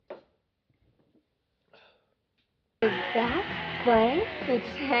That's Frank the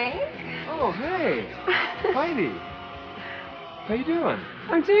Tank? Oh, hey. Heidi. How you doing?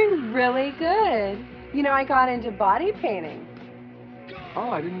 I'm doing really good. You know, I got into body painting. Oh,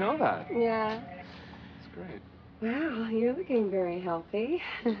 I didn't know that. Yeah. That's great. Well, you're looking very healthy.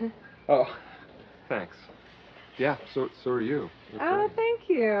 Oh, thanks. Yeah, so are you. You're Oh, great. thank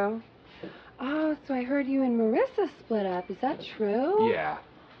you. Oh, so I heard you and Marissa split up. Is that true? Yeah,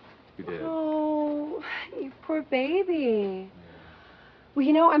 we did. Oh, you poor baby. Well,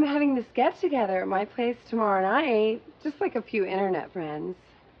 you know, I'm having this get-together at my place tomorrow night. Just like a few internet friends.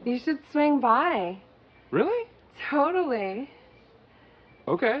 You should swing by. Really? Totally.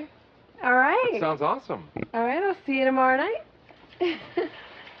 Okay. All right. That sounds awesome. All right, I'll see you tomorrow night.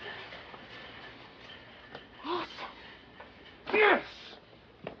 Awesome. Yes!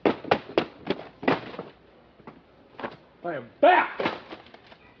 I am back!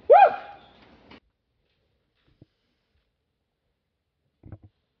 Woo!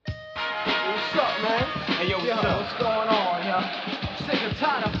 What's up, man? Hey, yo, what's going on, yo? Sick and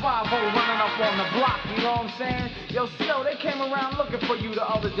tired of 5 running up on the block, you know what I'm saying? Yo, still, they came around looking for you the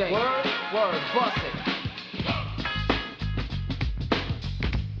other day. Word, bust it.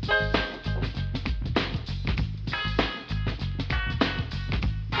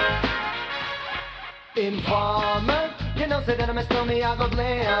 Informer, you know, say that I'm a snowman, I go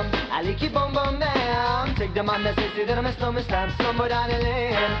blame. I like keep on down. Take the man that say that I'm a snowman, stamp somewhere down the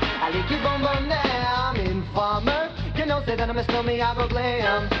lane. I like keep on down. Informer, you know, say that I'm a snowman, I go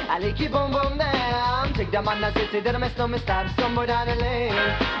blame. I like keep on down. Take the man that say that I'm a snowman, stamp somewhere down the lane.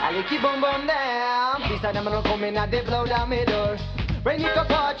 I like keep on down. These are them gonna come in and they blow down my door. Rain it could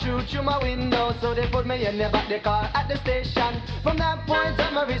pour through my window, so they put me in the back the car at the station. From that point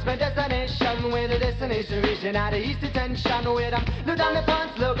on, I reached my destination. Where the destination region at the east detention. Where I'm look down my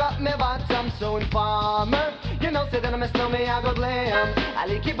pants, look up my bottom. So informer, you know, say that I'm a snowman, I go glam. I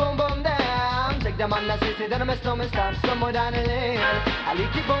like it boom boom down. Take the man that say that I'm a snowman, stop somewhere down the lane. I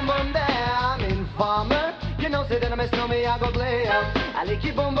like it boom boom down. Informer, you know, say that I'm a snowman, I go glam. I like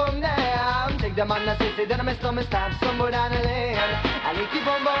it boom boom down. Take the man that say that I'm a snowman, stop somewhere down the lane. I like keep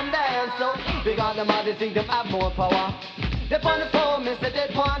on down, so because them all they think them have more power. They on the phone, me say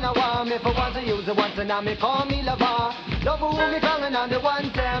they wanna want me for once I use it once and now me call me lover. Love who me calling on the one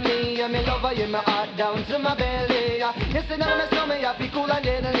tell me and me lover in my heart down to my belly. Yes, and I'm a snowman, I feel cool and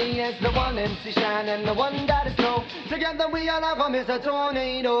deadly. Yes, the one MC Shine and the one that is snow. Together we all have a Mr.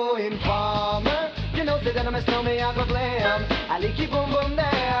 Tornado Informer. You know, say that I'm a snowman, I go glam. I like keep boom boom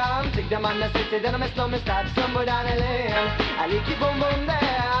down. Take them on the say that I'm a snowman, stop somewhere down the lane. I like keep boom boom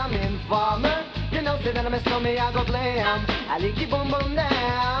down. Informer, you know, say that I'm a snowman, I go glam. I like keep boom boom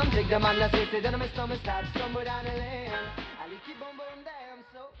down. Take them on the say that I'm a snowman, stop somewhere down the lane. I like keep boom boom down.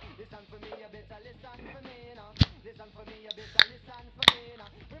 So listen for me, you better listen for me now. Listen for me, you better listen for me now.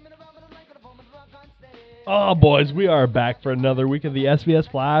 Bring me the rubber, the mic, the phone, the rock on steady. Oh, boys, we are back for another week of the SBS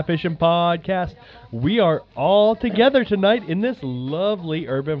Fly Fishing Podcast. We are all together tonight in this lovely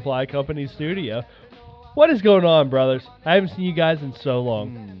Urban Fly Company studio. What is going on, brothers? I haven't seen you guys in so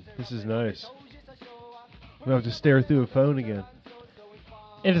long. This is nice. We don't have to stare through a phone again.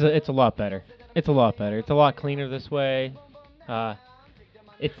 It's a lot better. It's a lot better. It's a lot cleaner this way.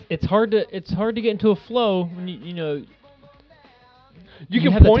 It's hard to get into a flow when you know. You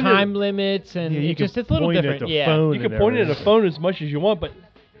can have point the time limits and it's a little different. You can point it at a phone as much as you want, but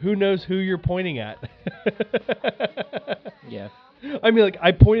who knows who you're pointing at? Yeah. I mean, like,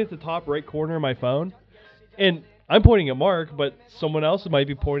 I point at the top right corner of my phone, and I'm pointing at Mark, but someone else might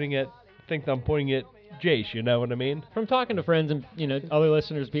be think I'm pointing at Jace, you know what I mean? From talking to friends and, other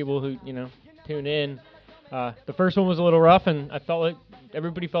listeners, people who, tune in, the first one was a little rough, and I felt like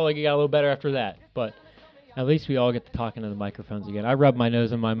everybody felt like it got a little better after that, but at least we all get to talk into the microphones again. I rubbed my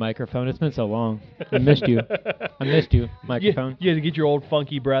nose on my microphone. It's been so long. I missed you. I missed you, microphone. You had to get your old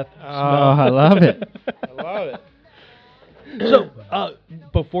funky breath smell. I love it. I love it. So,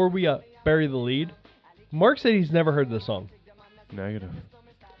 before we bury the lead, Mark said he's never heard this song. Negative.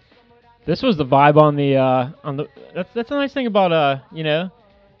 This was the vibe on the that's the nice thing about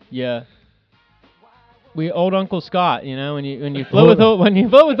we old Uncle Scott, when you flow with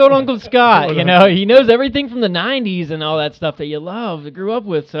old Uncle Scott, he knows everything from the 90s and all that stuff that you love, that grew up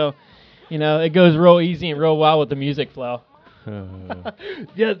with. So, it goes real easy and real well with the music flow.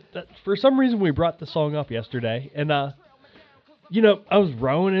 Yeah, for some reason we brought the song up yesterday, and I was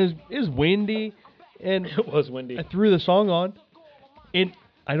rowing. It was windy, and it was windy. I threw the song on, and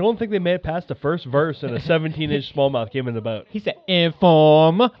I don't think they made it past the first verse, and a 17-inch smallmouth came in the boat. He said,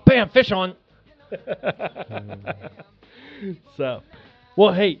 "Inform, bam, fish on." So,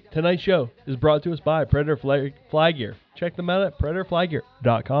 Well, hey, tonight's show is brought to us by Predator Fly Gear. Check them out at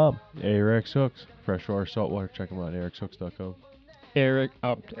predatorflygear.com. Eric's Hooks. Freshwater, saltwater. Check them out at ericshooks.com. Eric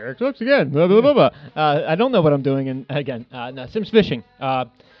Hooks again. Blah, blah, blah, blah. I don't know what I'm doing. And again, no, Sims Fishing.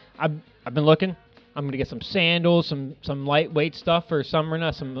 I've been looking. I'm gonna get some sandals, some lightweight stuff for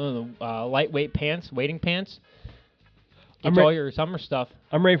summer. Some lightweight pants, wading pants. Get all your summer stuff.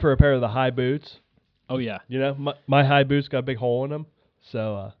 I'm ready for a pair of the high boots. Oh yeah. You know, my high boots got a big hole in them,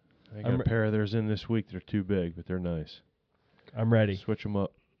 so I got a pair of theirs in this week. They're too big, but they're nice. I'm ready. Switch them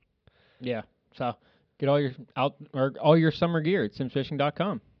up. Yeah. So get all your summer gear at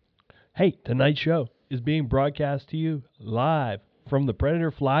simsfishing.com. Hey, tonight's show is being broadcast to you live from the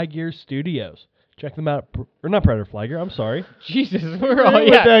Predator Fly Gear Studios. Check them out. Or not Predator Fly Gear. I'm sorry. Jesus, we're all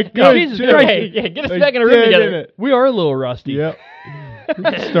Jesus Christ. Hey, yeah, get us back in a room together. We are a little rusty. Yep.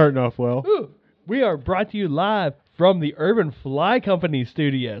 Starting off well. Ooh. We are brought to you live from the Urban Fly Company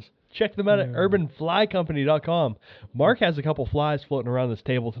studios. Check them out at urbanflycompany.com. Mark has a couple flies floating around this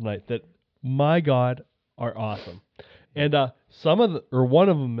table tonight that, my God, are awesome. And one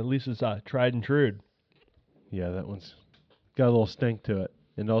of them at least is tried and true. Yeah, that one's got a little stink to it.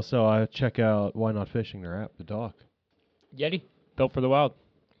 And also, I check out Why Not Fishing, their app, the dock. Yeti, built for the wild.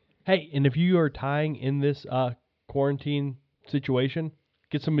 Hey, and if you are tying in this quarantine situation,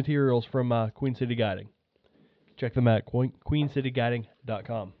 get some materials from Queen City Guiding. Check them out at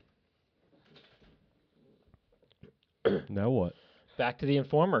queencityguiding.com. Now what? Back to the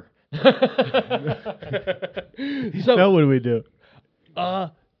Informer. So, now what do we do?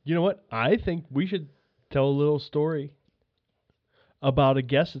 You know what? I think we should tell a little story about a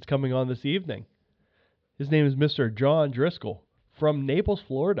guest that's coming on this evening. His name is Mr. John Driscoll from Naples,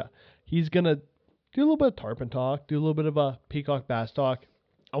 Florida. He's going to do a little bit of tarpon talk, do a little bit of peacock bass talk.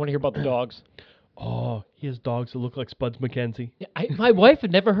 I want to hear about the dogs. Oh, he has dogs that look like Spuds McKenzie. Yeah, my wife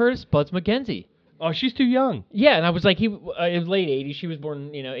had never heard of Spuds McKenzie. Oh, she's too young. Yeah, and I was like, it was late 80s. She was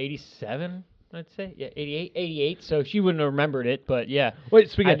born, 87, I'd say. Yeah, 88, so she wouldn't have remembered it, but yeah.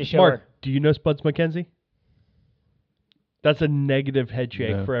 Wait, speaking of Mark, her. Do you know Spuds McKenzie? That's a negative head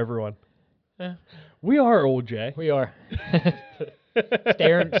shake for everyone. We are old, Jay. We are.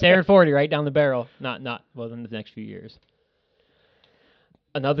 staring 40 right down the barrel. Not in the next few years.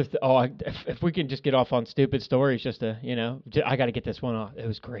 Another if we can just get off on stupid stories, just to I got to get this one off. It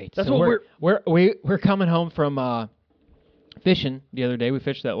was great. That's so what we're coming home from fishing the other day. We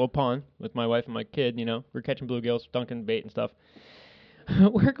fished that little pond with my wife and my kid. We're catching bluegills, dunking bait and stuff.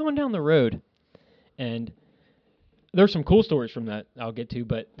 We're going down the road, and there's some cool stories from that I'll get to.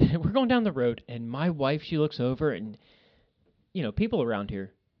 But we're going down the road, and my wife, she looks over, and people around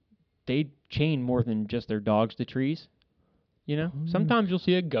here, they chain more than just their dogs to trees. Sometimes you'll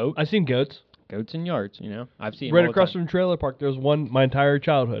see a goat. I've seen goats. Goats in yards, I've seen right across from trailer park. There was one my entire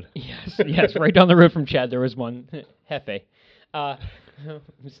childhood. Yes, right down the road from Chad there was one. Hefe.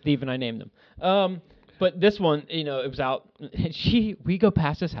 Steve and I named them. But this one, it was out. We go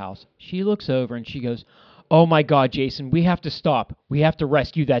past his house. She looks over and she goes, "Oh my God, Jason, we have to stop. We have to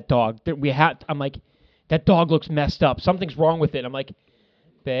rescue that dog. I'm like, that dog looks messed up. Something's wrong with it." I'm like,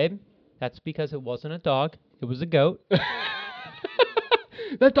 "Babe, that's because it wasn't a dog. It was a goat."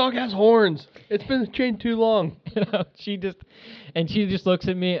 That dog has horns. It's been chained too long. She just looks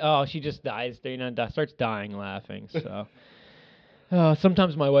at me. Oh, she just dies. Starts dying laughing. So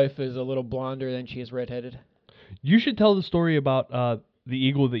sometimes my wife is a little blonder than she is redheaded. You should tell the story about the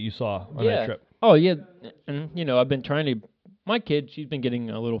eagle that you saw on that trip. Oh yeah, and I've been trying to. My kid, she's been getting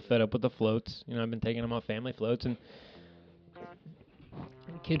a little fed up with the floats. I've been taking them off family floats, and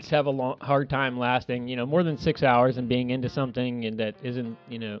kids have a hard time lasting, more than 6 hours and being into something and that isn't,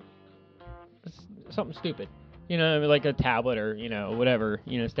 something stupid. Like a tablet or, whatever,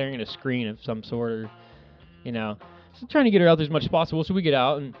 staring at a screen of some sort or, So trying to get her out there as much as possible. So we get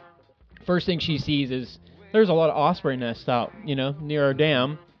out, and first thing she sees is there's a lot of osprey nests out, near our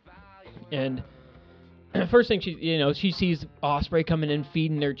dam. And first thing she sees osprey coming in,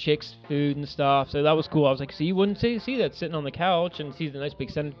 feeding their chicks food and stuff. So that was cool. I was like, you wouldn't see that sitting on the couch, and sees the nice big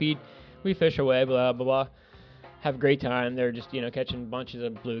centipede. We fish away, blah, blah, blah. Have a great time. They're just, catching bunches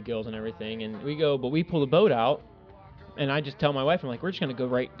of bluegills and everything. And we pull the boat out, and I just tell my wife, I'm like, we're just going to go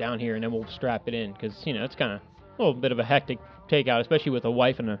right down here, and then we'll strap it in. Because, it's kind of a little bit of a hectic takeout, especially with a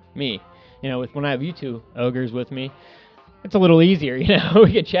wife and me. When I have you two ogres with me. It's a little easier,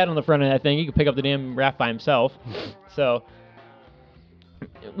 We get Chad on the front of that thing. He can pick up the damn raft by himself. So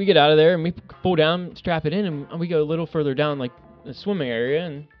we get out of there and we pull down, strap it in, and we go a little further down, like the swimming area,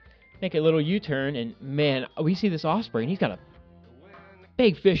 and make a little U-turn. And man, we see this osprey, and he's got a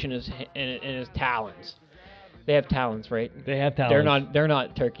big fish in his talons. They have talons, right? They have talents. They're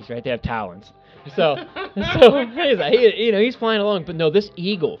not turkeys, right? They have talons. So he's flying along, but no, this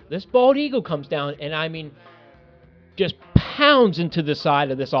bald eagle comes down, and I mean, just pounds into the side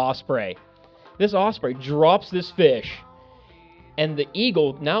of this osprey. This osprey drops this fish, and the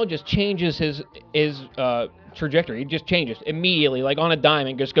eagle now just changes his trajectory. He just changes immediately, like on a dime,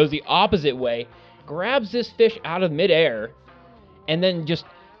 and just goes the opposite way, grabs this fish out of midair, and then just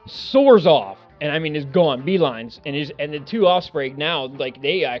soars off. And I mean, is gone, beelines, and the two osprey now, like,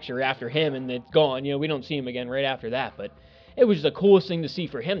 they actually are after him, and it's gone. We don't see him again right after that, but it was the coolest thing to see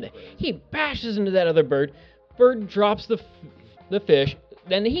for him. That he bashes into that other bird. Bird drops the fish,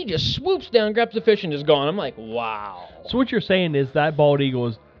 then he just swoops down, grabs the fish, and is gone. I'm like, wow. So what you're saying is that bald eagle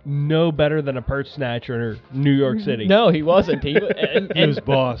is no better than a perch snatcher in New York City. No, he wasn't. He was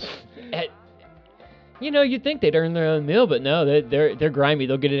boss. You'd think they'd earn their own meal, but no, they're grimy.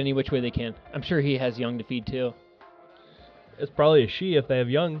 They'll get it any which way they can. I'm sure he has young to feed too. It's probably a she if they have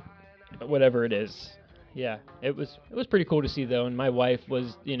young. But whatever it is, yeah, it was pretty cool to see though. And my wife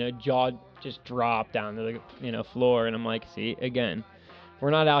was, jaw just dropped down to the floor, and I'm like, see, again,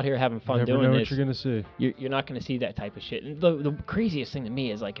 we're not out here having fun Never doing know this. what you're gonna see. You're not gonna see that type of shit. And the craziest thing to me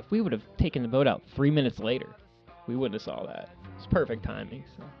is, like, if we would have taken the boat out 3 minutes later, we wouldn't have saw that. It's perfect timing.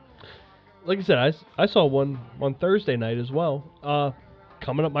 So. Like I said, I saw one on Thursday night as well.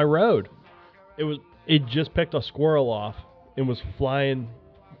 Coming up my road, it just picked a squirrel off and was flying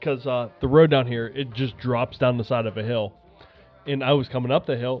because the road down here, it just drops down the side of a hill, and I was coming up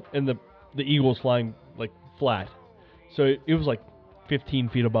the hill, and the eagle was flying like flat, so it was like 15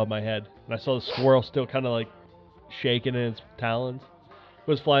 feet above my head, and I saw the squirrel still kind of like shaking in its talons. It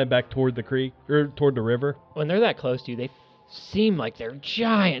was flying back toward the creek or toward the river. When they're that close to you, they seem like they're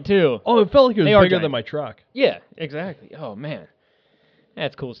giant too. Oh, it felt like it They was are bigger giant. than my truck. Yeah, exactly. Oh man,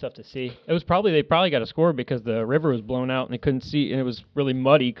 that's cool stuff to see. They probably got a score because the river was blown out and they couldn't see, and it was really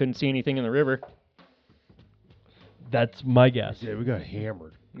muddy. Couldn't see anything in the river. That's my guess. Yeah, we got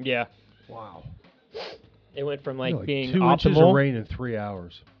hammered. Yeah, Wow. it went from Like being 2 inches of optimal rain in 3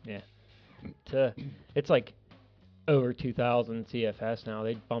 hours. to it's like over 2,000 CFS now.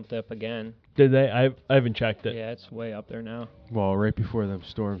 They bumped up again. Did they? I haven't checked it. Yeah, it's way up there now. Well, right before them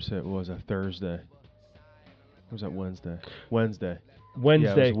storms hit was a Thursday. Or was that Wednesday? Wednesday. Wednesday.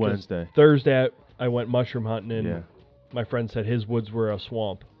 Yeah, it was 'cause Wednesday. Thursday, I went mushroom hunting, and Yeah. my friend said his woods were a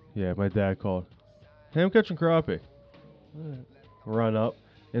swamp. Yeah, my dad called. Hey, I'm catching crappie. Run up,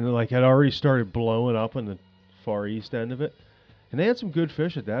 and it had already started blowing up on the far east end of it, and they had some good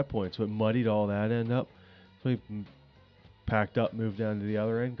fish at that point, so it muddied all that end up. So we packed up, moved down to the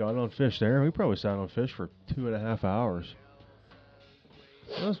other end, got on fish there, and we probably sat on fish for 2.5 hours.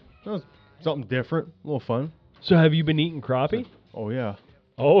 That was something different, a little fun. So have you been eating crappie? Oh yeah,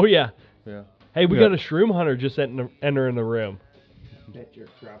 Oh yeah. yeah. Hey, we Yeah. got a shroom hunter just entering the room. Bet your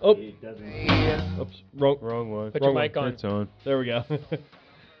crappie Oh. doesn't. Oops, wrong. Wrong one. Put Wrong your mic on. It's on. There we go.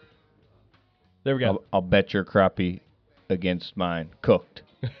 There we go. I'll bet your crappie against mine. Cooked.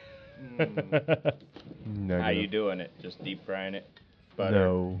 Negative. How you doing it? Just deep frying it? Butter?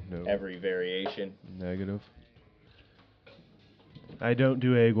 No. Every variation? Negative. I don't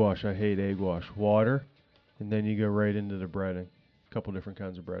do egg wash. I hate egg wash. Water, and then you go right into the breading. A couple different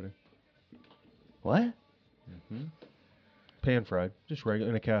kinds of breading. What? Pan fried, just regular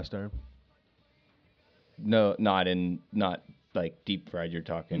in a cast iron. No, not like deep fried. You're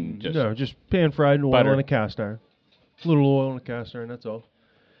talking just No, just pan fried and oil butter. in a cast iron. A little oil in a cast iron. That's all.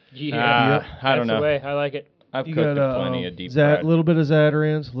 Yeah, I don't that's the know. way. I like it. I've You cooked got plenty of deep a fried. little bit of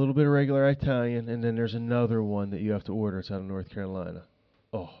Zatarans, a little bit of regular Italian, and then there's another one that you have to order. It's out of North Carolina.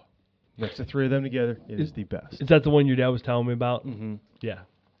 Oh, mix the three of them together. It is the best. Is that the one your dad was telling me about? Mm-hmm. Yeah.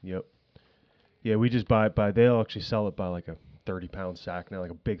 Yep. Yeah, we just buy it by. They'll actually sell it by like a 30-pound sack now,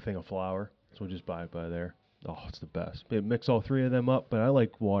 like a big thing of flour. So we just buy it by there. Oh, it's the best. Mix all three of them up, but I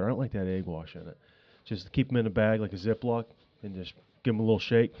like water. I don't like that egg wash in it. Just keep them in a bag like a Ziploc and just give them a little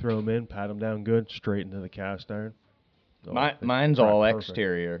shake, throw them in, pat them down good, straight into the cast iron. Oh, Mine's it's all perfect.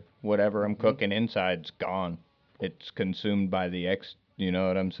 exterior. Whatever I'm cooking inside's gone. It's consumed by the you know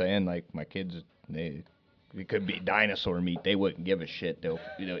what I'm saying? Like my kids, it could be dinosaur meat. They wouldn't give a shit. They'll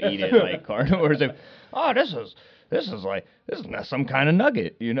eat it like carnivores. This is not some kind of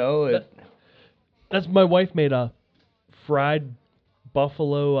nugget. That's my wife made a fried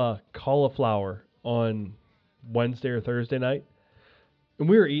buffalo cauliflower on Wednesday or Thursday night. And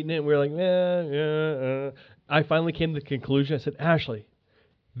we were eating it, and we were like, I finally came to the conclusion. I said, Ashley,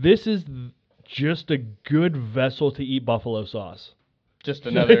 this is just a good vessel to eat buffalo sauce. Just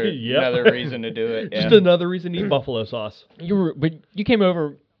another Yep. another reason to do it. Yeah. Just another reason to eat buffalo sauce. But you came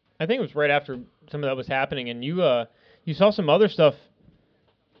over I think it was right after some of that was happening, and you saw some other stuff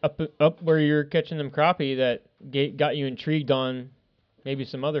up where you're catching them crappie that got you intrigued on maybe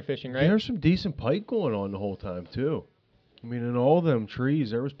some other fishing, right? There's some decent pike going on the whole time too. I mean, in all them trees,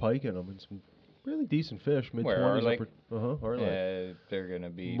 there was pike in them, and some really decent fish, mid-20s. Lake? Our Lake. Yeah, they're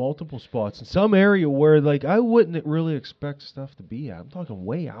gonna be Multiple spots in some area where, like, I wouldn't really expect stuff to be at. I'm talking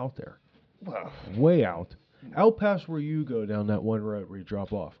way out there. well. Way out. Out past where you go down that one road where you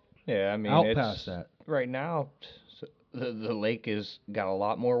drop off. Yeah, I mean, Out it's, past that. right now, the lake is got a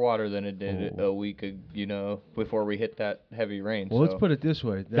lot more water than it did a week, before we hit that heavy rain. Well, let's put it this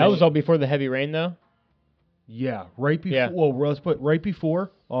way. That was all before the heavy rain, though. Yeah, right before. Yeah. Well, let's put right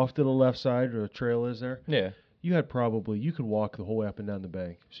before, off to the left side where the trail is there. Yeah. You could walk the whole way up and down the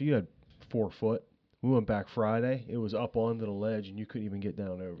bank. So you had 4 foot. We went back Friday. It was up onto the ledge, and you couldn't even get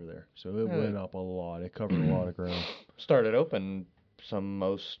down over there. So it went up a lot. It covered a lot of ground. Started open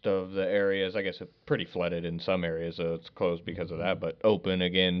most of the areas. I guess it's pretty flooded in some areas, so it's closed because of that. But open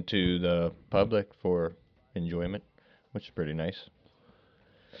again to the public for enjoyment, which is pretty nice.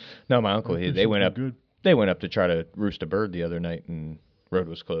 No, my uncle, they went up. Good. They went up to try to roost a bird the other night, and road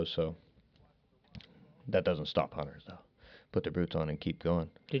was closed. So that doesn't stop hunters, though. Put their boots on and keep going.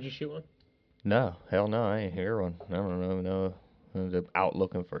 Did you shoot one? No, hell no, I ain't hear one. I don't know. They're out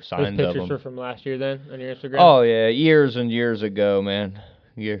looking for Those signs of pictures them. were from last year then on your Instagram? Oh yeah, years and years ago, man.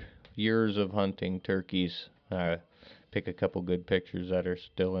 Years of hunting turkeys. Pick a couple good pictures that are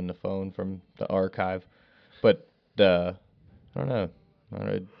still in the phone from the archive, but I don't know.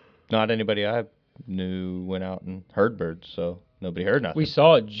 Not anybody I knew went out and heard birds, so nobody heard nothing. We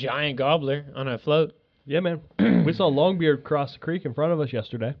saw a giant gobbler on a float. Yeah, man. We saw longbeard cross the creek in front of us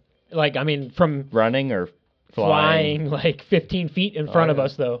yesterday. Like, I mean, from Running or flying like 15 feet in front of yeah.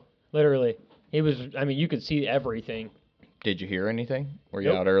 us, though. Literally. It was, I mean, you could see everything. Did you hear anything? Were you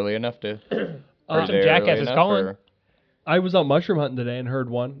Nope. out early enough to? Some jackasses calling. I was out mushroom hunting today and heard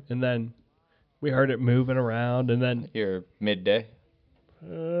one, and then we heard it moving around, and then You're midday.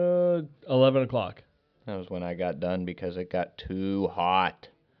 11 o'clock. That was when I got done because it got too hot.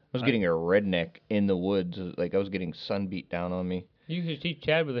 I was getting a redneck in the woods. Like I was getting sun beat down on me. You could see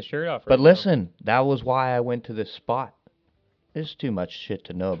Chad with a shirt off. But right listen, that was why I went to this spot. There's too much shit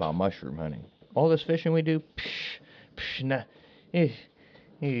to know about mushroom hunting. All this fishing we do,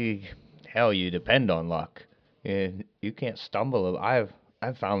 hell, you depend on luck. You can't stumble. I've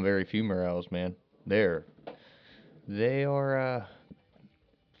found very few morels, man. They are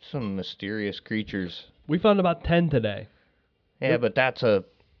some mysterious creatures. We found about 10 today. Yeah, but that's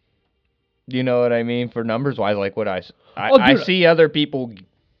you know what I mean? For numbers wise, like what I dude. see other people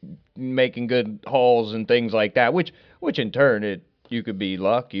making good hauls and things like that, which in turn, you could be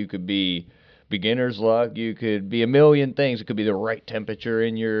luck, you could be beginner's luck, you could be a million things. It could be the right temperature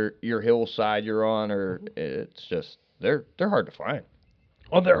in your hillside you're on, or it's just, they're hard to find.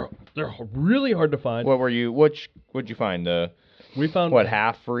 Oh, they're really hard to find. What'd you find? We found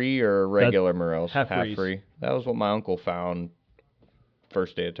Half free or regular morels? half free. That was what my uncle found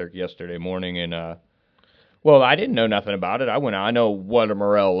first day of turkey yesterday morning, and well, I didn't know nothing about it. I know what a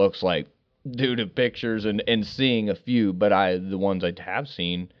morel looks like due to pictures and seeing a few, but the ones I have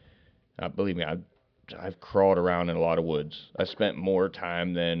seen, believe me, I've crawled around in a lot of woods. I spent more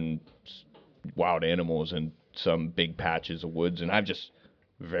time than wild animals in some big patches of woods, and I've just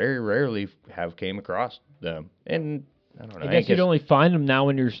very rarely have came across them. And I don't know. I guess you'd only find them now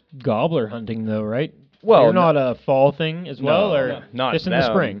when you're gobbler hunting, though, right? Well, You're not a fall thing as well, or not just in them. the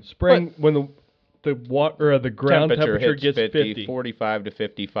spring? spring when the water or the ground temperature hits gets 50. 45 to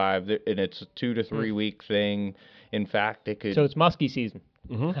 55, and it's a 2 to 3 week thing. In fact, it could. So it's musky season.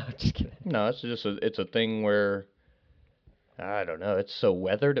 Mm-hmm. Just kidding. No, it's just it's a thing where I don't know. It's so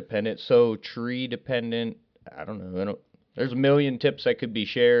weather dependent, so tree dependent. I don't know. There's a million tips that could be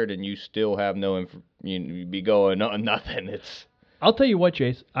shared, and you still have you'd be going on nothing. I'll tell you what,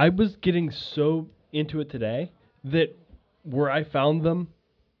 Chase. I was getting so into it today that where I found them,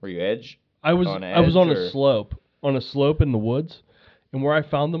 Were you edge? I was On on a edge, slope in the woods, and where I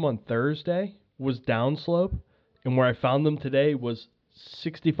found them on Thursday was downslope, and where I found them today was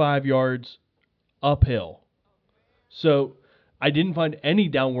 65 yards uphill. So I didn't find any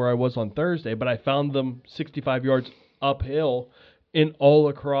down where I was on Thursday, but I found them 65 yards uphill and all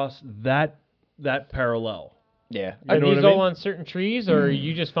across that parallel. Yeah. Are know what these I all mean? on certain trees, or are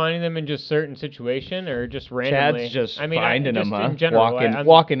you just finding them in just certain situation, or just randomly? Chad's just just finding them, huh? in general,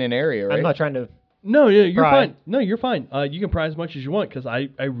 Walking an area, right? I'm not trying to. No, yeah, you're Pry. fine. No, you're fine. You can pry as much as you want because I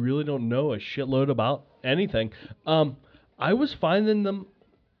really don't know a shitload about anything. I was finding them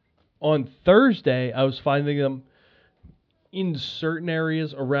on Thursday. I was finding them in certain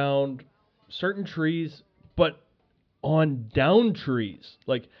areas around certain trees, but on down trees.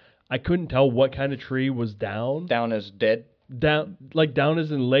 Like, I couldn't tell what kind of tree was down. Down as dead. Down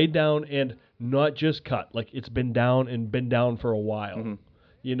as in laid down and not just cut. Like, it's been down and been down for a while. Mhm.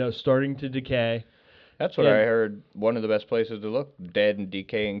 You know, starting to decay. That's what And- I heard. One of the best places to look, dead and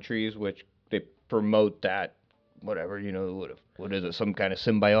decaying trees, which they promote that, whatever, you know, what is it, some kind of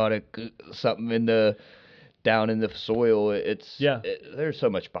symbiotic something in the down in the soil. There's so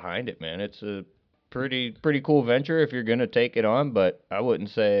much behind it, man. It's a pretty cool venture if you're gonna take it on, but I wouldn't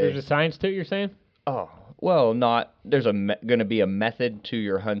say There's a science to it, you're saying? oh well, not there's gonna be a method to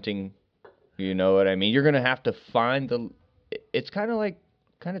your hunting. You know what I mean? You're gonna have to find it's kind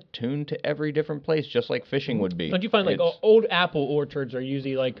of tuned to every different place, just like fishing would be. Don't you find like old apple orchards are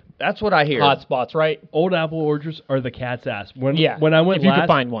usually like That's what I hear. hot spots, right? Old apple orchards are the cat's ass. When Yeah, I went if you could last,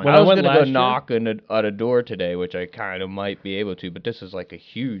 find one. When I was went gonna last go year- knock at a door today, which I kind of might be able to, but this is like a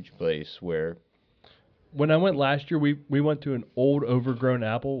huge place where. When I went last year, we went to an old overgrown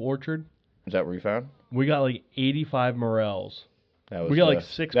apple orchard. Is that where you found? We got like 85 morels. That We got like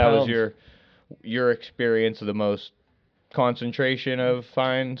 6 That pounds. was your experience of the most concentration of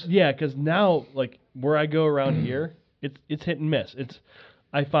finds. Yeah, because now, like, where I go around here, it's hit and miss.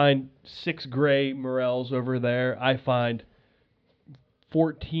 I find 6 gray morels over there. I find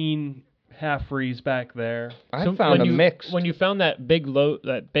 14 half-frees back there. I So found when a you, mix. When you found that big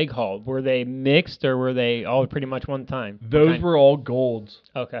haul, were they mixed or were they all pretty much one time? Those were all golds,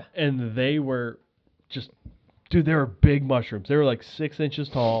 Okay. and they were just, dude, they were big mushrooms. They were like 6 inches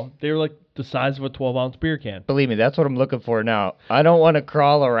tall. They were like the size of a 12-ounce beer can. Believe me, that's what I'm looking for now. I don't want to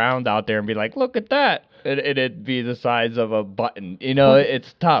crawl around out there and be like, look at that. It'd be the size of a button. You know,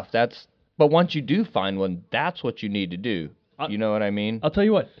 it's tough. But once you do find one, that's what you need to do. You know what I mean? I'll tell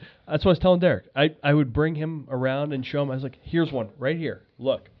you what. That's what I was telling Derek. I would bring him around and show him. I was like, here's one right here.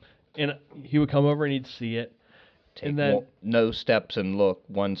 Look. And he would come over and he'd see it. Take no steps and look.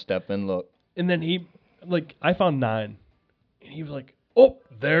 One step and look. And then I found 9. And he was like, oh,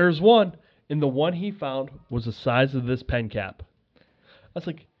 there's one. And the one he found was the size of this pen cap. I was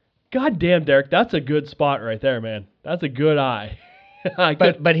like, God damn, Derek, that's a good spot right there, man. That's a good eye.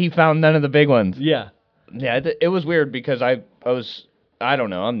 But he found none of the big ones. Yeah. Yeah, it was weird because I don't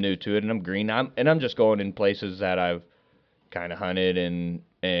know, I'm new to it and I'm green. I'm just going in places that I've kind of hunted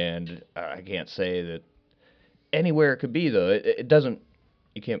and I can't say that anywhere it could be though. It doesn't.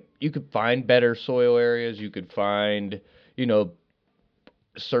 You could find better soil areas. You could find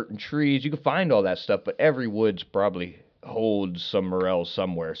certain trees. You could find all that stuff, but every woods probably holds some morels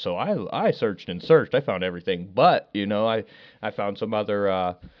somewhere. So I searched and searched. I found everything, but I found some other.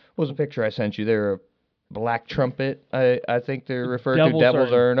 What was the picture I sent you? They're a black trumpet. I think they're referred to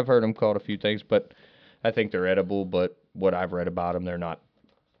devil's urn. I've heard them called a few things, but I think they're edible. But what I've read about them, they're not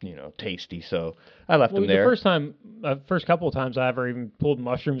tasty. So I left them there. The first couple of times I ever even pulled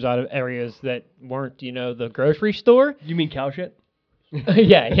mushrooms out of areas that weren't, the grocery store. You mean cow shit?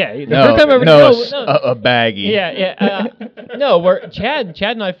 yeah. The No, first time I ever, no, a baggie. Yeah. No, where Chad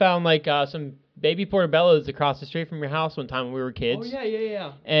and I found like some baby portobellos across the street from your house one time when we were kids. Oh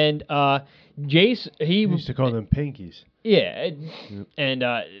yeah. And Jace, he We used to call them pinkies. Yeah, and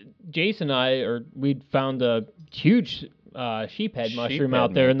Jace and we'd found a huge sheephead mushroom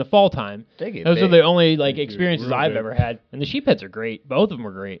out there in the fall time. Those are the only experiences real I've good. ever had, and the sheepheads are great. Both of them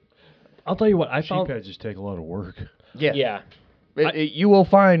are great. I'll tell you what. I found Sheepheads just take a lot of work. Yeah. You will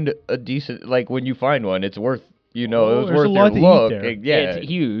find a decent when you find one, it's worth it was there's worth a lot your to eat look. there. Yeah, It's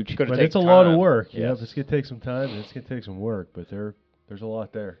huge. Gonna But take it's a lot of time. work. Yes. Yeah, it's gonna take some time. And it's gonna take some work, but there's a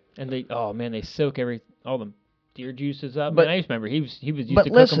lot there. And they soak all the deer juices up. But- Man, I just remember he was used but to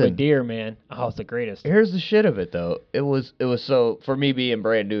cook them listen. with deer, man. Oh, it's the greatest. Here's the shit of it though. It was so for me being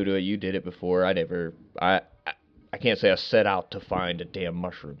brand new to it. You did it before. I can't say I set out to find a damn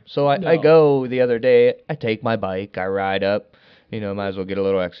mushroom. So I go the other day. I take my bike. I ride up. Might as well get a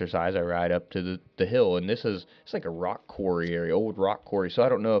little exercise. I ride up to the hill, and it's like a rock quarry area, old rock quarry. So I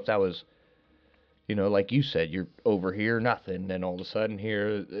don't know if that was, like you said, you're over here, nothing, then all of a sudden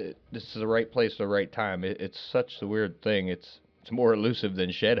here, this is the right place, the right time. It's such a weird thing. It's more elusive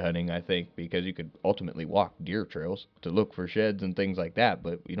than shed hunting, I think, because you could ultimately walk deer trails to look for sheds and things like that,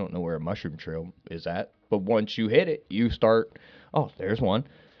 but you don't know where a mushroom trail is at. But once you hit it, you start, oh, there's one.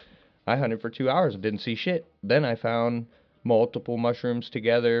 I hunted for 2 hours and didn't see shit. Then I found multiple mushrooms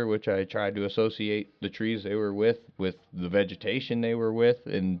together, which I tried to associate the trees they were with the vegetation they were with.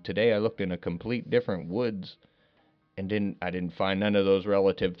 And today I looked in a complete different woods and I didn't find none of those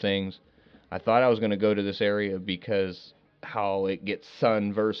relative things. I thought I was going to go to this area because how it gets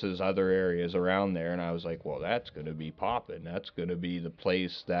sun versus other areas around there, and I was like, well, that's going to be popping. That's going to be the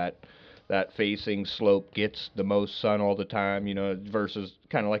place that facing slope gets the most sun all the time, versus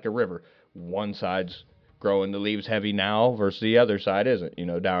kind of like a river. One side's growing the leaves heavy now versus the other side isn't,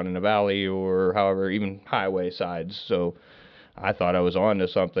 down in the valley or however, even highway sides. So I thought I was on to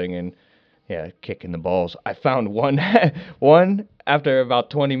something, and yeah, kicking the balls. I found one after about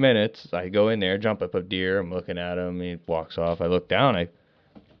 20 minutes. I go in there, jump up a deer. I'm looking at him. He walks off. I look down.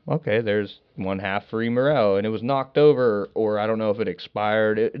 Okay, there's one half free morel, and it was knocked over, or I don't know if it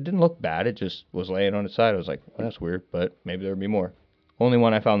expired. It didn't look bad. It just was laying on its side. I was like, well, that's weird, but maybe there'll be more. Only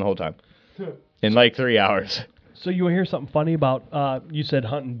one I found the whole time in like 3 hours. So you want to hear something funny about, you said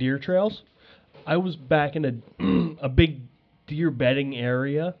hunting deer trails? I was back in a big deer bedding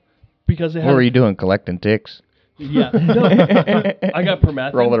area because it had... What were you doing, collecting ticks? Yeah. No, I got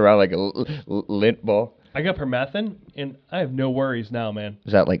permethrin. Rolling around like a lint ball. I got permethrin, and I have no worries now, man.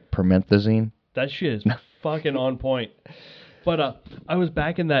 Is that like promethazine? That shit is fucking on point. But I was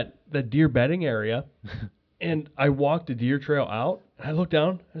back in that deer bedding area, and I walked the deer trail out, and I looked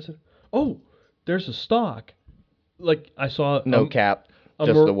down, and I said, oh, there's a stalk. Like, I saw... No cap,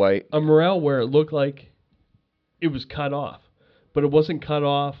 just the white. A morel where it looked like it was cut off. But it wasn't cut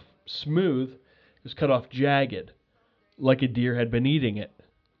off smooth. It was cut off jagged, like a deer had been eating it.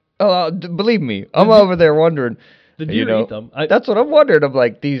 Oh, believe me, I'm over there wondering. The deer eat them. That's what I'm wondering. I'm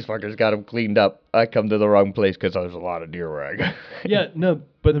like, these fuckers got them cleaned up. I come to the wrong place because there's a lot of deer where I go. Yeah, no,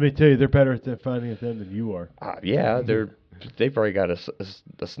 but let me tell you, they're better at finding them than you are. Yeah, they probably got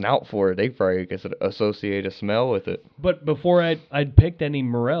a snout for it. They probably associate a smell with it. But before I'd picked any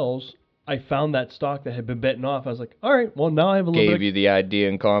morels, I found that stalk that had been bitten off. I was like, all right, well, now I have a little bit... Gave you the idea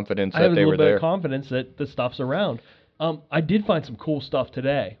and confidence I have that they a were little there. bit of confidence that the stuff's around. I did find some cool stuff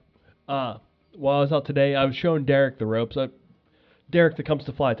today. While I was out today, I was showing Derek the ropes. Derek that comes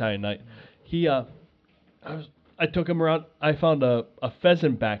to fly tying night. I took him around. I found a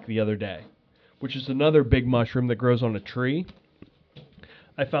pheasant back the other day, which is another big mushroom that grows on a tree.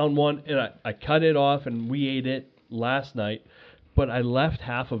 I found one, and I cut it off, and we ate it last night. But I left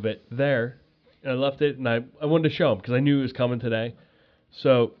half of it there, and I left it, and I wanted to show him because I knew he was coming today.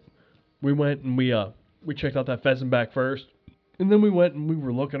 So we went and we checked out that pheasant back first, and then we went and we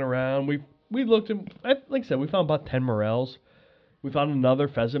were looking around. We looked, and like I said, we found about 10 morels. We found another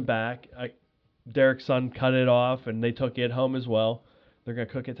pheasant back. Derek's son cut it off, and they took it home as well. They're gonna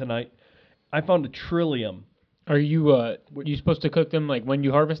cook it tonight. I found a trillium. Are you supposed to cook them like when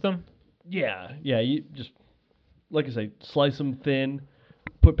you harvest them? Yeah. You just, like I say, slice them thin,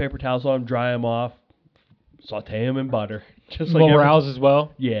 put paper towels on them, dry them off, saute them in butter. Just like morels as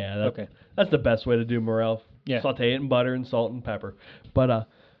well? Yeah. Okay. That's the best way to do morel. Yeah. Saute it in butter and salt and pepper. But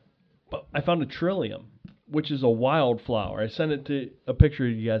I found a trillium, which is a wildflower. I sent it to a picture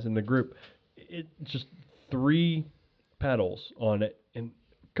of you guys in the group. It's just 3 petals on it, and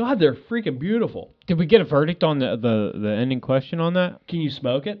God, they're freaking beautiful. Did we get a verdict on the ending question on that? Can you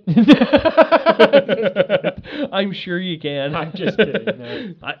smoke it? I'm sure you can. I'm just kidding.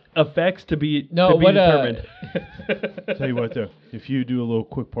 No. Effects to be determined. Tell you what, though, if you do a little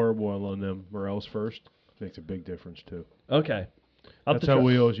quick parboil on them morels first, it makes a big difference, too. Okay. That's how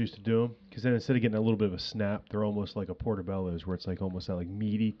we always used to do them, because then instead of getting a little bit of a snap, they're almost like a portobello's, where it's like almost that like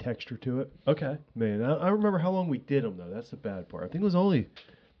meaty texture to it. Okay. Man, I remember how long we did them, though. That's the bad part. I think it was only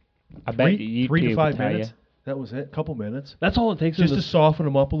I bet 3 to 5 minutes. That was it, a couple minutes. That's all it takes. Just to soften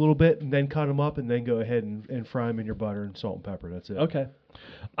them up a little bit, and then cut them up, and then go ahead and fry them in your butter and salt and pepper. That's it. Okay.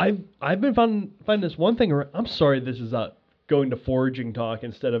 I've been finding this one thing. I'm sorry this is going to foraging talk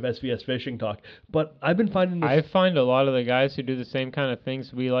instead of SVS fishing talk, but I've been finding this. I find a lot of the guys who do the same kind of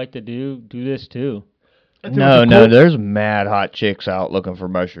things we like to do this too. No, there's mad hot chicks out looking for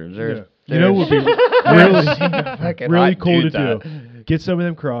mushrooms. You know what would be really cool to do? Get some of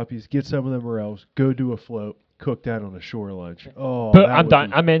them crappies, get some of them morels, go do a float, cook that on a shore lunch. Oh, but I'm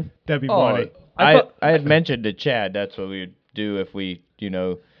done. I'm in. That'd be money. I had mentioned to Chad that's what we would do if we,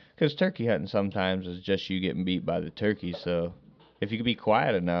 because turkey hunting sometimes is just you getting beat by the turkey. So if you could be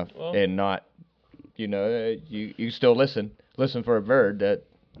quiet enough and not, you still listen for a bird, that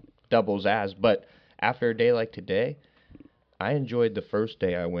doubles as. But after a day like today, I enjoyed the first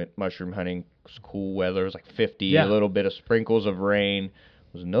day I went mushroom hunting. It was cool weather. It was like 50, a little bit of sprinkles of rain.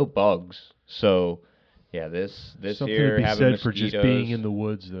 There was no bugs. So, yeah, this Something year to be having said mosquitoes. for just being in the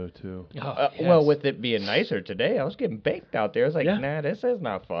woods, though, too. Yes. Well, with it being nicer today, I was getting baked out there. I was like, nah, this is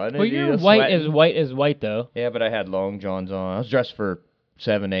not fun. Well, you're white as white, though. Yeah, but I had long johns on. I was dressed for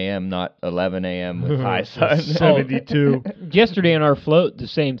 7 a.m., not 11 a.m. with high sun. 72. Yesterday on our float, the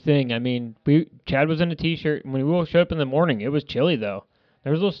same thing. I mean, Chad was in a t-shirt. When we woke up in the morning, it was chilly though.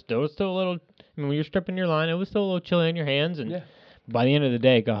 There was still a little. I mean, when you're stripping your line, it was still a little chilly in your hands. And by the end of the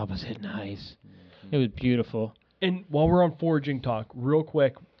day, God, was it nice. It was beautiful. And while we're on foraging talk, real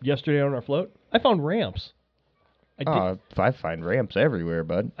quick, yesterday on our float, I found ramps. I find ramps everywhere,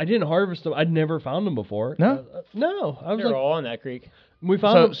 bud. I didn't harvest them. I'd never found them before. No? No. I was They're like, all on that creek. we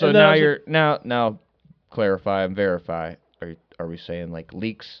found them. So and then I now was like, now clarify and verify. Are we saying like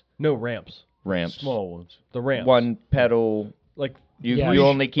leaks, no ramps. ramps, Small ones. The ramps. one petal? Like You Yeah. you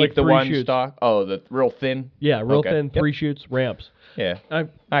only keep like the three one shoots. stalk. Oh, the real thin. yeah, real Okay. thin, Yep. 3 shoots, ramps. Yeah, I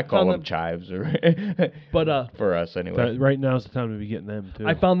I call found them chives, or But for us anyway. Right now's the time to be getting them too.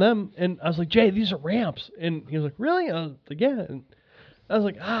 I found them, and I was like, Jay, these are ramps. And he was like, really? I was like, yeah. And I was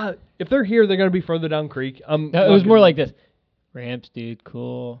like, if they're here, they're going to be further down creek. No, it was more like this. Ramps, dude,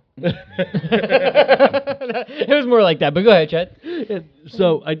 cool. It was more like that, but go ahead, Chad.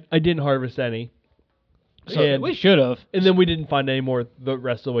 So I didn't harvest any. And, We should have. and then we didn't find any more the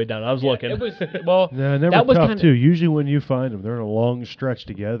rest of the way down. I was looking. It was, well, No, they're that was tough kinda- too. Usually when you find them, they're in a long stretch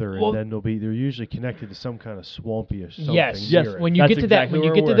together, and Well- then they're usually connected to some kind of swampy or something. Yes, Yes. near it. when you That's get to exactly when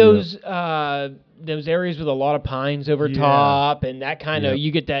you where get to we're those areas with a lot of pines over Yeah. top and that kind of Yep.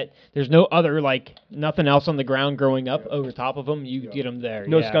 you get that. There's no other nothing else on the ground growing up over top of them. You get them there.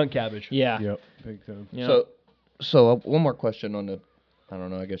 No yeah. skunk cabbage. Yeah. Yep, big time. Yeah. So one more question on the. I don't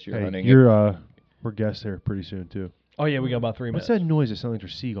know. I guess you're Hey, hunting. we're guests here pretty soon too. Oh, yeah, we got about 3 What's minutes. that noise? It sounds like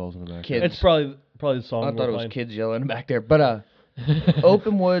there's seagulls in the back. Kids. It's probably the song. I thought we're it was playing. kids yelling back there. But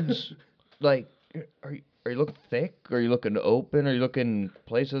open woods, like, are you looking thick? Are you looking open? Are you looking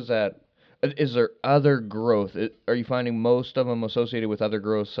places that? Is there other growth? Are you finding most of them associated with other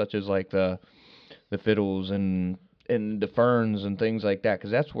growth, such as like the fiddles and the ferns and things like that? Because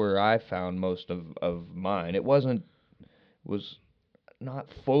that's where I found most of mine. It was not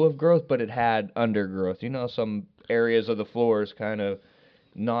full of growth, but it had undergrowth. You know, some areas of the floor is kind of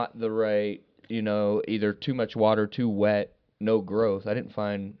not the right, either too much water, too wet, no growth. I didn't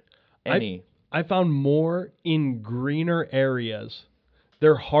find any. I found more in greener areas.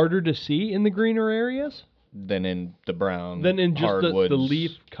 They're harder to see in the greener areas Than in the brown than in just the hardwoods.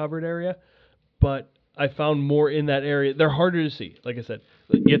 leaf-covered area. But I found more in that area. They're harder to see. Like I said,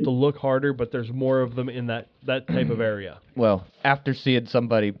 you have to look harder, but there's more of them in that type of area. Well, after seeing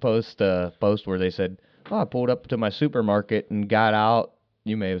somebody post a post where they said, "Oh, I pulled up to my supermarket and got out."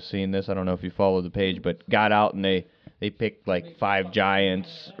 You may have seen this. I don't know if you follow the page, but got out and they picked like 5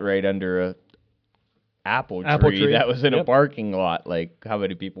 giants right under a apple tree that was in a Yep. parking lot. Like, how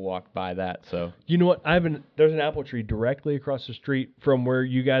many people walked by that? So You know what? There's an apple tree directly across the street from where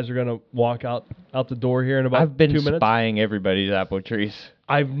you guys are gonna walk out the door here in about I've been 2 minutes. spying everybody's apple trees.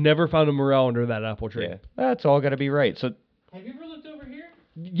 I've never found a morel under that apple tree. Yeah, that's all got to be right. So Have you ever looked over here?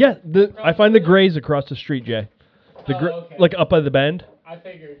 Yeah, I find the grays across the street, Jay. Okay. Like up by the bend. I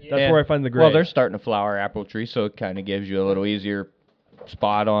figured. Yeah. That's Yeah. where I find the grays. Well, they're starting to flower apple tree, so it kind of gives you a little easier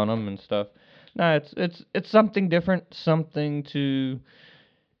spot on them and stuff. No, it's something different, something to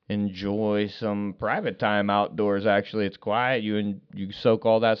enjoy some private time outdoors. Actually, it's quiet. You soak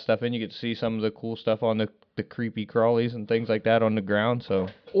all that stuff in. You get to see some of the cool stuff on the creepy crawlies and things like that on the ground. So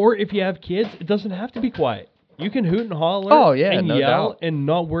Or if you have kids, it doesn't have to be quiet. You can hoot and holler. Oh, yeah, and no yell doubt. and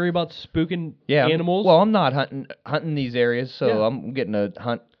not worry about spooking yeah, animals. Well, I'm not hunting these areas, so Yeah. I'm getting to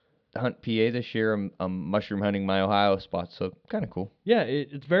hunt PA this year. I'm mushroom hunting my Ohio spots, so kind of cool. Yeah,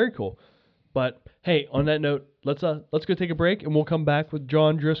 it's very cool. But hey, on that note, let's go take a break and we'll come back with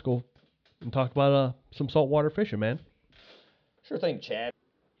John Driscoll and talk about some saltwater fishing, man. Sure thing, Chad.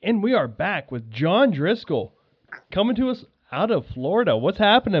 And we are back with John Driscoll coming to us out of Florida. What's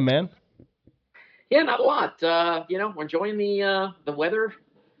happening, man? Yeah, not a lot. We're enjoying the weather.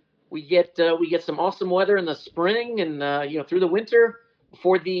 We get some awesome weather in the spring and through the winter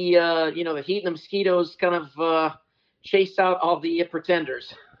before the the heat and the mosquitoes kind of chase out all the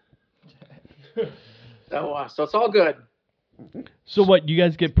pretenders. So it's all good. So what, you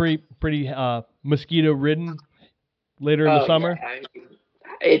guys get pretty mosquito ridden later in the summer? Yeah.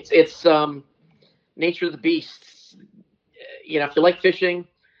 It's nature of the beast. If you like fishing,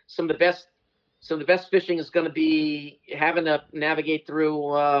 some of the best fishing is going to be having to navigate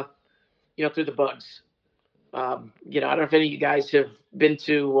through through the bugs. I don't know if any of you guys have been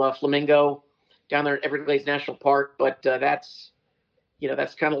to Flamingo down there in Everglades National Park, but that's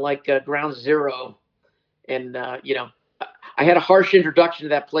kind of like ground zero. And I had a harsh introduction to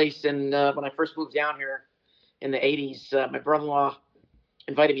that place, and when I first moved down here in the 80s, my brother-in-law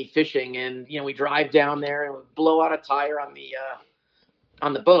invited me fishing, and we drive down there and we blow out a tire on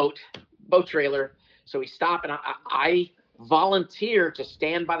on the boat trailer. So we stop, and I volunteer to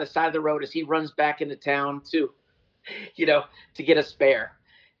stand by the side of the road as he runs back into town to get a spare.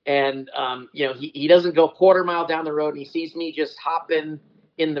 And he doesn't go a quarter mile down the road, and he sees me just hopping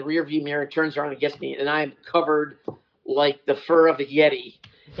in the rearview mirror and turns around and gets me, and I am covered like the fur of a yeti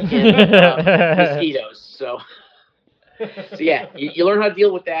in mosquitoes. So yeah, you learn how to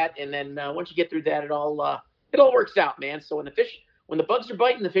deal with that, and then once you get through that, it all works out, man. So when the bugs are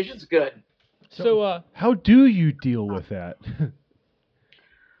biting, the fishing's good. So how do you deal with that?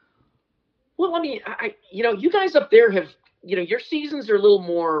 Well, I mean, you guys up there have, your seasons are a little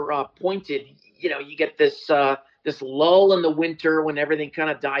more pointed. You get this lull in the winter when everything kind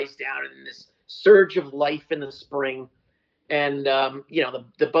of dies down, and this surge of life in the spring, and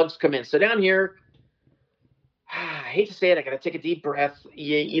the bugs come in. So down here, I hate to say it, I got to take a deep breath.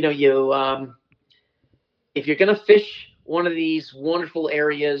 If you're gonna fish one of these wonderful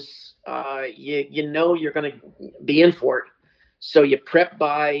areas, you're gonna be in for it. So you prep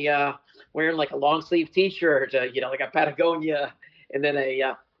by wearing like a long sleeve T-shirt, like a Patagonia, and then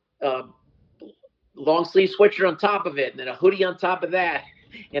a long sleeve sweatshirt on top of it, and then a hoodie on top of that,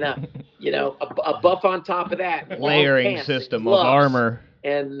 and a buff on top of that. Layering system of armor.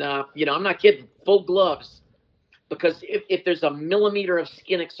 And I'm not kidding, full gloves, because if there's a millimeter of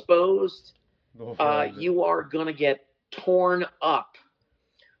skin exposed, you are gonna get torn up.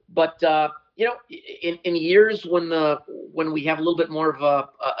 But in years when we have a little bit more of a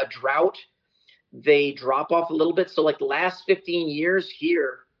drought, they drop off a little bit. So like the last 15 years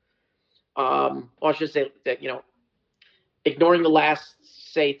here, I should say that, ignoring the last,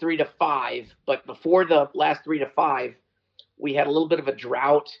 say, 3 to 5, but before the last 3 to 5, we had a little bit of a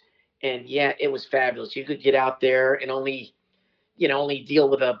drought, and yeah, it was fabulous. You could get out there and only deal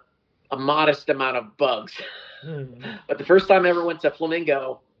with a modest amount of bugs. But the first time I ever went to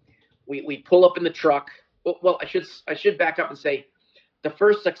Flamingo, we pull up in the truck. Well, I should back up and say the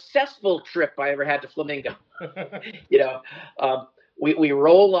first successful trip I ever had to Flamingo. We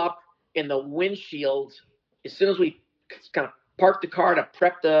roll up in the windshield as soon as we kind of park the car to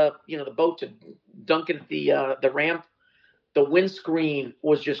prep the boat to dunk it at the ramp. The windscreen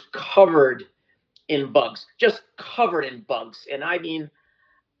was just covered in bugs, and I mean,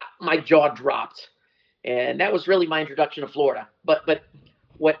 my jaw dropped. And that was really my introduction to Florida. But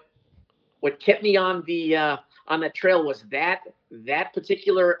what kept me on that trail was that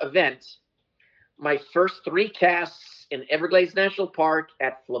particular event. My first 3 casts in Everglades National Park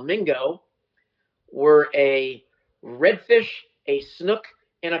at Flamingo were a redfish, a snook,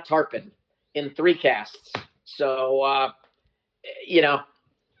 and a tarpon in 3 casts. So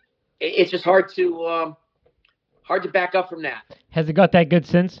it's just hard to back up from that. Has it got that good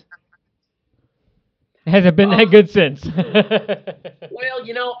since? Has it been that good since? Well,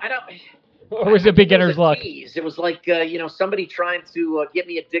 I don't. Or was it beginner's luck? It was like somebody trying to get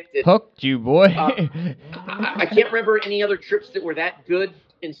me addicted. Hooked you, boy. I can't remember any other trips that were that good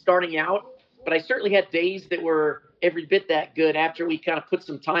in starting out, but I certainly had days that were every bit that good after we kind of put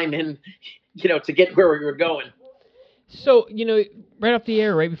some time in, to get where we were going. So, right off the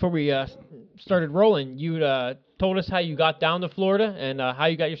air, right before we started rolling, you told us how you got down to Florida and how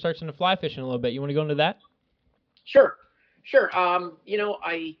you got your starts into fly fishing a little bit. You want to go into that? Sure.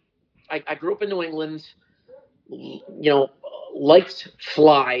 I grew up in New England, liked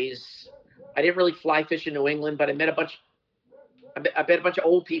flies. I didn't really fly fish in New England, but I met a bunch of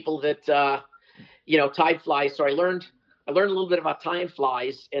old people that, tied flies. So I learned a little bit about tying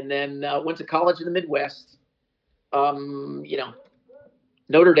flies, and then went to college in the Midwest.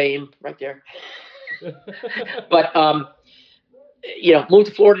 Notre Dame right there. But, moved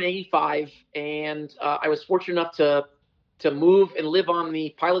to Florida in 85, and I was fortunate enough to move and live on the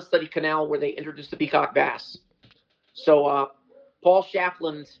Pilot Study Canal where they introduced the peacock bass. So Paul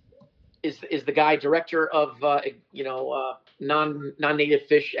Shafland is the guy, director of non-native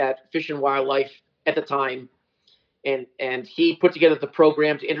fish at Fish and Wildlife at the time, and he put together the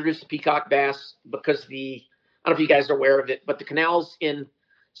program to introduce the peacock bass because I don't know if you guys are aware of it, but the canals in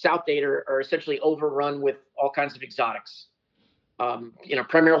South Dade are essentially overrun with all kinds of exotics.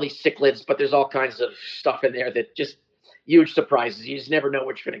 Primarily cichlids, but there's all kinds of stuff in there that just huge surprises. You just never know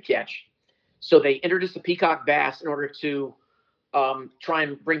what you're going to catch. So they introduced the peacock bass in order to try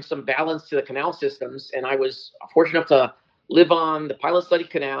and bring some balance to the canal systems. And I was fortunate enough to live on the Pilot Study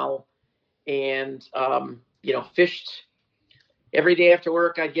Canal and, fished every day after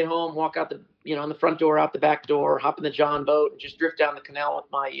work. I'd get home, walk out on the front door, out the back door, hop in the John boat, and just drift down the canal with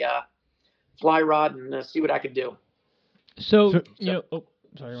my fly rod and see what I could do. So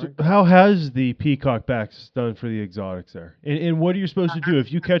Sorry, So Mark. how has the peacock backs done for the exotics there? And what are you supposed to do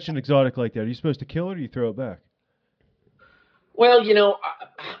if you catch an exotic like that? Are you supposed to kill it or do you throw it back? Well,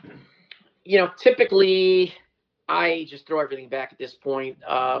 typically I just throw everything back at this point.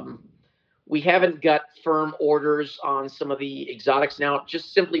 We haven't got firm orders on some of the exotics now,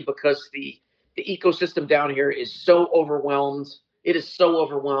 just simply because the ecosystem down here is so overwhelmed. It is so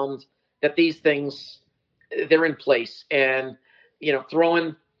overwhelmed that these things they're in place, and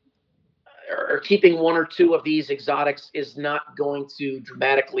throwing or keeping one or two of these exotics is not going to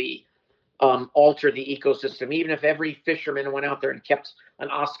dramatically alter the ecosystem. Even if every fisherman went out there and kept an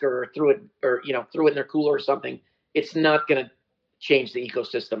Oscar or threw it in their cooler or something, it's not going to change the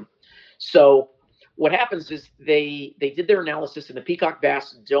ecosystem. So what happens is they did their analysis, and the peacock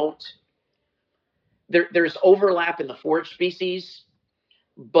bass don't. There's overlap in the forage species,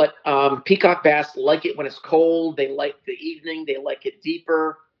 but peacock bass like it when it's cold. They like the evening. They like it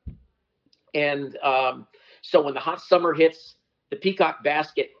deeper. And so when the hot summer hits, the peacock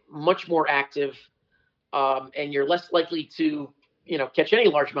bass get much more active, and you're less likely to, catch any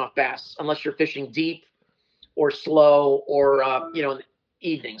largemouth bass unless you're fishing deep or slow or, in the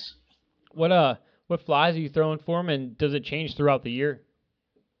evenings. What flies are you throwing for them, and does it change throughout the year?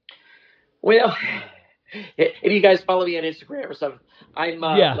 Well, if you guys follow me on Instagram or something, I'm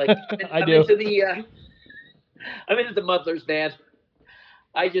I do. I'm into the muddlers, man.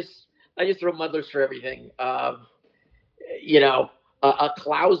 I just throw muddlers for everything. A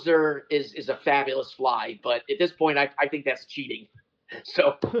clouser is a fabulous fly, but at this point, I think that's cheating.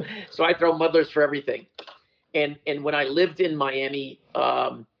 So I throw muddlers for everything. And when I lived in Miami,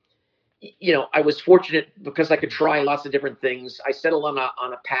 I was fortunate because I could try lots of different things. I settled on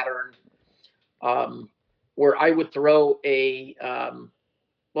a pattern where I would throw a.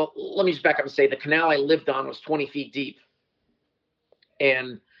 Well, let me just back up and say the canal I lived on was 20 feet deep,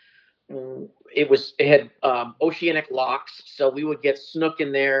 and it had oceanic locks, so we would get snook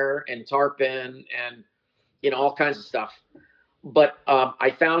in there and tarpon and all kinds of stuff. But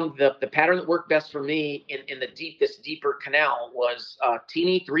I found the pattern that worked best for me in this deeper canal was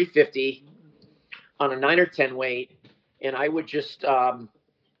teeny 350 on a 9 or 10 weight, and I would just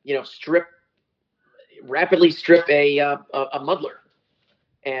rapidly strip a muddler,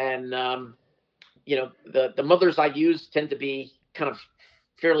 and the muddlers I use tend to be kind of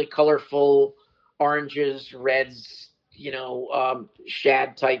fairly colorful, oranges, reds,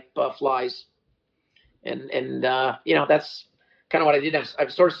 shad type flies, and that's kind of what I did.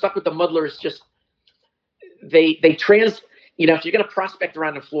 I've sort of stuck with the muddlers. Just they if you're going to prospect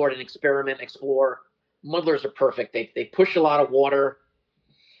around in Florida and experiment, explore, muddlers are perfect. They push a lot of water,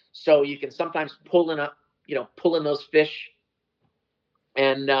 so you can sometimes pull in those fish,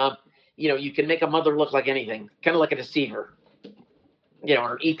 and you can make a muddler look like anything, kind of like a deceiver.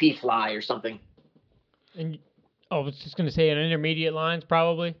 Or an EP fly or something. And I was just going to say an intermediate lines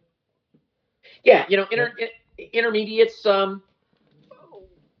probably. Yeah, intermediates. Down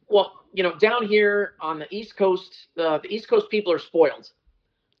here on the East Coast, the East Coast people are spoiled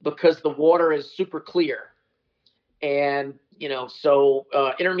because the water is super clear, and so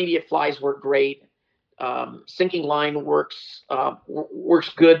intermediate flies work great. Sinking line works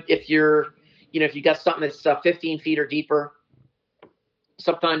good if if you got something that's 15 feet or deeper.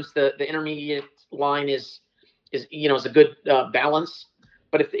 Sometimes the intermediate line is a good balance,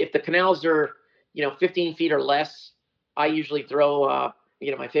 but if the canals are 15 feet or less, I usually throw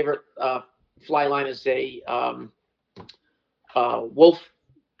my favorite fly line is a wolf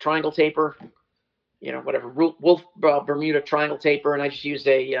triangle taper, whatever wolf Bermuda triangle taper, and I just use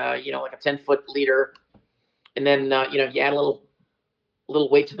a like a 10-foot leader, and then you add a little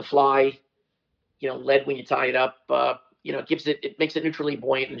weight to the fly, lead when you tie it up. It makes it neutrally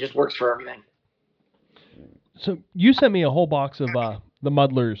buoyant and just works for everything. So you sent me a whole box of the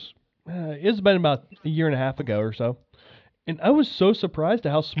muddlers. It's been about a year and a half ago or so, and I was so surprised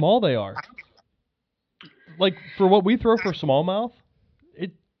at how small they are. Like for what we throw for smallmouth,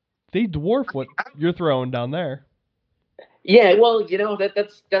 they dwarf what you're throwing down there. Yeah, well,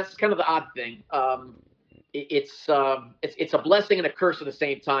 that's kind of the odd thing. It's a blessing and a curse at the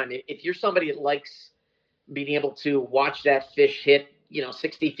same time. If you're somebody that likes being able to watch that fish hit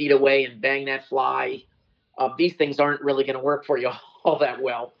 60 feet away and bang that fly, these things aren't really going to work for you all that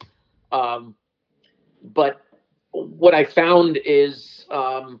well. But what I found is,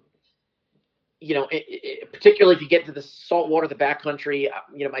 particularly if you get to the salt water, the backcountry,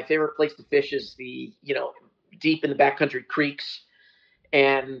 my favorite place to fish is the deep in the backcountry creeks,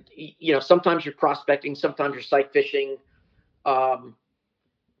 and sometimes you're prospecting, sometimes you're sight fishing.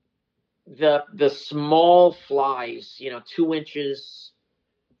 The small flies, 2 inches,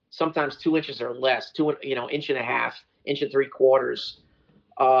 sometimes 2 inches or less, inch and a half, inch and 3/4.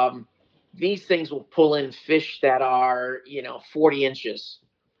 Um, these things will pull in fish that are 40 inches,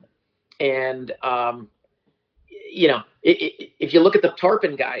 and if you look at the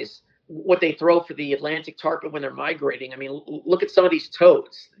tarpon guys, what they throw for the Atlantic tarpon when they're migrating. I mean, look at some of these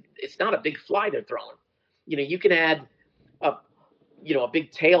toads. It's not a big fly they're throwing. You can add a a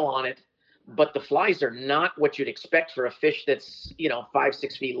big tail on it, but the flies are not what you'd expect for a fish that's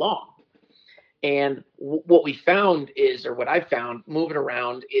 5-6 feet long. And what we found is, or what I found moving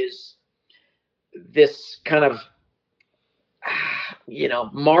around, is this kind of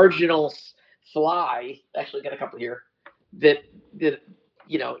marginal fly. Actually, got a couple here that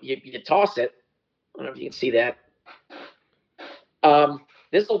you toss it. I don't know if you can see that.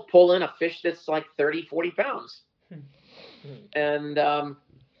 This will pull in a fish that's like 30, 40 pounds. And I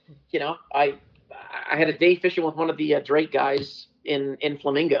had a day fishing with one of the Drake guys in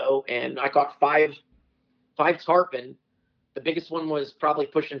Flamingo, and I caught five tarpon. The biggest one was probably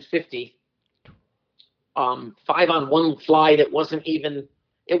pushing 50. 5 on one fly that wasn't even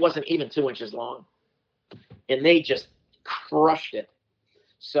 2 inches long, and they just crushed it.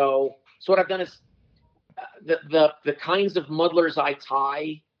 So what I've done is the kinds of muddlers I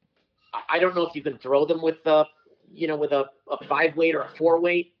tie. I don't know if you can throw them with a 5-weight or a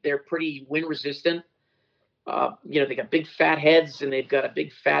 4-weight. They're pretty wind resistant. They got big fat heads and they've got a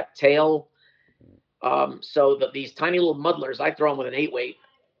big fat tail. So these tiny little muddlers, I throw them with an 8-weight,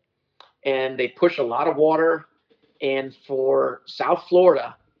 and they push a lot of water. And for South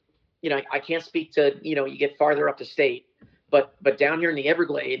Florida, I can't speak to you get farther up the state, but down here in the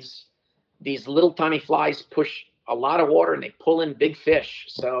Everglades, these little tiny flies push a lot of water and they pull in big fish.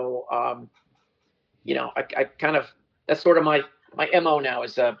 So I kind of, that's sort of my MO now,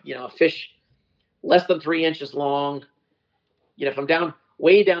 is a fish less than 3 inches long. If I'm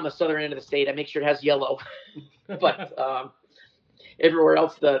way down the southern end of the state, I make sure it has yellow. But everywhere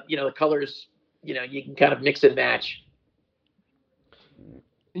else, the colors, you can kind of mix and match.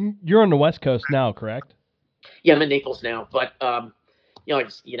 You're on the West Coast now, correct? Yeah, I'm in Naples now, but I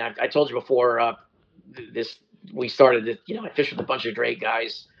told you before we started. I fish with a bunch of Drake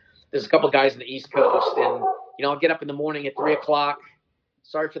guys. There's a couple of guys in the East Coast, and I'll get up in the morning at 3:00.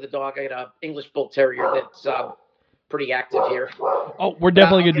 Sorry for the dog. I got an English Bull Terrier that's pretty active here. Oh, we're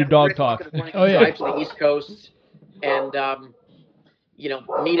definitely gonna do dog talk. Oh yeah. Drive to the East Coast, and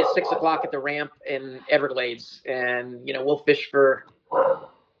meet at 6:00 at the ramp in Everglades, and we'll fish for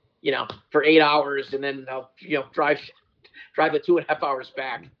 8 hours, and then I'll drive the 2.5 hours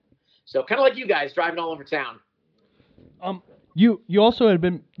back. So kind of like you guys driving all over town. You also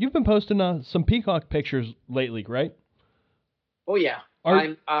you've been posting some peacock pictures lately, right? Oh yeah.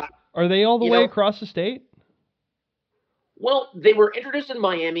 Are they all the way across the state? Well, they were introduced in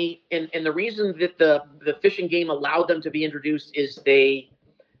Miami, and the reason that the fishing game allowed them to be introduced is they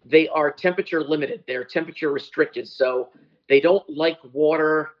are temperature limited. They're temperature restricted, so they don't like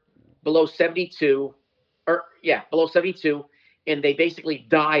water below 72, below 72, and they basically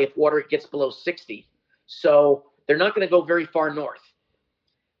die if water gets below 60. So they're not going to go very far north.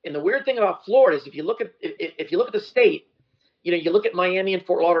 And the weird thing about Florida is if you look at the state, you look at Miami and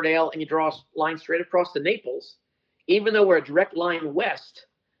Fort Lauderdale, and you draw a line straight across to Naples. Even though we're a direct line west,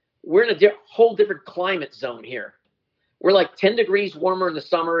 we're in a whole different climate zone here. We're like 10 degrees warmer in the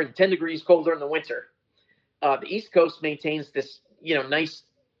summer and 10 degrees colder in the winter. The East Coast maintains this, nice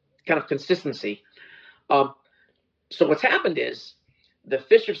kind of consistency. So what's happened is the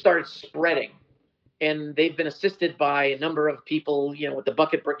fish have started spreading, and they've been assisted by a number of people, with the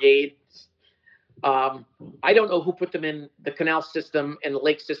bucket brigade. I don't know who put them in the canal system and the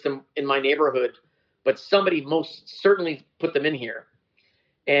lake system in my neighborhood, but somebody most certainly put them in here.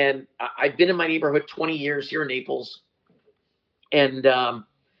 And I've been in my neighborhood 20 years here in Naples. And,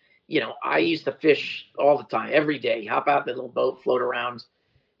 I used to fish all the time, every day, hop out in the little boat, float around,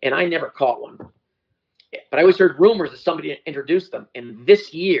 and I never caught one. But I always heard rumors that somebody introduced them. And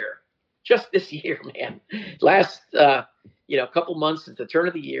just this year, man, last, couple months since the turn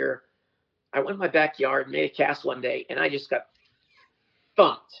of the year, I went in my backyard, made a cast one day, and I just got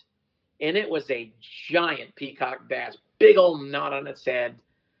thumped. And it was a giant peacock bass, big old knot on its head,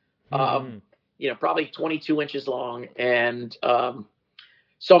 probably 22 inches long. And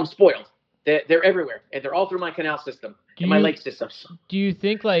so I'm spoiled. They're everywhere, and they're all through my canal system and my lake systems. Do you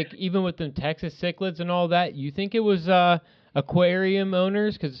think, like, even with them Texas cichlids and all that, you think it was aquarium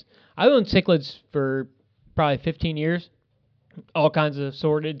owners? Because I owned cichlids for probably 15 years, all kinds of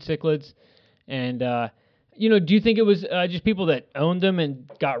assorted cichlids. And Do you think it was just people that owned them and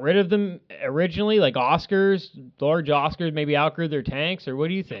got rid of them originally, like Oscars, large Oscars, maybe outgrew their tanks, or what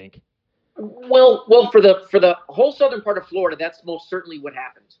do you think? Well, for the whole southern part of Florida, that's most certainly what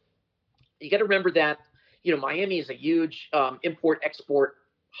happened. You got to remember that Miami is a huge import-export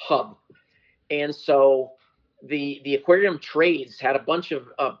hub, and so the aquarium trades had a bunch of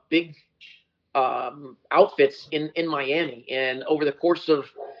big outfits in Miami, and over the course of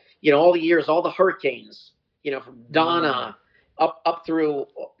all the years, all the hurricanes, from Donna up through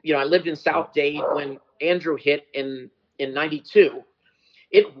I lived in South Dade when Andrew hit in '92.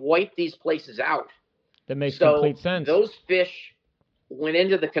 It wiped these places out. That makes So complete sense. those fish went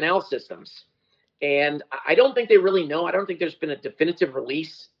into the canal systems. And I don't think they really know. I don't think there's been a definitive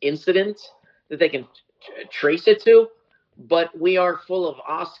release incident that they can trace it to. But we are full of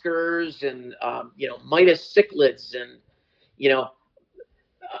Oscars and, Midas cichlids and,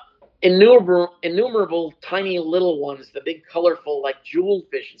 innumerable tiny little ones, the big colorful like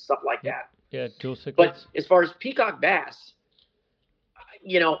jewelfish and stuff like that. Yeah, jewel cichlids. But as far as peacock bass,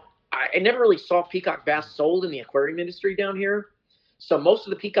 I never really saw peacock bass sold in the aquarium industry down here. So most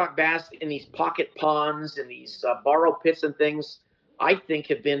of the peacock bass in these pocket ponds and these borrow pits and things, I think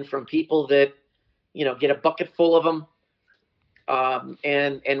have been from people that, get a bucket full of them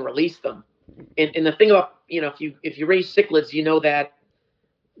and release them. And the thing about, if you raise cichlids, you know that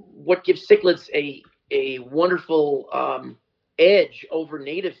what gives cichlids a wonderful edge over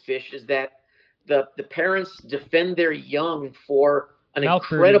native fish is that the parents defend their young for an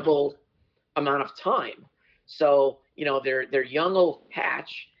incredible amount of time. So, their young will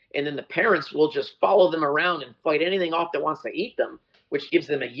hatch, and then the parents will just follow them around and fight anything off that wants to eat them, which gives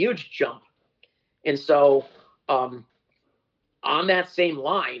them a huge jump. And so, on that same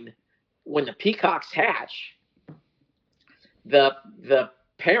line, when the peacocks hatch, the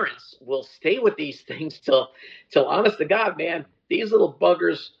parents will stay with these things till honest to God, man, these little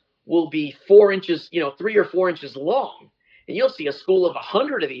buggers will be 4 inches, 3 or 4 inches long. And you'll see a school of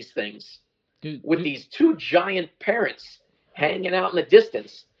 100 of these things with these two giant parents hanging out in the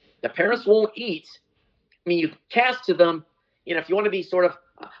distance. The parents won't eat. I mean, you cast to them, if you want to be sort of,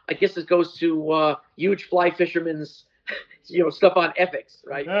 I guess it goes to huge fly fishermen's, stuff on ethics,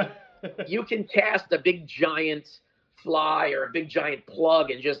 right? You can cast a big giant fly or a big giant plug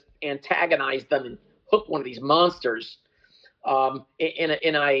and just antagonize them and hook one of these monsters. And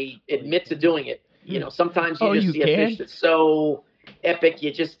I admit to doing it. Sometimes you just see a fish that's so epic,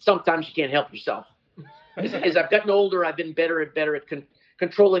 sometimes you can't help yourself. As I've gotten older, I've been better and better at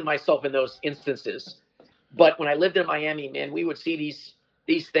controlling myself in those instances. But when I lived in Miami, man, we would see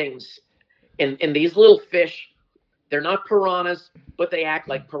these things, and these little fish, they're not piranhas, but they act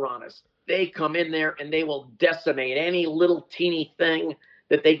like piranhas. They come in there and they will decimate any little teeny thing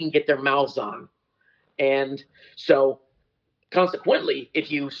that they can get their mouths on. And so consequently, if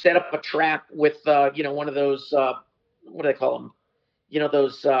you set up a trap with, one of those, what do they call them?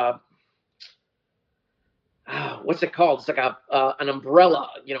 Those, what's it called? It's like an umbrella,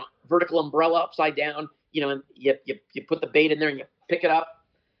 vertical umbrella upside down, and you put the bait in there and you pick it up.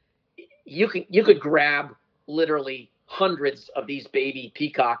 You could grab literally hundreds of these baby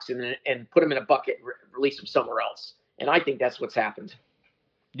peacocks and put them in a bucket and release them somewhere else. And I think that's what's happened.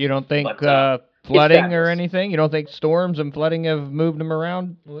 You don't think flooding or anything? You don't think storms and flooding have moved them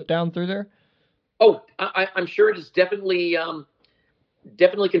around down through there? Oh, I'm sure it has definitely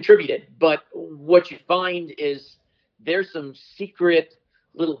contributed. But what you find is there's some secret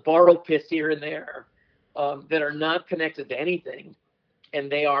little borrow pits here and there that are not connected to anything, and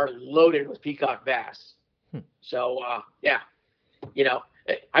they are loaded with peacock bass. So,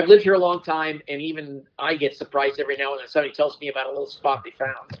 I've lived here a long time, and even I get surprised every now and then somebody tells me about a little spot they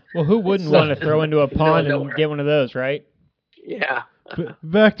found. Well, who wouldn't want to throw into a pond and get one of those, right? Yeah.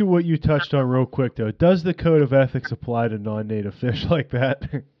 Back to what you touched on real quick, though. Does the code of ethics apply to non-native fish like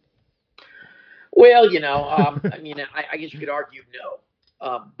that? Well, I mean, I guess you could argue no.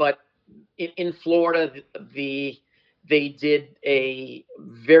 But in Florida, they did a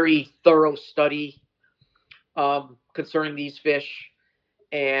very thorough study concerning these fish,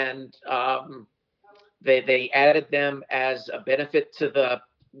 and they added them as a benefit to the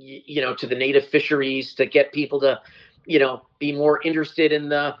native fisheries to get people to be more interested in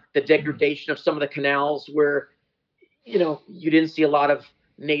the degradation of some of the canals where you didn't see a lot of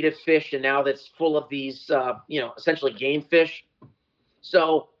native fish, and now that's full of these essentially game fish.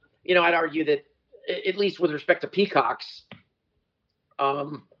 So I'd argue that at least with respect to peacocks,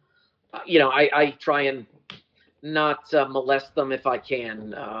 I try and not molest them if I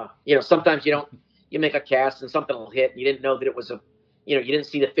can. Sometimes you make a cast and something will hit and you didn't know that it was you didn't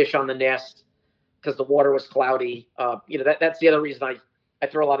see the fish on the nest. because the water was cloudy. That's the other reason I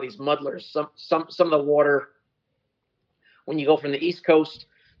throw a lot of these muddlers. Some of the water, when you go from the East Coast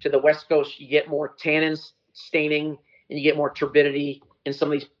to the West Coast, you get more tannin staining and you get more turbidity in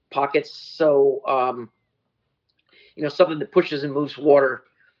some of these pockets. So, something that pushes and moves water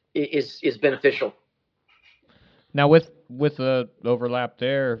is beneficial. Now with the overlap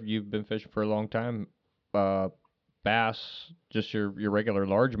there, you've been fishing for a long time. Bass, just your regular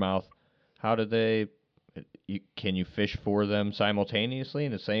largemouth. How do they? Can you fish for them simultaneously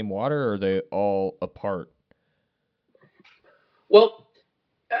in the same water, or are they all apart? Well,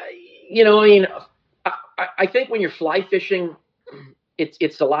 I mean, I think when you're fly fishing,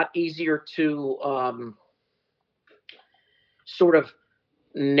 it's a lot easier to sort of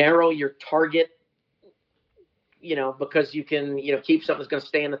narrow your target, because you can, keep something that's going to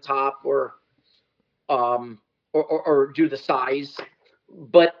stay in the top or do the size.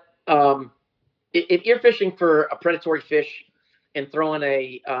 But if you're fishing for a predatory fish and throwing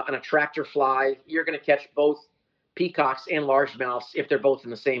an attractor fly, you're going to catch both peacocks and largemouths if they're both in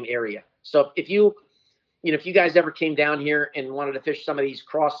the same area. So if you guys ever came down here and wanted to fish some of these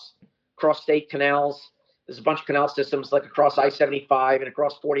cross state canals, there's a bunch of canal systems like across I-75 and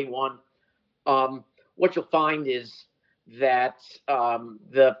across 41. What you'll find is that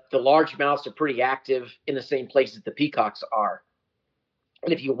the largemouths are pretty active in the same places the peacocks are.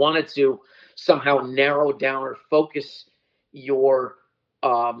 And if you wanted to somehow narrow down or focus your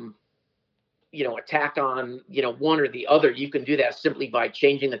attack on one or the other, you can do that simply by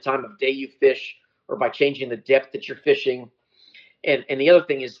changing the time of day you fish or by changing the depth that you're fishing. And the other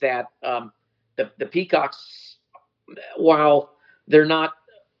thing is that the peacocks, while they're not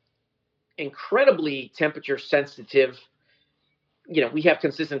incredibly temperature sensitive, we have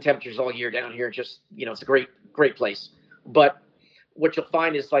consistent temperatures all year down here. Just, it's a great place. But what you'll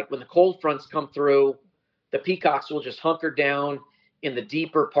find is, like, when the cold fronts come through, the peacocks will just hunker down in the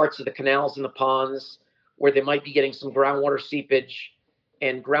deeper parts of the canals and the ponds where they might be getting some groundwater seepage,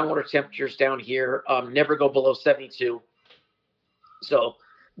 and groundwater temperatures down here never go below 72. So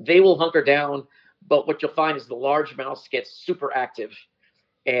they will hunker down, but what you'll find is the largemouths get super active.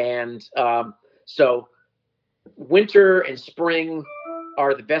 And so winter and spring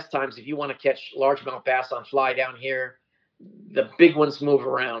are the best times if you want to catch largemouth bass on fly down here. The big ones move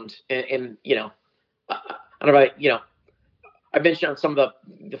around, and I don't know, I've mentioned on some of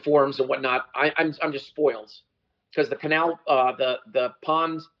the forums and whatnot. I'm just spoiled because the canal, the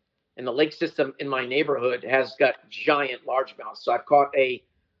pond, and the lake system in my neighborhood has got giant largemouth. So I've caught a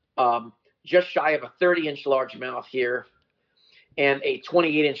just shy of a 30-inch largemouth here and a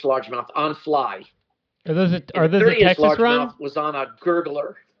 28-inch largemouth on fly. Are those a 30-inch Texas largemouth run? was on a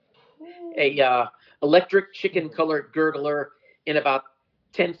gurgler, a electric chicken-colored gurgler in about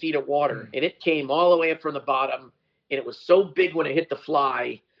 10 feet of water, and it came all the way up from the bottom, and it was so big when it hit the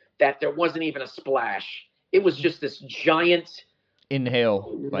fly that there wasn't even a splash. It was just this giant,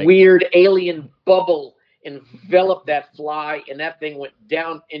 weird alien bubble enveloped that fly, and that thing went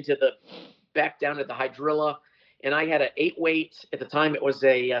back down to the hydrilla. And I had an 8-weight at the time. It was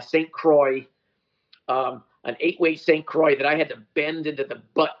a St. Croix, an 8-weight St. Croix that I had to bend into the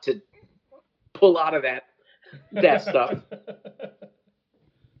butt to pull out of that stuff.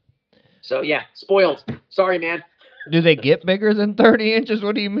 So yeah, spoiled. Sorry, man. Do they get bigger than 30 inches?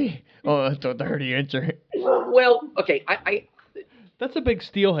 What do you mean? Oh, it's a 30-incher. Well, okay, That's a big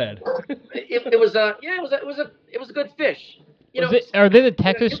steelhead. it was a good fish. Are they the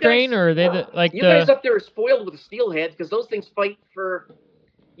Texas strain, or are they you guys up there are spoiled with the steelheads because those things fight for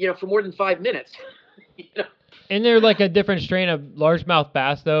more than 5 minutes. Isn't there like a different strain of largemouth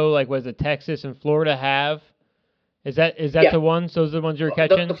bass though? Like, was it Texas and Florida have? Is that the ones? Those are the ones you're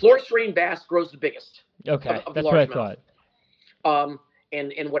catching? The Florida strain bass grows the biggest. Okay, of that's the what I largemouth. thought.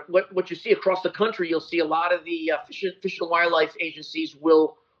 And what you see across the country, you'll see a lot of the Fish and Wildlife agencies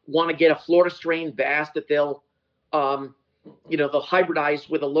will want to get a Florida strain bass that they'll hybridize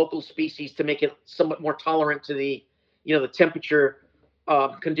with a local species to make it somewhat more tolerant to the temperature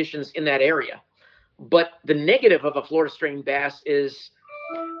conditions in that area. But the negative of a Florida strain bass is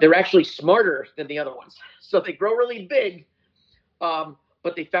they're actually smarter than the other ones. So they grow really big,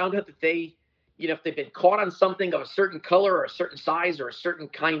 but they found out that they, if they've been caught on something of a certain color or a certain size or a certain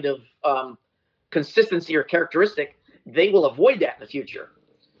kind of consistency or characteristic, they will avoid that in the future.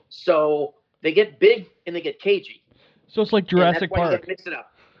 So they get big and they get cagey. So it's like Jurassic Park. You have to mix it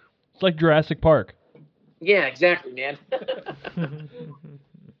up. It's like Jurassic Park. Yeah, exactly, man.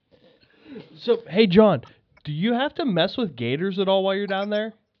 So, hey, John, do you have to mess with gators at all while you're down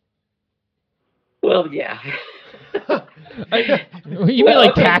there? Well, yeah. You mean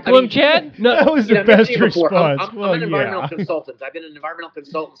like okay, tackle him, Chad? No, That was You the know, I've mentioned best it before. response. I'm Well, an environmental yeah. consultant. I've been an environmental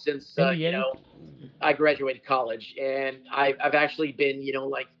consultant since Indiana? I graduated college, and I've actually been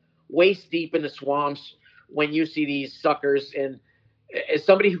like waist deep in the swamps when you see these suckers. And as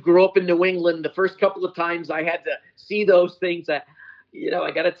somebody who grew up in New England, the first couple of times I had to see those things, I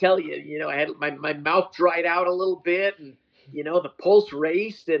got to tell you, I had my mouth dried out a little bit, and the pulse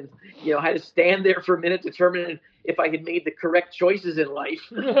raced, and I had to stand there for a minute, determining if I had made the correct choices in life.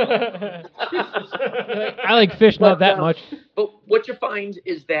 I like fish not that much. But what you find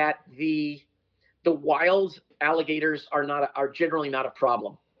is that the wild alligators are generally not a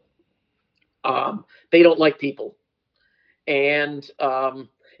problem. They don't like people, and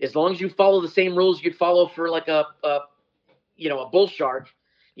as long as you follow the same rules you'd follow for like a bull shark,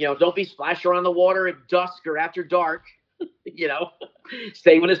 don't be splashing around the water at dusk or after dark.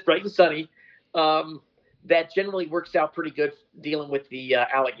 Stay when it's bright and sunny. That generally works out pretty good dealing with the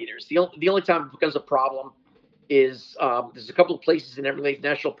alligators. The only time it becomes a problem is there's a couple of places in Everglades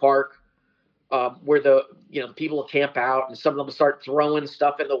National Park where the people will camp out, and some of them start throwing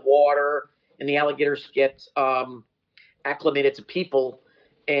stuff in the water, and the alligators get acclimated to people,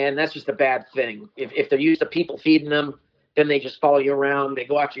 and that's just a bad thing. If they're used to people feeding them, then they just follow you around. They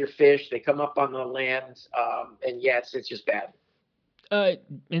go after your fish. They come up on the land, and yeah, it's just bad.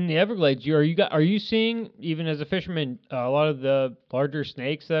 In the Everglades, are you seeing, even as a fisherman, a lot of the larger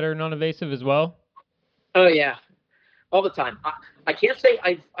snakes that are non-invasive as well? Oh yeah, all the time. I can't say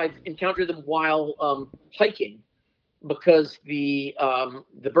I've encountered them while hiking, because the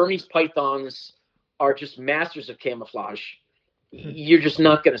Burmese pythons are just masters of camouflage. You're just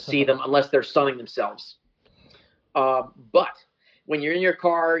not going to see them unless they're sunning themselves. But when you're in your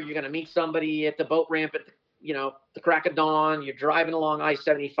car, you're going to meet somebody at the boat ramp at the crack of dawn. You're driving along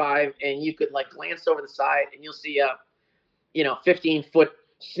I-75, and you could glance over the side, and you'll see a 15-foot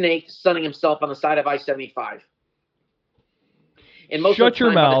snake sunning himself on the side of I-75. And most Shut of the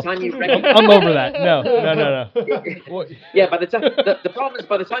your time, mouth. by the time you I'm over that. No. Yeah, by the time the problem is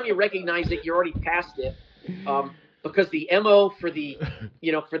by the time you recognize it, you're already past it. Because the MO for the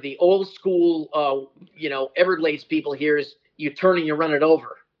old school Everglades people here is you turn and you run it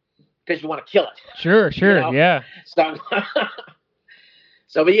over because you want to kill it. Sure, yeah.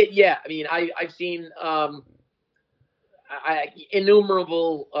 But yeah, I mean, I've seen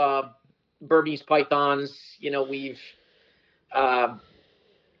innumerable Burmese pythons. We've a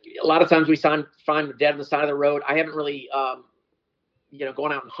lot of times we find them dead on the side of the road. I haven't really gone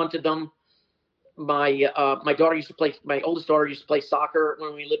out and hunted them. My oldest daughter used to play soccer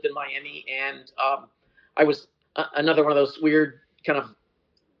when we lived in Miami, and I was another one of those weird kind of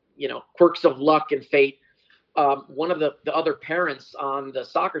quirks of luck and fate. One of the other parents on the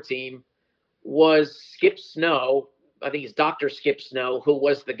soccer team was Skip Snow. I think he's Dr. Skip Snow, who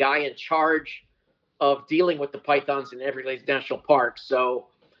was the guy in charge of dealing with the pythons in Everglades National Park. So,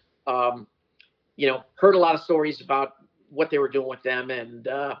 heard a lot of stories about what they were doing with them, and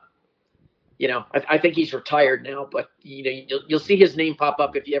I think he's retired now, but you'll see his name pop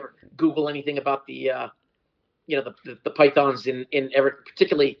up if you ever Google anything about the pythons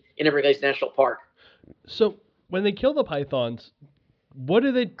particularly in Everglades National Park. So when they kill the pythons, what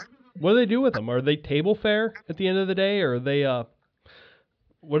do they do with them? Are they table fare at the end of the day, or are they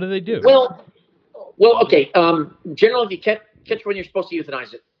what do they do? Well, okay. Generally, if you catch one, you're supposed to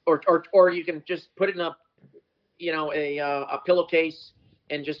euthanize it, or you can just put it in a pillowcase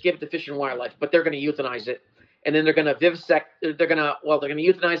and just give it to Fish and Wildlife. But they're going to euthanize it, and then they're going to vivisect. They're going to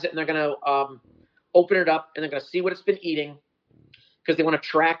euthanize it, and they're going to open it up, and they're going to see what it's been eating, because they want to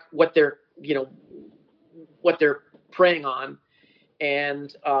track what they're preying on,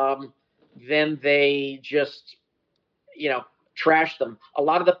 and then they just trash them. A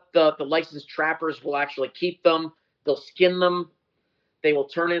lot of the licensed trappers will actually keep them. They'll skin them. They will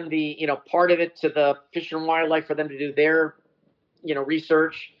turn in the part of it to the Fish and Wildlife for them to do their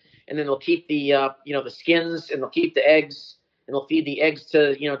research, and then they'll keep the the skins, and they'll keep the eggs, and they'll feed the eggs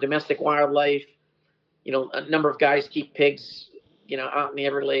to domestic wildlife. A number of guys keep pigs out in the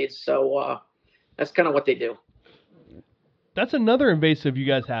Everglades, so that's kind of what they do. That's another invasive you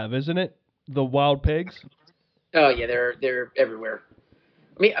guys have, isn't it? The wild pigs. Oh yeah, they're everywhere.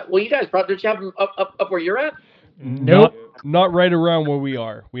 I mean, well, you guys probably don't you have them up where you're at? Nope. Not right around where we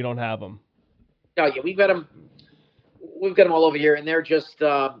are. We don't have them. Oh yeah, we've got them all over here, and they're just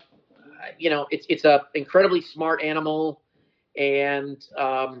it's a incredibly smart animal, and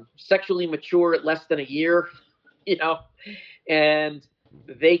sexually mature at less than a year, and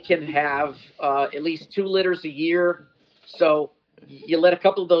they can have at least 2 litters a year. So you let a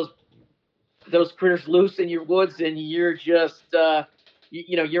couple of those those critters loose in your woods, and you're just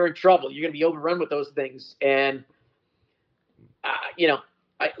you're in trouble. You're going to be overrun with those things. And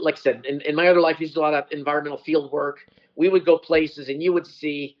like I said, in my other life, I used to do a lot of environmental field work. We would go places, and you would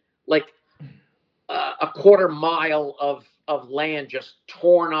see like a quarter mile of land just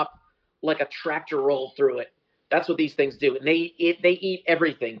torn up like a tractor rolled through it. That's what these things do. And they eat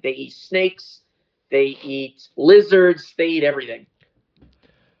everything. They eat snakes. They eat lizards. They eat everything.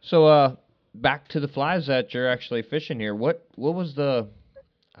 So, back to the flies that you're actually fishing here. What was the,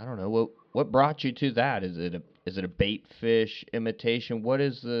 I don't know, what brought you to that? Is it a bait fish imitation? What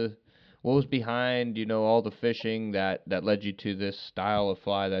was behind, all the fishing that led you to this style of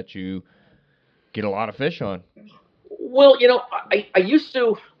fly that you get a lot of fish on? Well, I used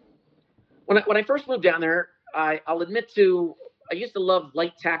to, when I first moved down there, I'll admit I used to love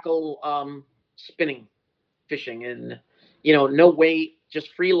light tackle spinning fishing, and no weight,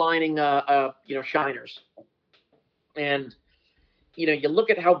 just free lining shiners. And you look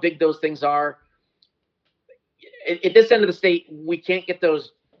at how big those things are. At this end of the state, we can't get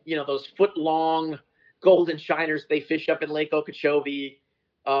those foot long golden shiners they fish up in Lake Okeechobee.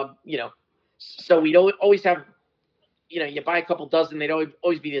 So we don't always have, you buy a couple dozen, they'd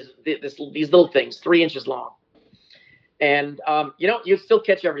always be these little things, 3 inches long. And, you'd still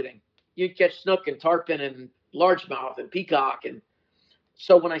catch everything. You'd catch snook and tarpon and largemouth and peacock. And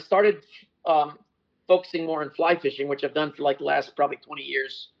so when I started focusing more on fly fishing, which I've done for like the last probably 20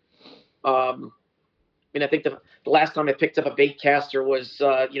 years, I think the last time I picked up a bait caster was,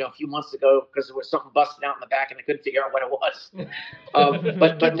 a few months ago, because there was something busted out in the back and I couldn't figure out what it was.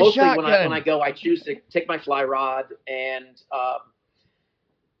 But mostly when I go, I choose to take my fly rod, and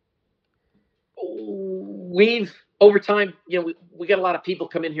we've over time, we get a lot of people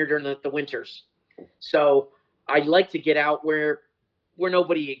come in here during the winters. So I like to get out where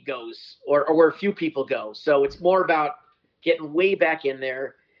nobody goes, or where few people go. So it's more about getting way back in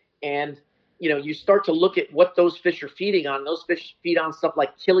there, and you start to look at what those fish are feeding on. Those fish feed on stuff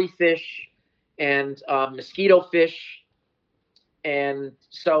like killifish and mosquito fish. And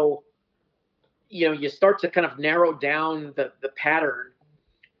so, you start to kind of narrow down the pattern.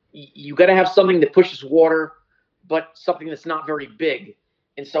 You got to have something that pushes water, but something that's not very big.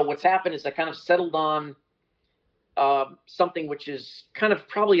 And so what's happened is I kind of settled on something which is kind of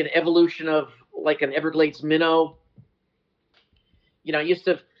probably an evolution of like an Everglades minnow. I used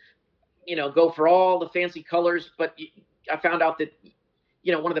to go for all the fancy colors, but I found out that,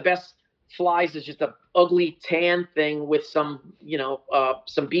 one of the best flies is just a ugly tan thing with some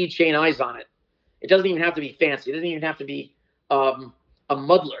bead chain eyes on it. It doesn't even have to be fancy. It doesn't even have to be a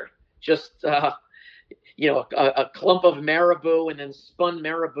muddler. Just, a clump of marabou and then spun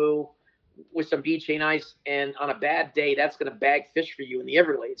marabou with some bead chain eyes. And on a bad day, that's going to bag fish for you in the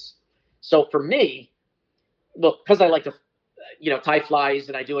Everglades. So for me, well, because I like to tie flies,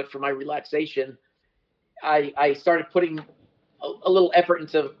 and I do it for my relaxation, I started putting a little effort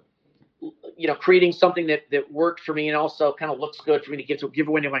into creating something that worked for me, and also kind of looks good for me to give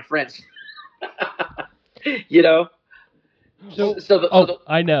away to my friends.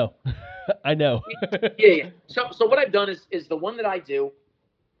 I know. I know. Yeah. So what I've done is the one that I do,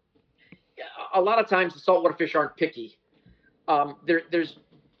 a lot of times the saltwater fish aren't picky. There's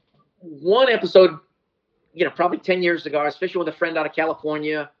one episode, probably 10 years ago, I was fishing with a friend out of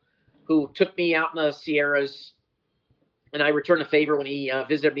California who took me out in the Sierras, and I returned a favor when he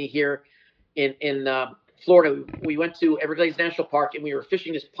visited me here in Florida. We went to Everglades National Park, and we were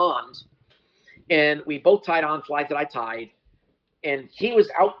fishing this pond, and we both tied on flies that I tied, and he was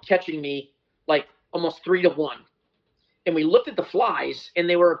out catching me like almost 3-1. And we looked at the flies, and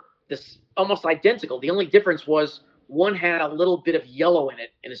they were this almost identical. The only difference was one had a little bit of yellow in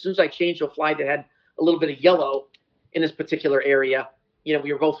it, and as soon as I changed to a fly that had a little bit of yellow in this particular area,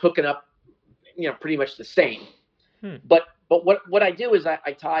 we were both hooking up, pretty much the same. But what I do is I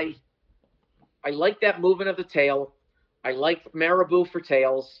tie. I like that movement of the tail. I like marabou for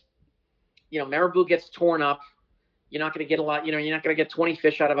tails. Marabou gets torn up. You're not going to get a lot. You're not going to get 20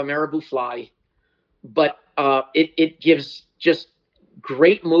 fish out of a marabou fly, but it gives just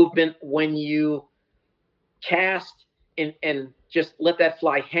great movement when you cast and just let that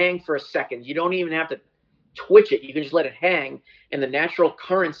fly hang for a second. You don't even have to twitch it. You can just let it hang, and the natural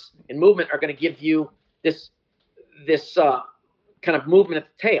currents and movement are going to give you this kind of movement at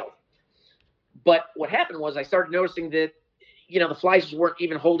the tail. But what happened was I started noticing that, the flies weren't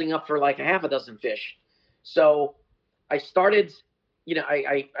even holding up for like a half a dozen fish. So I started,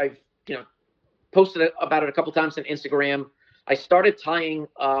 I've posted about it a couple times on Instagram. I started tying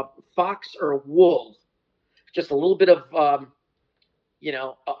fox or wool, just a little bit of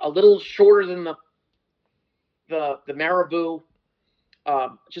a little shorter than the marabou,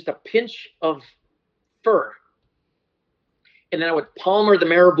 just a pinch of fur, and then I would palmer the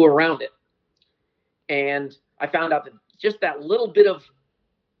marabou around it. And I found out that just that little bit of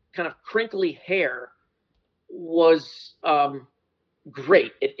kind of crinkly hair was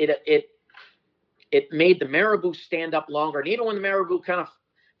great. It made the marabou stand up longer, and even when the marabou kind of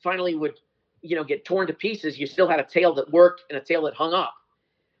finally would get torn to pieces, you still had a tail that worked and a tail that hung up.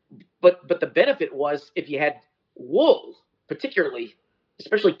 But the benefit was if you had wool, particularly,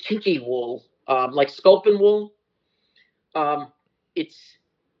 especially kinky wool, like sculpin wool,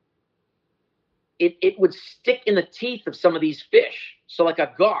 it would stick in the teeth of some of these fish. So like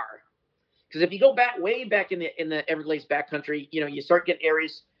a gar, because if you go way back in the Everglades backcountry, you start getting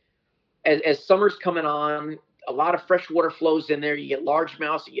areas as summer's coming on, a lot of fresh water flows in there. You get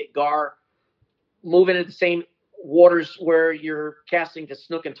largemouth, you get gar, moving into the same waters where you're casting to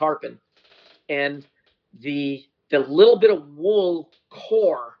snook and tarpon, and the little bit of wool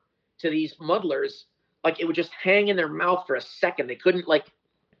core to these muddlers, like it would just hang in their mouth for a second. They couldn't like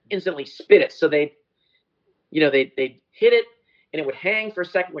instantly spit it, so they'd hit it and it would hang for a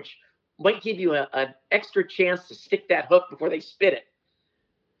second, which might give you an extra chance to stick that hook before they spit it.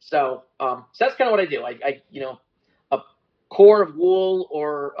 So that's kind of what I do. I a core of wool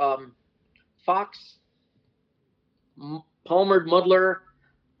or fox, palmered muddler.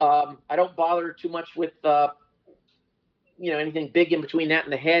 I don't bother too much with anything big in between that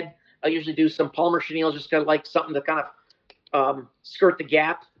and the head. I usually do some palmer chenille, just kind of like something to kind of skirt the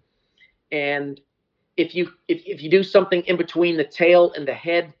gap. And if you do something in between the tail and the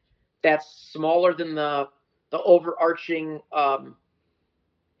head that's smaller than the overarching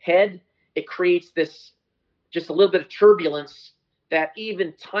head, it creates this just a little bit of turbulence that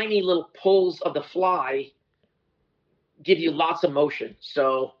even tiny little pulls of the fly give you lots of motion.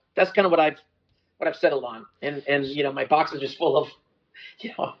 So that's kind of what I've settled on. And my box is just full of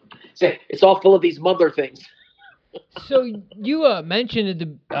it's all full of these muddler things. So you mentioned at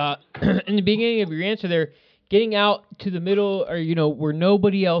the in the beginning of your answer there, getting out to the middle or where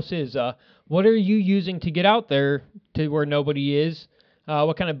nobody else is. What are you using to get out there to where nobody is?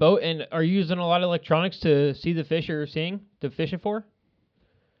 What kind of boat? And are you using a lot of electronics to see the fish you're seeing to fish it for?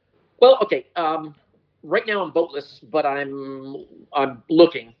 Well, okay. Right now I'm boatless, but I'm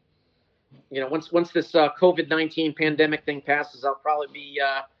looking. Once this COVID-19 pandemic thing passes, I'll probably be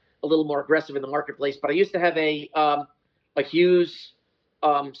a little more aggressive in the marketplace. But I used to have a Hughes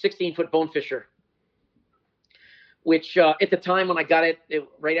 16-foot bone fisher, which at the time when I got it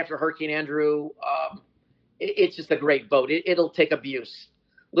right after Hurricane Andrew, it's just a great boat. It'll take abuse.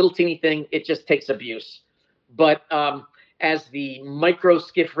 Little teeny thing, it just takes abuse. But as the micro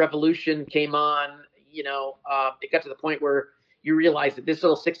skiff revolution came on, it got to the point where you realize that this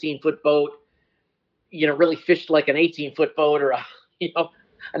little 16-foot boat, really fished like an 18-foot boat or a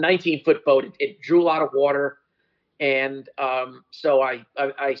 19-foot boat. It drew a lot of water, and so I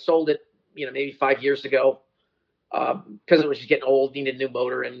sold it, maybe 5 years ago, because it was just getting old, needed a new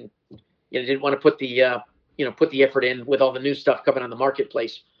motor, and didn't want to put the effort in with all the new stuff coming on the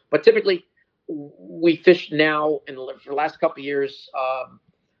marketplace. But typically, we fish now, and for the last couple of years,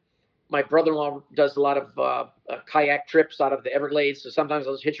 my brother-in-law does a lot of kayak trips out of the Everglades. So sometimes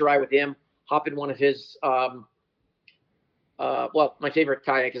I'll just hitch a ride with him, hop in one of his. My favorite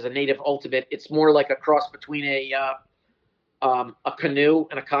kayak is a Native Ultimate. It's more like a cross between a canoe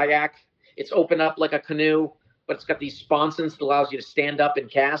and a kayak. It's open up like a canoe, but it's got these sponsons that allows you to stand up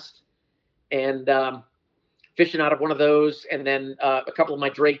and cast. And fishing out of one of those, and then a couple of my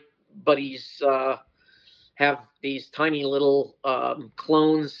Drake buddies have these tiny little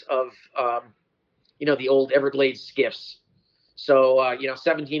clones of the old Everglades skiffs. So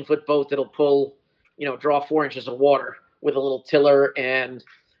 17-foot boat that'll pull, draw 4 inches of water with a little tiller, and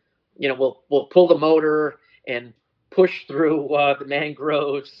we'll pull the motor and push through the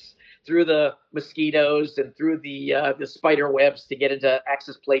mangroves, through the mosquitoes, and through the spider webs to get into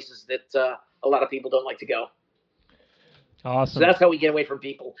access places that a lot of people don't like to go. Awesome. So that's how we get away from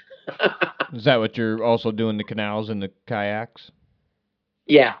people. Is that what you're also doing, the canals and the kayaks?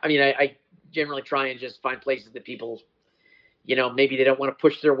 Yeah, I mean, I generally try and just find places that people, maybe they don't want to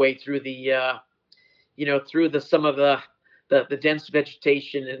push their way through the, some of the dense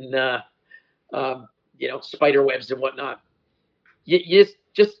vegetation and, spider webs and whatnot. You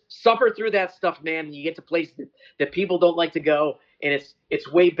just suffer through that stuff, man, and you get to places that people don't like to go, and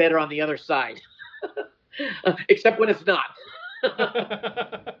it's way better on the other side. Except when it's not.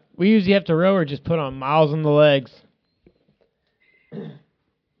 We usually have to row or just put on miles on the legs.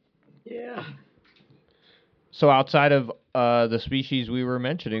 Yeah. So outside of the species we were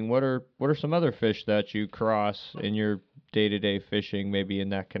mentioning, what are some other fish that you cross in your day-to-day fishing, maybe in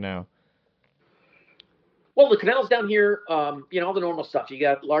that canal? Well, the canals down here, all the normal stuff. You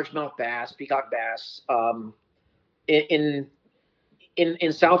got largemouth bass, peacock bass. In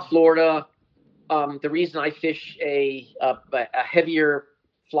in South Florida, the reason I fish a heavier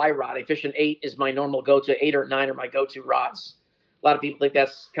fly rod, I fish an 8 is my normal go-to. 8 or 9 are my go-to rods. A lot of people think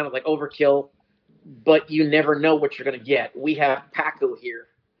that's kind of like overkill, but you never know what you're going to get. We have pacu here.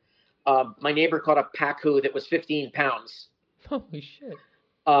 My neighbor caught a pacu that was 15 pounds. Holy shit.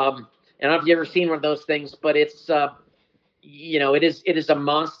 And I don't know if you've ever seen one of those things, but it's it is a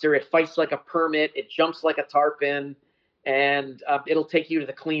monster. It fights like a permit. It jumps like a tarpon, and it'll take you to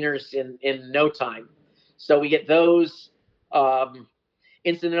the cleaners in no time. So we get those.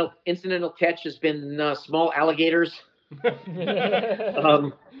 Incidental catch has been small alligators.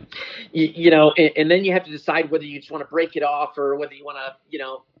 And then you have to decide whether you just want to break it off or whether you want to,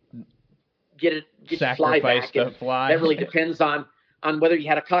 get your fly Sacrifice back. the And fly. that really depends on whether you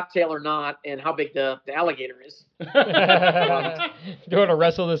had a cocktail or not and how big the alligator is. Do you want to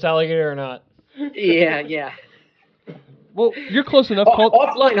wrestle this alligator or not? Yeah. Well, you're close enough.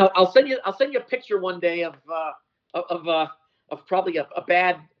 Offline, I'll send you a picture one day of probably a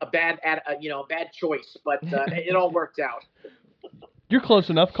bad choice, but it all worked out. You're close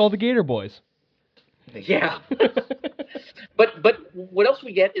enough. Call the Gator Boys. Yeah. But what else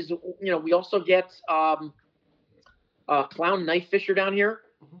we get is we also get clown knife fisher down here.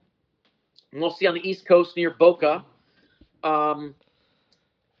 Mostly on the East Coast near Boca.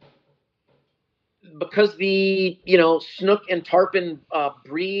 Because the snook and tarpon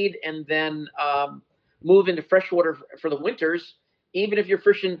breed and then move into freshwater for the winters. Even if you're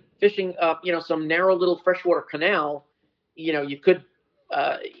fishing some narrow little freshwater canal, you could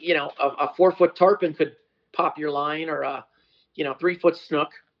a 4-foot tarpon could pop your line, or a 3-foot snook,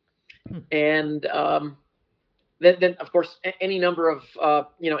 and then of course any number of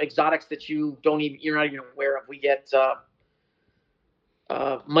exotics that you're not even aware of. We get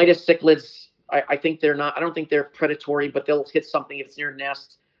Midas cichlids. I think they're not. I don't think they're predatory, but they'll hit something if it's near a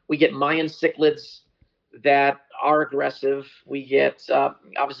nest. We get Mayan cichlids that are aggressive. We get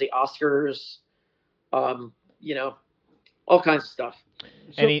obviously Oscars, all kinds of stuff.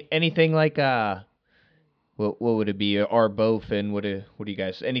 So, anything like what would it be? Our bowfin? What do you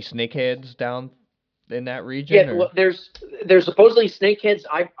guys? Any snakeheads down in that region? Yeah, well, there's supposedly snakeheads.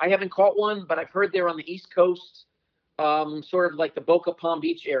 I haven't caught one, but I've heard they're on the East Coast, sort of like the Boca Palm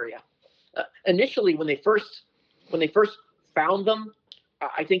Beach area. Initially, when they first found them,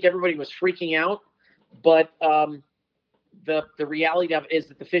 I think everybody was freaking out. But the reality of it is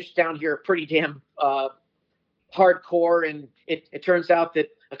that the fish down here are pretty damn hardcore, and it turns out that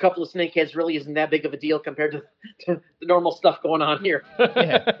a couple of snakeheads really isn't that big of a deal compared to the normal stuff going on here.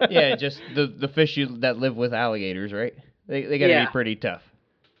 yeah, just the fish that live with alligators, right? They got to be pretty tough.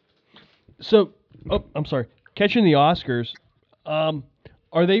 So, I'm sorry. Catching the Oscars, are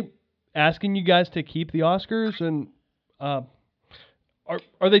they asking you guys to keep the Oscars, and are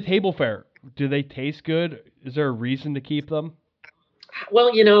they table fare? Do they taste good? Is there a reason to keep them?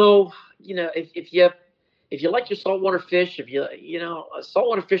 Well, if you like your saltwater fish,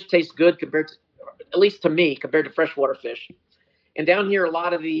 saltwater fish tastes good at least to me, compared to freshwater fish. And down here, a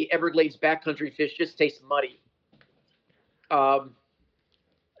lot of the Everglades backcountry fish just taste muddy.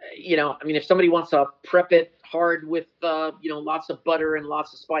 If somebody wants to prep it hard with lots of butter and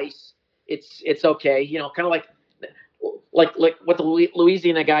lots of spice, it's okay. Kind of like what the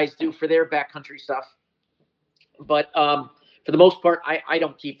Louisiana guys do for their backcountry stuff. But for the most part, I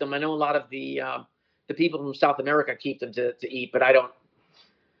don't keep them. I know a lot of the people from South America keep them to eat, but I don't.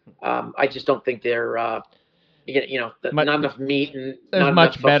 I just don't think they're not enough meat and not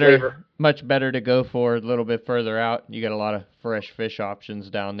enough flavor. Much better to go for a little bit further out. You got a lot of fresh fish options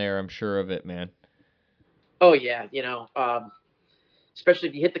down there. I'm sure of it, man. Oh yeah, especially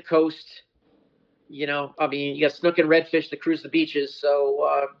if you hit the coast. You got snook and redfish that cruise the beaches,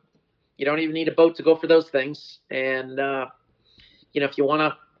 so you don't even need a boat to go for those things. And if you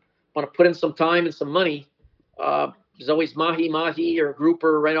want to put in some time and some money, there's always mahi or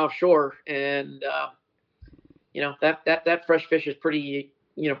grouper right offshore, and that fresh fish is pretty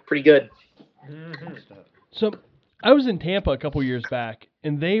good. So I was in Tampa a couple years back,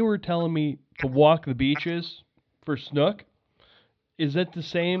 and they were telling me to walk the beaches for snook. Is that the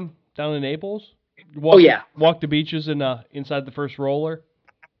same down in Naples? Walk the beaches inside the first roller.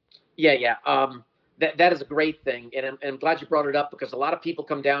 Yeah. That is a great thing, and I'm glad you brought it up, because a lot of people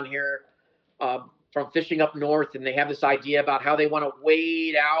come down here from fishing up north, and they have this idea about how they want to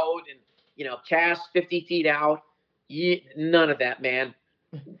wade out and cast 50 feet out. None of that, man.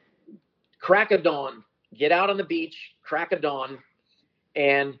 Crack of dawn. Get out on the beach, crack of dawn,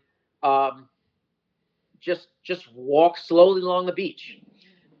 and um, just walk slowly along the beach.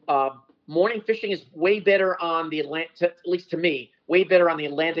 Morning fishing is way better on the Atlantic, at least to me, way better on the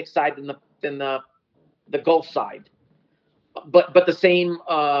Atlantic side than the Gulf side. But the same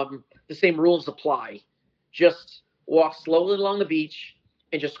rules apply. Just walk slowly along the beach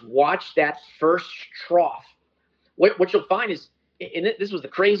and just watch that first trough. What you'll find is, and this was the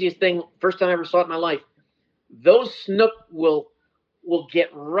craziest thing, first time I ever saw it in my life. Those snook will get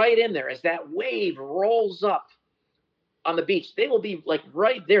right in there as that wave rolls up on the beach. They will be like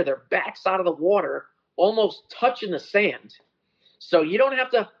right there, their backs out of the water, almost touching the sand. So you don't have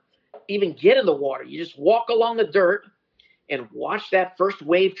to even get in the water. You just walk along the dirt and watch that first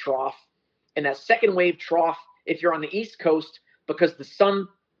wave trough and that second wave trough if you're on the East Coast, because the sun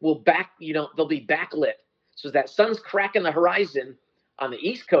will they'll be backlit. So as that sun's cracking the horizon on the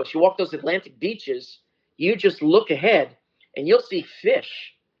East Coast, you walk those Atlantic beaches, you just look ahead and you'll see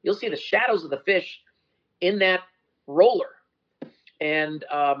fish. You'll see the shadows of the fish in that roller. And,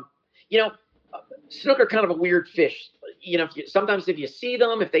 snook are kind of a weird fish. Sometimes if you see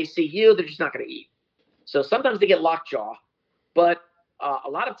them, if they see you, they're just not going to eat. So sometimes they get lockjaw. But a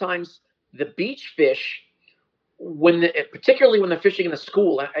lot of times the beach fish, particularly when they're fishing in the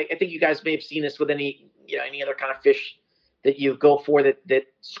school, I think you guys may have seen this with any other kind of fish that you go for that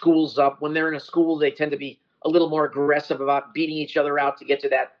schools up. When they're in a school, they tend to be a little more aggressive about beating each other out to get to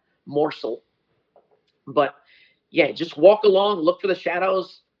that morsel. But yeah, just walk along, look for the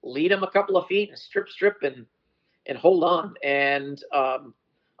shadows, lead them a couple of feet, and strip, and hold on. And on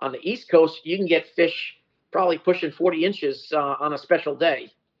the East Coast, you can get fish probably pushing 40 inches on a special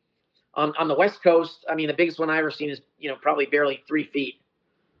day. On the West Coast, I mean, the biggest one I ever seen is probably barely 3 feet.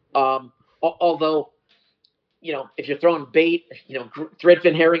 Although, if you're throwing bait,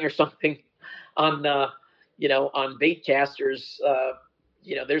 threadfin herring or something on on bait casters,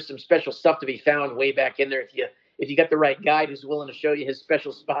 there's some special stuff to be found way back in there if you got the right guide who's willing to show you his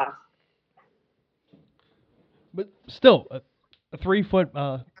special spot. But still, a 3-foot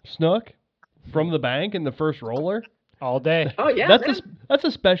snook from the bank in the first roller. All day. Oh yeah, that's a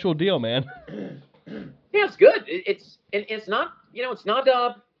special deal, man. Yeah, it's good. It's not it's not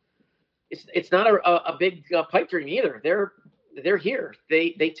a big pipe dream either. They're here.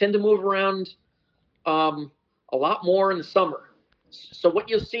 They tend to move around a lot more in the summer. So what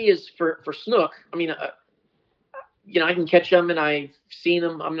you'll see is for snook. I mean, I can catch them and I've seen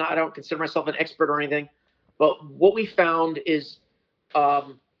them. I don't consider myself an expert or anything, but what we found is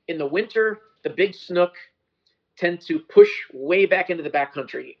in the winter the big snook tend to push way back into the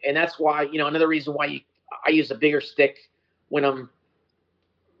backcountry, and that's why another reason why I use a bigger stick when I'm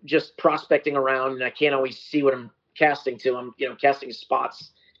just prospecting around and I can't always see what I'm casting to. I'm casting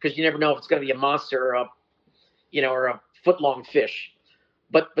spots because you never know if it's going to be a monster or a foot-long fish.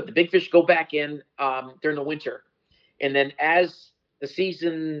 But the big fish go back in during the winter, and then as the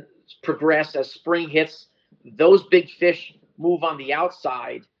season progresses, as spring hits, those big fish move on the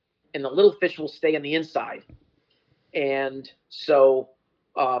outside, and the little fish will stay on the inside. And so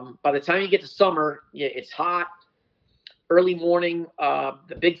by the time you get to summer, it's hot. Early morning,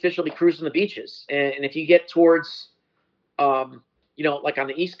 the big fish will be cruising the beaches. And if you get towards, like on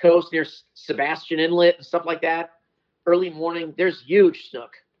the East Coast near Sebastian Inlet and stuff like that, early morning, there's huge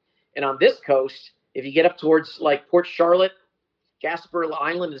snook. And on this coast, if you get up towards like Port Charlotte, Gasper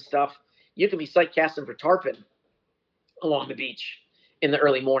Island and stuff, you can be sight casting for tarpon along the beach in the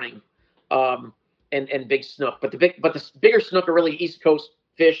early morning. And big snook, but the bigger snook are really East Coast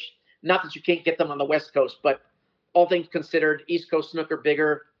fish. Not that you can't get them on the West Coast, but all things considered, East Coast snook are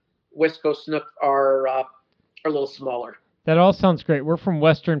bigger, West Coast snook are a little smaller. That all sounds great. We're from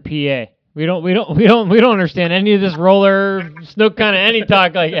Western PA. We don't understand any of this roller snook kind of any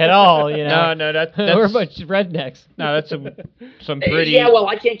talk like at all. No, that's we're a bunch of rednecks. No, that's some pretty. Yeah, well,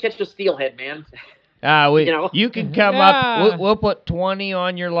 I can't catch a steelhead, man. You can come up. We'll put 20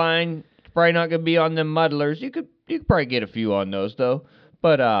 on your line. Probably not gonna be on them muddlers. You could probably get a few on those though.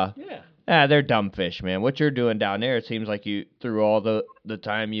 But they're dumb fish, man. What you're doing down there, it seems like you through all the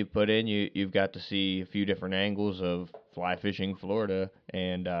time you put in, you've got to see a few different angles of fly fishing Florida,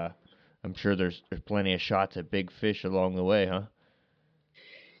 and I'm sure there's plenty of shots at big fish along the way, huh?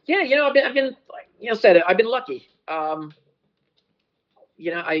 Yeah, I've been I've been lucky. I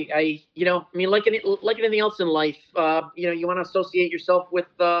mean, like anything else in life, you want to associate yourself with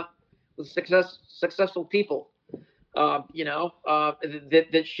successful people,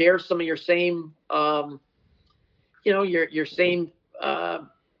 that share some of your same, your same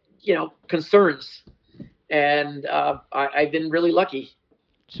concerns. And I've been really lucky.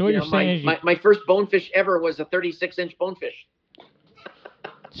 So what you're saying is my first bonefish ever was a 36-inch bonefish.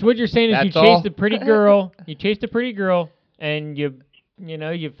 So what you're saying is you That's all? chased a pretty girl. You chased a pretty girl, and you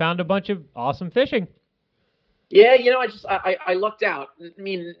found a bunch of awesome fishing. Yeah, I lucked out. I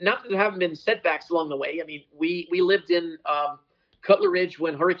mean, not that there haven't been setbacks along the way. I mean, we lived in Cutler Ridge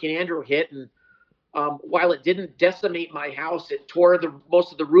when Hurricane Andrew hit, and while it didn't decimate my house, it tore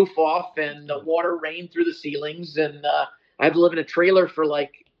most of the roof off, and the water rained through the ceilings, and I had to live in a trailer for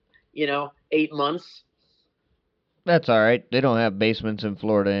 8 months. That's all right. They don't have basements in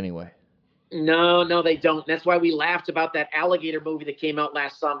Florida anyway. No, they don't. That's why we laughed about that alligator movie that came out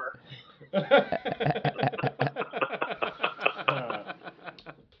last summer.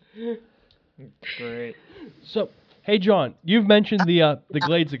 Great. So, hey, John, you've mentioned the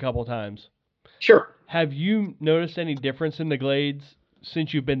glades a couple times. Sure. Have you noticed any difference in the glades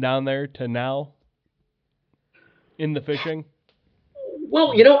since you've been down there to now in the fishing?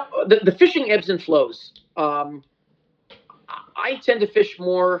 Well, the fishing ebbs and flows. I tend to fish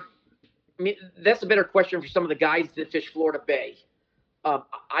more. I mean, that's a better question for some of the guys that fish Florida Bay.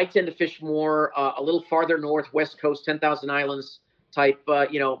 I tend to fish more a little farther north, West Coast, 10,000 Islands type,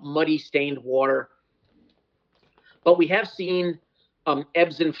 muddy, stained water. But we have seen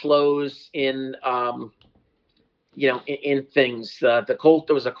ebbs and flows in things. There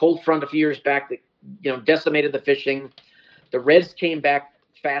was a cold front a few years back that decimated the fishing. The reds came back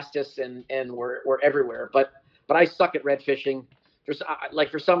fastest and were everywhere. But I suck at red fishing.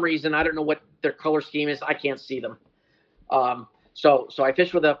 For some reason, I don't know what their color scheme is. I can't see them. So I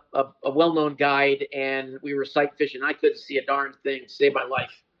fished with a well-known guide, and we were sight fishing. I couldn't see a darn thing to save my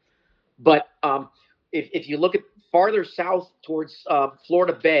life. But if you look at farther south towards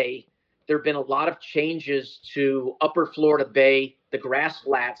Florida Bay, there have been a lot of changes to Upper Florida Bay, the grass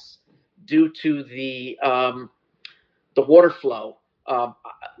flats, due to the water flow.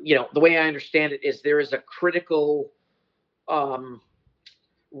 The way I understand it is there is a critical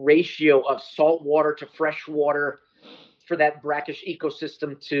ratio of salt water to fresh water for that brackish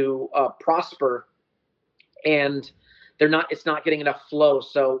ecosystem to prosper, and it's not getting enough flow.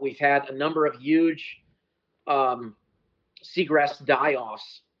 So we've had a number of huge seagrass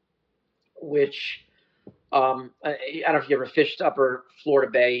die-offs, which I don't know if you ever fished Upper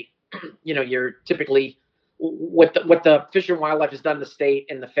Florida Bay. You're typically what the Fish and Wildlife has done in the state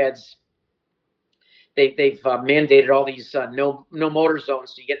and the feds. They've mandated all these no motor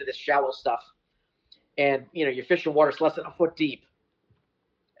zones, so you get into this shallow stuff, and your fishing water's less than a foot deep,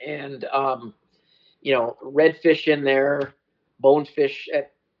 and redfish in there, bonefish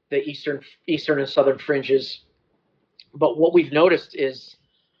at the eastern and southern fringes. But what we've noticed is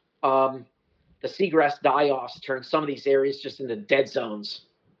the seagrass die-offs turn some of these areas just into dead zones,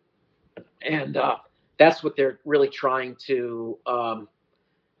 and that's what they're really trying to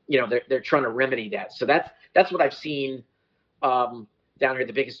they're trying to remedy that. So that's what I've seen down here.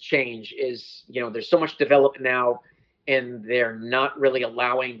 The biggest change is there's so much development now, and they're not really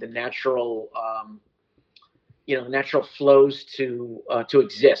allowing the natural natural flows to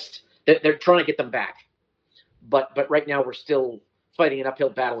exist. They're trying to get them back, but right now we're still fighting an uphill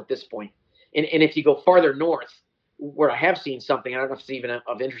battle at this point. And if you go farther north, where I have seen something, I don't know if it's even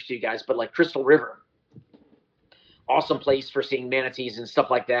of interest to you guys, but like Crystal River, awesome place for seeing manatees and stuff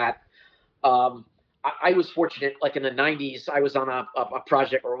like that. I was fortunate, like in the 90s, I was on a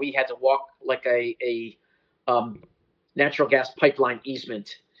project where we had to walk like a natural gas pipeline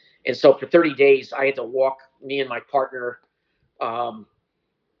easement. And so for 30 days, I had to walk, me and my partner, I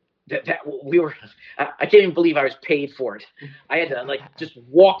can't even believe I was paid for it. I had to just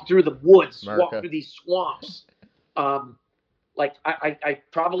walk through the woods, walk through these swamps. I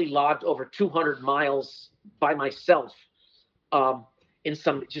probably logged over 200 miles by myself in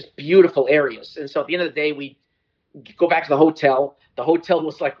some just beautiful areas. And so at the end of the day, we go back to the hotel. The hotel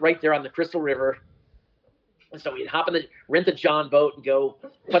was right there on the Crystal River. And so we'd rent the John boat and go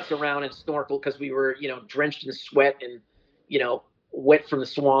putz around and snorkel because we were, drenched in sweat and, wet from the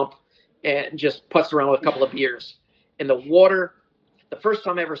swamp, and just putz around with a couple of beers. And the water, the first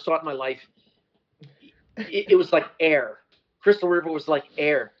time I ever saw it in my life, it was like air. Crystal River was like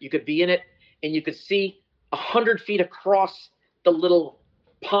air. You could be in it and you could see 100 feet across the little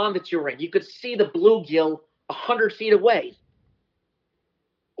pond that you were in. You could see the bluegill 100 feet away.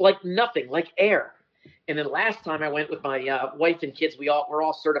 Like nothing, like air. And then last time I went with my wife and kids, we're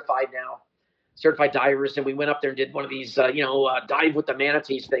all certified now, certified divers, and we went up there and did one of these, dive with the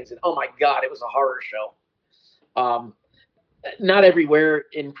manatees things. And oh my God, it was a horror show. Not everywhere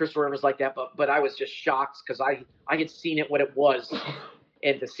in Crystal River was like that, but I was just shocked because I had seen it what it was,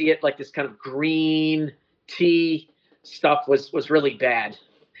 and to see it like this kind of green tea stuff was really bad.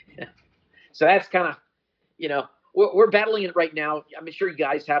 So that's kind of, we're battling it right now. I'm sure you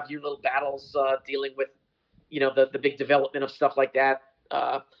guys have your little battles dealing with, the big development of stuff like that.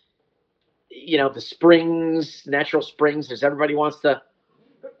 The springs, natural springs, as everybody wants to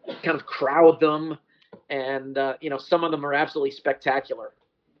kind of crowd them. And, some of them are absolutely spectacular.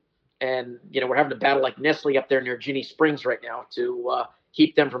 And, we're having to battle like Nestle up there near Ginny Springs right now to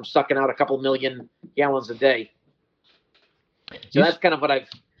keep them from sucking out a couple million gallons a day. So that's kind of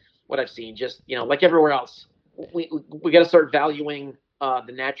what I've seen. Just, like everywhere else, we got to start valuing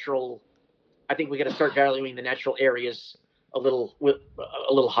the natural. I think we got to start valuing the natural areas a little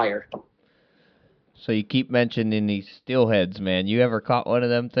higher. So you keep mentioning these steelheads, man. You ever caught one of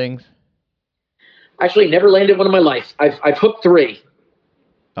them things? Actually, never landed one in my life. I've hooked 3.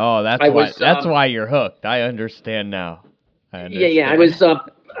 Oh, that's why you're hooked. I understand now. Yeah. I was,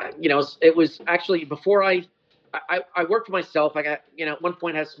 it was actually before I worked for myself. I got, at one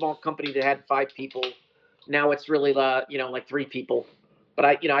point I had a small company that had 5 people. Now it's really, like 3 people. But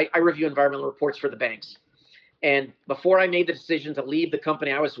I review environmental reports for the banks. And before I made the decision to leave the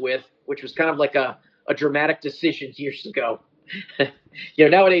company I was with, which was kind of like a dramatic decision years ago,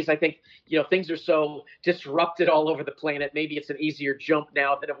 nowadays I think, things are so disrupted all over the planet. Maybe it's an easier jump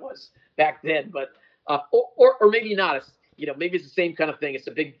now than it was back then, but, or maybe not. It's, maybe it's the same kind of thing. It's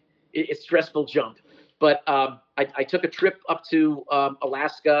it's stressful jump. But I took a trip up to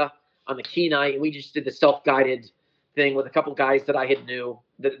Alaska on the Kenai, and we just did the self-guided thing with a couple guys that I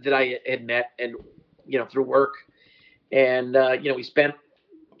that I had met, and through work, and we spent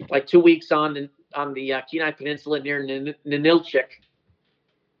like 2 weeks on the Kenai Peninsula near Ninilchik,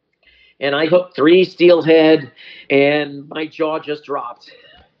 and I hooked 3 steelhead, and my jaw just dropped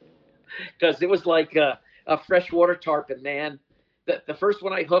because it was like a freshwater tarpon, man. The first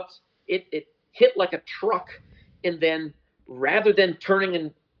one I hooked, it hit like a truck, and then rather than turning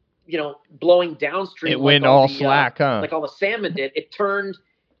and blowing downstream, it went all slack, huh? Like all the salmon did, it turned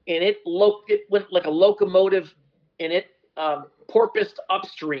and it went like a locomotive, and it porpoised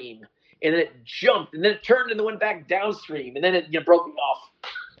upstream, and then it jumped, and then it turned and then went back downstream, and then it broke me off.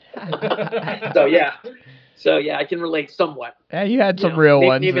 So yeah, I can relate somewhat. Yeah, you had some real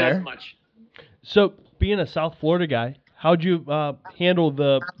ones maybe there. Not as much. So, being a South Florida guy, how'd you handle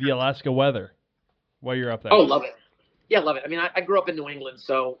the Alaska weather while you're up there? Oh, love it. Yeah, love it. I mean, I grew up in New England,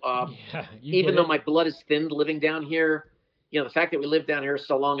 so even though my blood is thinned living down here, the fact that we live down here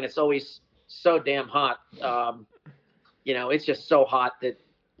so long and it's always so damn hot, it's just so hot that,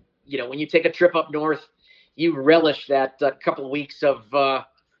 when you take a trip up north, you relish that couple of weeks of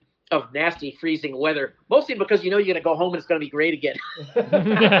nasty freezing weather, mostly because you're going to go home and it's going to be great again. he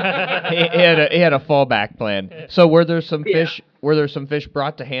had a fallback plan. So were there some fish? Were there some fish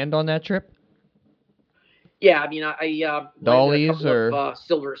brought to hand on that trip? Yeah, I mean, I dollies or of,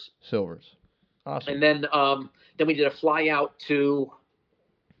 silvers. Silvers, awesome. And then we did a fly out to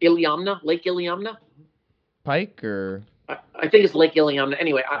Lake Iliamna. Pike or I think it's Lake Iliamna.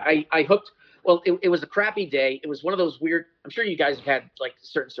 Anyway, I hooked. Well, it was a crappy day. It was one of those weird. I'm sure you guys have had like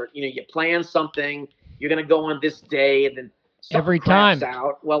certain. You plan something. You're gonna go on this day, and then every time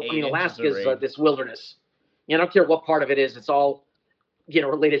out. Well, I mean, Alaska's this wilderness. I don't care what part of it is. It's all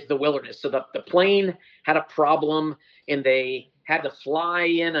related to the wilderness. So the plane had a problem, and they had to fly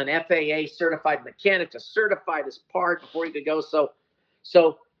in an FAA certified mechanic to certify this part before you could go. So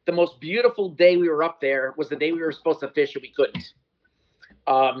the most beautiful day we were up there was the day we were supposed to fish, and we couldn't.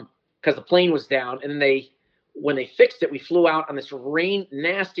 Because the plane was down, and then when they fixed it, we flew out on this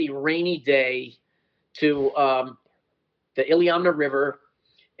nasty rainy day to the Iliamna River,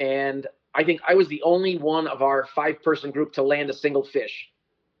 and I think I was the only one of our 5-person group to land a single fish.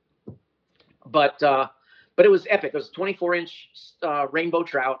 But it was epic. It was 24-inch rainbow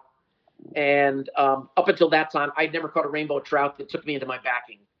trout, and up until that time, I'd never caught a rainbow trout that took me into my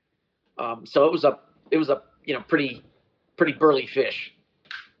backing. So it was a pretty burly fish.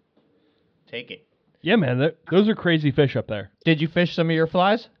 Take it. Yeah, man, those are crazy fish up there. Did you fish some of your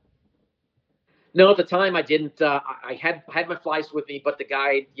flies? No, at the time I didn't. I had my flies with me, but the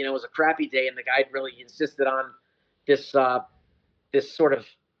guide, it was a crappy day, and the guide really insisted on this sort of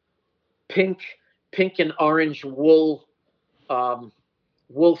pink and orange wool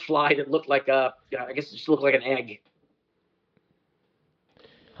fly that looked like I guess it just looked like an egg.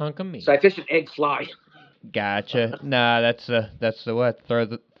 Hunk of meat. So I fished an egg fly. Gotcha. Nah, that's the what? Throw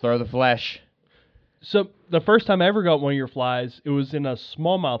the flesh. So the first time I ever got one of your flies, it was in a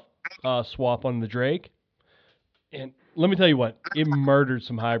smallmouth swap on the Drake, and let me tell you what, it murdered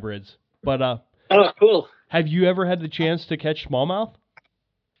some hybrids. But oh, cool. Have you ever had the chance to catch smallmouth?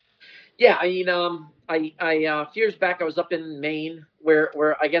 Yeah, I mean, a few years back I was up in Maine,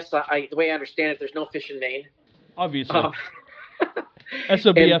 where I guess the way I understand it, there's no fish in Maine. Obviously. Um,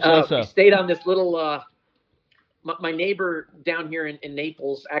 SOB, and FSO. we stayed on this little. My neighbor down here in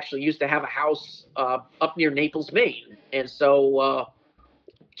Naples actually used to have a house up near Naples, Maine, and so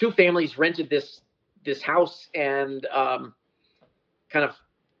two families rented this house and kind of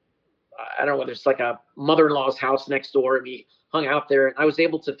I don't know whether it's like a mother-in-law's house next door, and we hung out there, and I was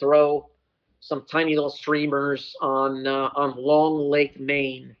able to throw some tiny little streamers on Long Lake,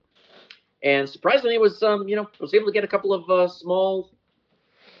 Maine, and surprisingly, it was I was able to get a couple of small,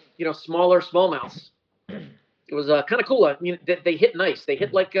 smaller smallmouths. It was kind of cool. I mean, they hit nice. They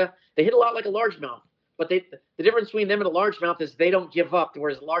hit they hit a lot like a largemouth, but the difference between them and a largemouth is they don't give up.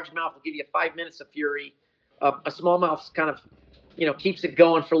 Whereas a largemouth will give you 5 minutes of fury. A smallmouth's kind of keeps it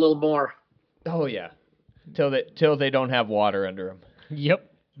going for a little more. Oh yeah, till they don't have water under them. Yep.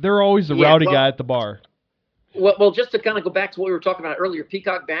 They're always the rowdy guy at the bar. Well, just to kind of go back to what we were talking about earlier,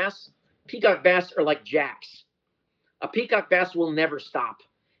 peacock bass. Peacock bass are like jacks. A peacock bass will never stop,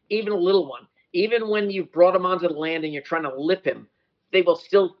 even a little one. Even when you've brought him onto the land and you're trying to lip him, they will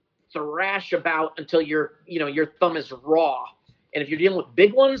still thrash about until your thumb is raw. And if you're dealing with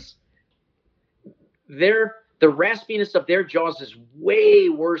big ones, the raspiness of their jaws is way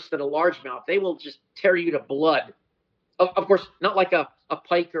worse than a largemouth. They will just tear you to blood. Of course, not like a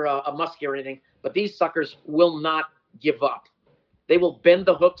pike or a muskie or anything, but these suckers will not give up. They will bend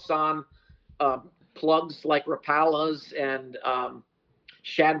the hooks on plugs like Rapalas and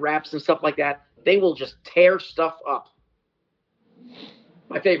shad wraps and stuff like that. They will just tear stuff up.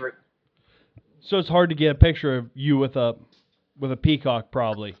 My favorite. So it's hard to get a picture of you with a peacock,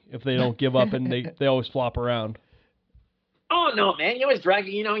 probably, if they don't give up and they always flop around. Oh no, man! You always drag.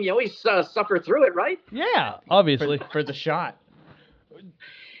 You always suffer through it, right? Yeah, obviously. For the shot.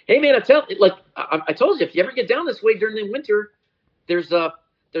 Hey, man, I told you, if you ever get down this way during the winter, there's a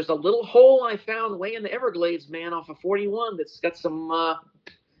little hole I found way in the Everglades, man, off of 41 that's got some.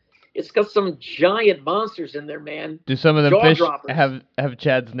 It's got some giant monsters in there, man. Do some of them Jaw fish droppers. have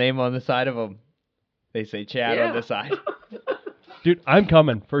Chad's name on the side of them? They say Chad on the side. Dude, I'm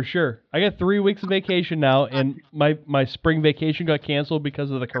coming for sure. I got 3 weeks of vacation now, and my spring vacation got canceled because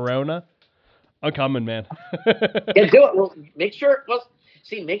of the corona. I'm coming, man. Yeah, do it. Well, make sure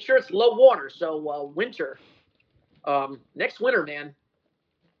it's low water. So winter, next winter, man.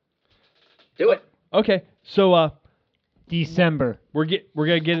 Do it. Okay, so December. we're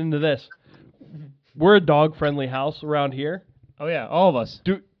gonna get into this. We're a dog friendly house around here. Oh yeah, all of us.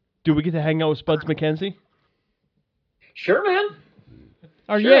 Do we get to hang out with Spuds McKenzie? Sure, man.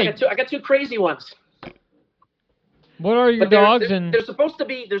 Are Sure, you? I got two crazy ones. What are your But they're- dogs? they're, And they're supposed to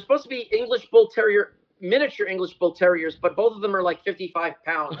be English Bull Terrier, miniature English Bull Terriers, but both of them are like 55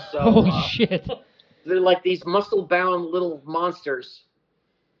 pounds. So holy shit! they're like these muscle-bound little monsters.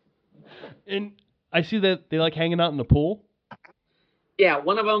 And I see that they like hanging out in the pool. Yeah,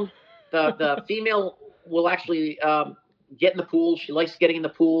 one of them, the female will actually get in the pool. She likes getting in the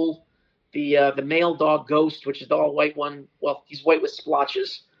pool. The male dog, Ghost, which is the all-white one, well, he's white with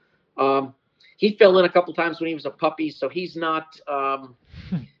splotches. He fell in a couple times when he was a puppy, so he's not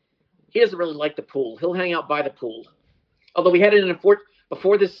he doesn't really like the pool. He'll hang out by the pool. Although we had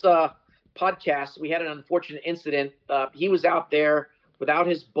before this podcast, we had an unfortunate incident. He was out there without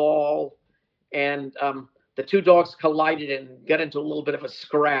his ball, and the two dogs collided and got into a little bit of a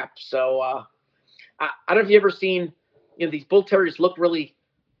scrap. So I don't know if you've ever seen, these bull terriers look really,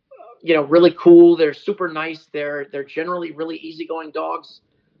 really cool. They're super nice. They're generally really easygoing dogs,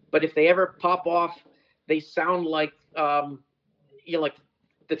 but if they ever pop off, they sound like like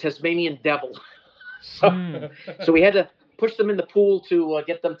the Tasmanian devil. So we had to push them in the pool to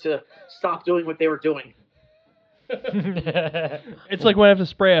get them to stop doing what they were doing. It's like when I have to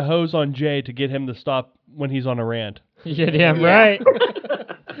spray a hose on Jay to get him to stop when he's on a rant. You're damn right.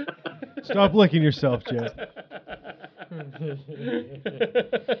 Stop licking yourself, Jay.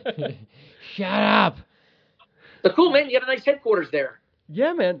 Shut up. But cool, man. You got a nice headquarters there.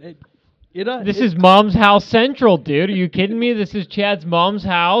 Yeah, man. This is Mom's House Central, dude. Are you kidding me? This is Chad's mom's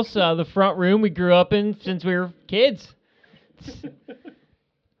house, the front room we grew up in since we were kids.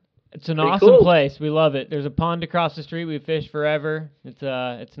 It's an awesome cool. place. We love it. There's a pond across the street. We fish forever. It's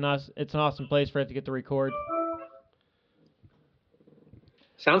an awesome place for us to get to record.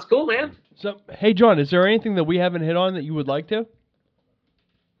 Sounds cool, man. So, hey, John, is there anything that we haven't hit on that you would like to?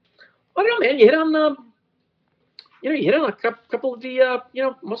 I don't know, man. You hit on you hit on a couple of the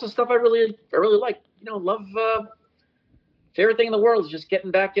most of the stuff I really like. Love favorite thing in the world is just getting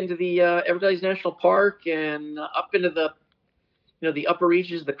back into the Everglades National Park and up into the the upper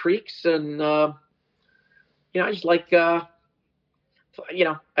reaches, the creeks, and I just like I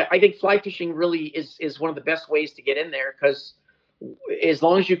think fly fishing really is one of the best ways to get in there, because as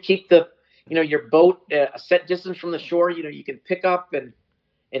long as you keep your boat a set distance from the shore, you can pick up and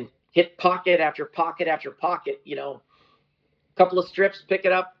hit pocket after pocket after pocket, couple of strips, pick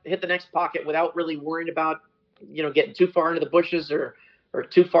it up, hit the next pocket without really worrying about, getting too far into the bushes or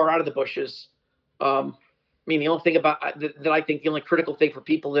too far out of the bushes. The only thing about that I think the only critical thing for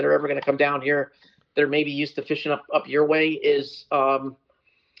people that are ever going to come down here that are maybe used to fishing up your way is a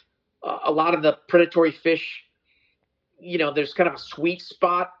lot of the predatory fish. There's kind of a sweet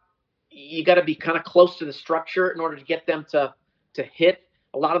spot. You got to be kind of close to the structure in order to get them to hit.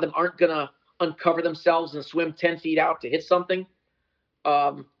 A lot of them aren't going to uncover themselves and swim 10 feet out to hit something.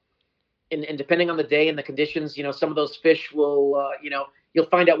 And depending on the day and the conditions, some of those fish will, you'll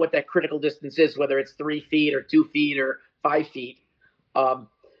find out what that critical distance is, whether it's 3 feet or 2 feet or 5 feet.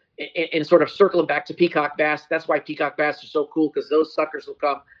 And sort of circling back to peacock bass, that's why peacock bass are so cool, because those suckers will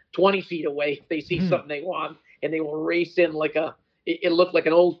come 20 feet away if they see something they want, and they will race in like it looked like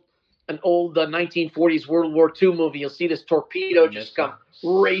an old 1940s World War II movie. You'll see this torpedo just come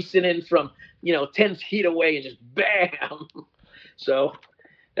racing in from 10 feet away and just bam. So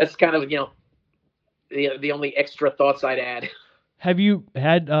that's kind of the only extra thoughts I'd add. Have you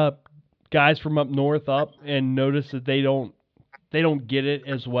had guys from up north up and noticed that they don't get it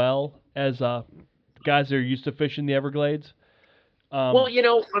as well as guys that are used to fishing the Everglades? Well,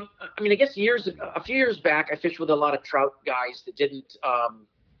 I guess a few years back, I fished with a lot of trout guys that didn't.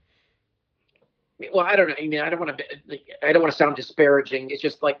 Well, I don't know. I don't want to sound disparaging. It's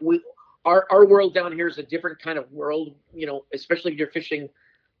just like our world down here is a different kind of world. Especially if you're fishing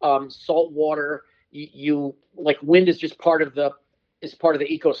salt water. You like wind is just part of the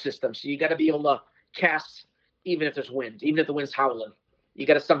ecosystem. So you got to be able to cast even if there's wind, even if the wind's howling. You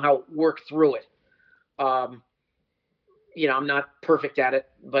got to somehow work through it. I'm not perfect at it,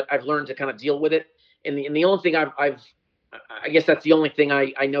 but I've learned to kind of deal with it. And the only thing I guess that's the only thing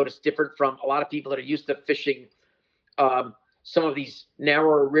I noticed different from a lot of people that are used to fishing some of these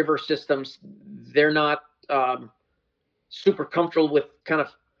narrower river systems. They're not super comfortable with kind of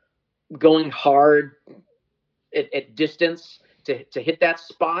going hard at distance to hit that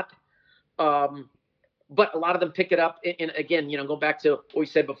spot. But a lot of them pick it up. And again, go back to what we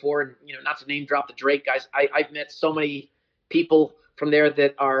said before, and, not to name drop the Drake guys. I've met so many people from there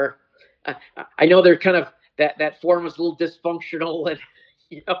that are, I know they're kind of, that forum is a little dysfunctional, and,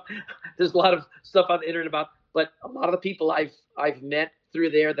 there's a lot of stuff on the internet about, but a lot of the people I've met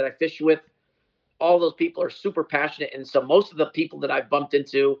through there that I fish with, all those people are super passionate. And so most of the people that I've bumped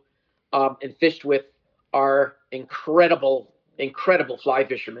into and fished with are incredible fly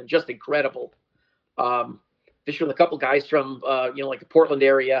fishermen, just incredible. Fishing with a couple guys from, like the Portland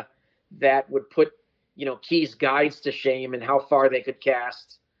area that would put, Keys guides to shame and how far they could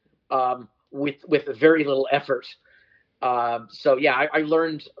cast with very little effort. So yeah, I've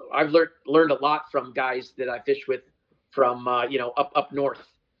learned a lot from guys that I fish with from, up north.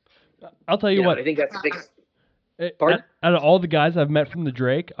 I'll tell you what. I think that's the big. Pardon? Out of all the guys I've met from the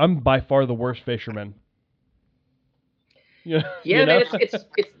Drake, I'm by far the worst fisherman. Yeah, man,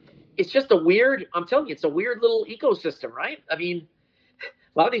 it's just I'm telling you, it's a weird little ecosystem, right? I mean,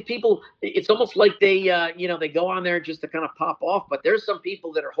 a lot of these people, it's almost like they go on there just to kind of pop off, but there's some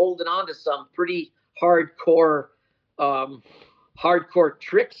people that are holding on to some pretty hardcore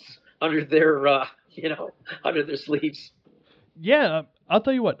tricks under their, under their sleeves. Yeah, I'll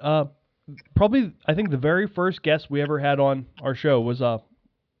tell you what, probably, I think the very first guest we ever had on our show was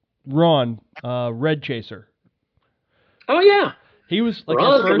Ron, Red Chaser. Oh yeah, he was like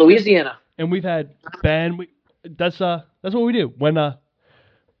Ron from Louisiana, and we've had Ben. That's what we do when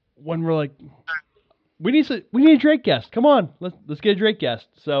we're like, we need a Drake guest. Come on, let's get a Drake guest.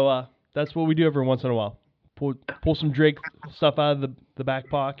 So that's what we do every once in a while. Pull some Drake stuff out of the back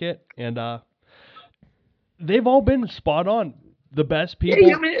pocket, and they've all been spot on. The best people.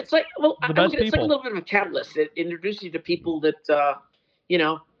 Yeah, I mean, it's like, well, it's like a little bit of a catalyst. It introduces you to people that,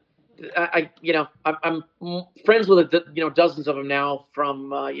 I'm friends with dozens of them now from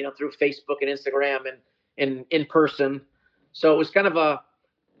through Facebook and Instagram and in person. So it was kind of a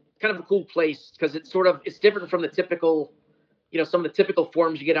cool place because it's different from the typical, some of the typical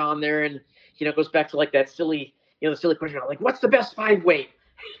forums you get on there, and it goes back to like that silly, the silly question like, what's the best 5-weight?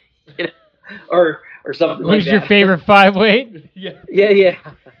 Or something like that. Who's your favorite 5-weight? Yeah.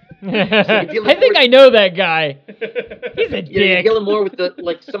 I think I know that guy. He's a dick. You're dealing more with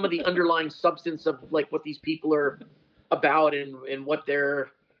some of the underlying substance of like what these people are about and what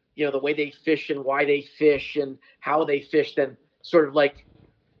they're, the way they fish and why they fish and how they fish than sort of like,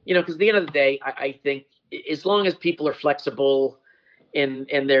 because at the end of the day, I think as long as people are flexible and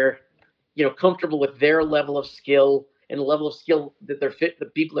they're, comfortable with their level of skill and the level of skill that the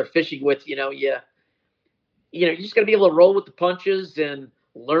people they're fishing with, you just got to be able to roll with the punches and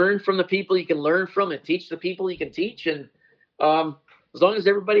learn from the people you can learn from and teach the people you can teach. And as long as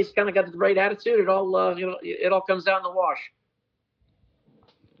everybody's kind of got the right attitude, it all comes out in the wash.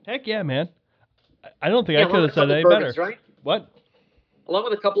 Heck yeah, man. I don't think Yeah, I could have said it any bourbons, better. right? What? Along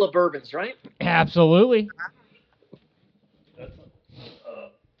with a couple of bourbons, right? Absolutely.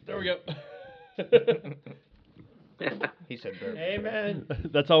 There we go. He said bourbon. Amen.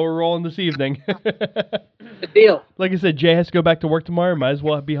 That's how we're rolling this evening. Good deal. Like I said, Jay has to go back to work tomorrow. Might as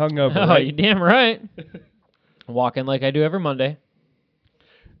well be hungover. Oh, right? you damn right. Walking like I do every Monday.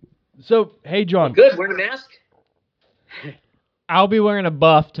 So, hey, John. Good. Wearing a mask? I'll be wearing a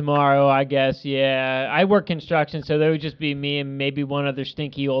buff tomorrow, I guess. Yeah, I work construction, so there would just be me and maybe one other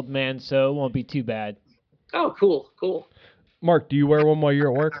stinky old man, so it won't be too bad. Oh, cool. Mark, do you wear one while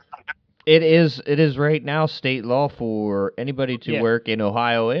you're at work? It is right now state law for anybody to Yeah. work in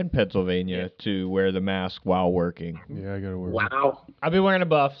Ohio and Pennsylvania to wear the mask while working. Yeah, I gotta wear. Wow. I'll be wearing a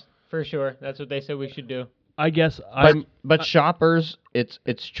buff, for sure. That's what they said we should do. I guess But shoppers, it's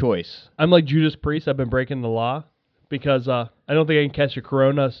choice. I'm like Judas Priest. I've been breaking the law because I don't think I can catch a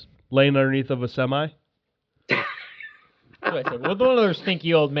corona laying underneath of a semi. What do I say? With one of those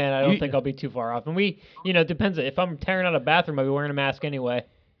stinky old man, I don't think I'll be too far off. And it depends. If I'm tearing out a bathroom, I'll be wearing a mask anyway.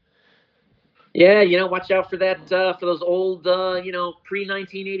 Yeah, watch out for that, for those old,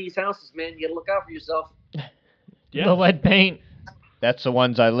 pre-1980s houses, man. You gotta look out for yourself. Yeah. The lead paint. That's the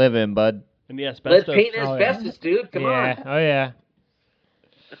ones I live in, bud. And the Lead asbestos. paint and Oh, yeah. asbestos, dude. Come on. Oh, yeah.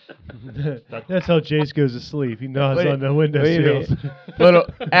 That's how Jace goes to sleep. He gnaws Wait- on the window wait a sills.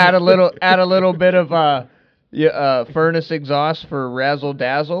 add a little bit of furnace exhaust for razzle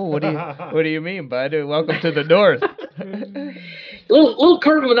dazzle. What do you mean, bud? Welcome to the north. Little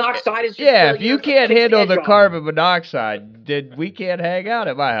carbon monoxide is just Yeah, if you can't takes handle edge the off. carbon monoxide, then we can't hang out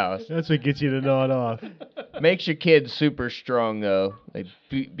at my house. That's what gets you to nod off. Makes your kids super strong though. They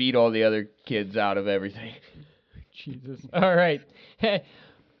beat all the other kids out of everything. Jesus. All right. Hey,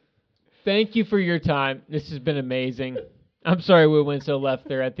 thank you for your time. This has been amazing. I'm sorry we went so left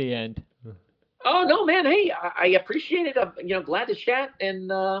there at the end. Oh no, man. Hey, I appreciate it. I'm glad to chat,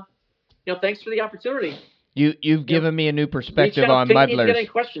 and thanks for the opportunity. You've given me a new perspective Reach out, on ping me if you got any muddlers.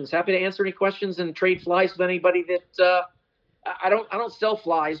 questions. Happy to answer any questions and trade flies with anybody that I don't sell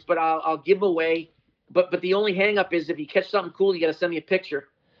flies, but I'll give them away. But the only hang up is if you catch something cool, you got to send me a picture.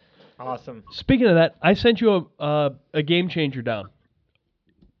 Awesome. Speaking of that, I sent you a game changer down.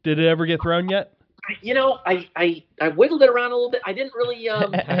 Did it ever get thrown yet? I wiggled it around a little bit. I didn't really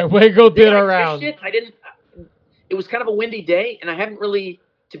I wiggled it I around. fished it. I didn't. It was kind of a windy day, and I haven't really,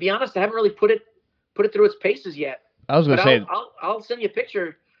 to be honest, I haven't really put it through its paces yet. I was But gonna say I'll send you a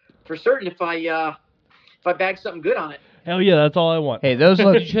picture for certain if I bag something good on it. Hell yeah, that's all I want. hey, those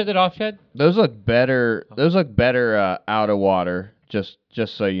look Did you shut it off, Chad? those look better out of water. Just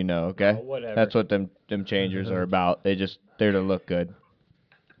so you know, okay? Oh, whatever. That's what them changers are about. They're to look good.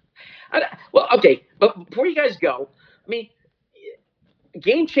 Well, okay, but before you guys go, I mean,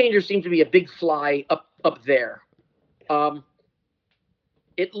 game changers seem to be a big fly up there.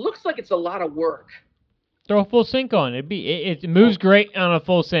 It looks like it's a lot of work. Throw a full sink on. It moves great on a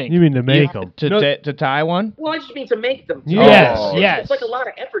full sink. You mean to make them? To tie one? Well, I just mean to make them. Yes, Oh. yes. It's like a lot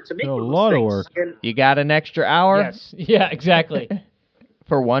of effort to make A one of those lot of things. work. And, You got an extra hour Yes. Yeah, exactly.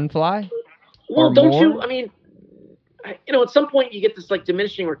 for one fly? well, Or don't more? you? I mean, at some point you get this like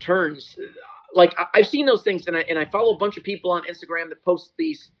diminishing returns. Like I've seen those things, and I follow a bunch of people on Instagram that post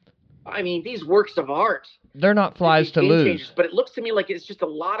these. I mean, these works of art. They're not flies These to game lose. changers, but it looks to me like it's just a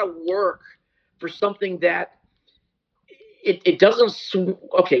lot of work for something that it doesn't.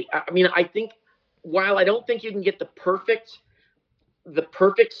 Okay, I mean, I think while I don't think you can get the perfect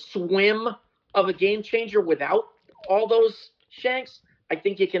swim of a game changer without all those shanks, I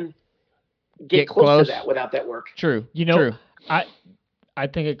think you can get close to that without that work. True. You know, True. I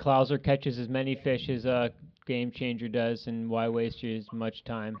think a clouser catches as many fish as a game changer does, and why waste as much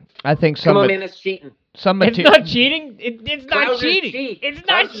time? I think Come on, somebody man, that's cheating. It's not cheating. It's not Clousers cheating. cheat. It's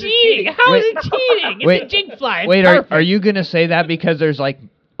not Clousers cheating. cheat. How is Wait. it cheating? It's Wait. a jig fly. It's Wait, perfect. are you gonna say that because there's like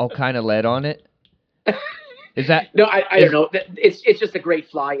all kind of lead on it? Is that No, I don't know. It's just a great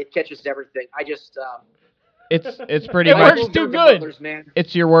fly. It catches everything. I just it's pretty It much works too the good. muddlers, man.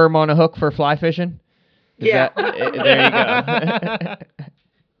 it's your worm on a hook for fly fishing? Is Yeah. there you go.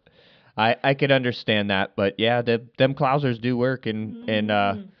 I could understand that, but yeah, them clousers do work, and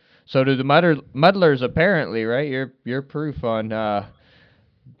So do the muddlers apparently, right? You're proof on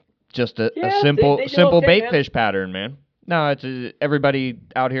just a Yeah, simple they know simple okay, bait man. fish pattern, man. No, it's everybody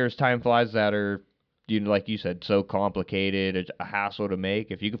out here is time flies that are like you said, so complicated, it's a hassle to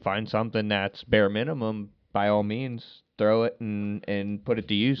make. If you can find something that's bare minimum, by all means, throw it and put it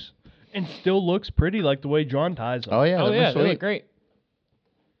to use. And still looks pretty like the way John ties them. Oh yeah, Oh them are yeah, they sweet. look great.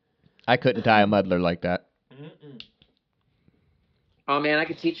 I couldn't tie a muddler like that. Oh man, I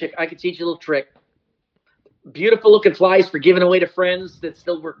could teach you a little trick. Beautiful looking flies for giving away to friends that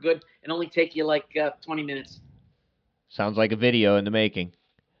still work good and only take you like 20 minutes. Sounds like a video in the making.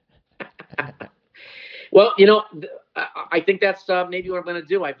 Well, I think that's maybe what I'm going to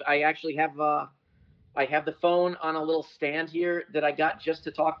do. I actually have I have the phone on a little stand here that I got just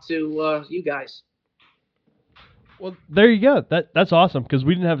to talk to you guys. Well, there you go. That's awesome because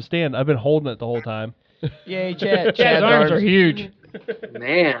we didn't have a stand. I've been holding it the whole time. Yay, Chad. Chad's arms are huge.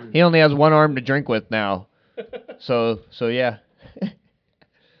 Man, He only has one arm to drink with now. So yeah.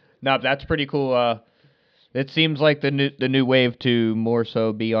 No, that's pretty cool. It seems like the new wave to more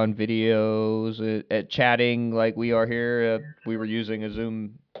so be on videos, at chatting like we are here. We were using a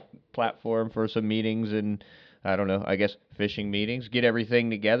Zoom platform for some meetings and I don't know, I guess fishing meetings. Get everything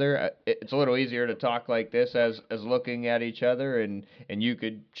together. It's a little easier to talk like this as looking at each other and you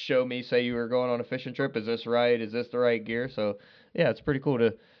could show me, say you were going on a fishing trip. Is this right? Is this the right gear? So yeah, it's pretty cool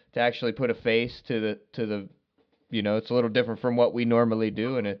to actually put a face to the it's a little different from what we normally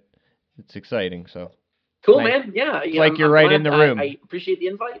do and it's exciting. So cool, Like- man. Yeah, it's like you're right in the room. I appreciate the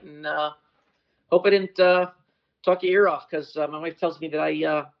invite and hope I didn't talk your ear off because my wife tells me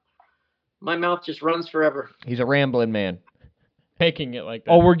that my mouth just runs forever. He's a rambling man. Making it like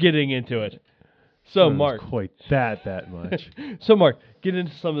that. Oh, we're getting into it. So, Not Mark. quite that much. So, Mark, get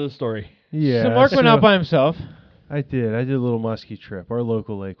into some of the story. Yeah. So Mark went out by himself. I did a little muskie trip. Our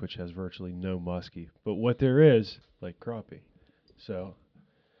local lake, which has virtually no muskie, but what there is, like crappie. So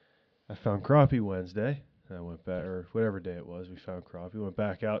I found crappie Wednesday. I went back, or whatever day it was, we found crappie. Went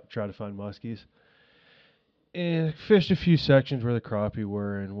back out, tried to find muskies. And fished a few sections where the crappie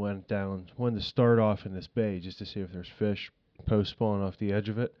were and wanted to start off in this bay just to see if there's fish post spawn off the edge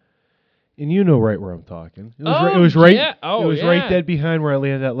of it. And you know right where I'm talking. It was right right dead behind where I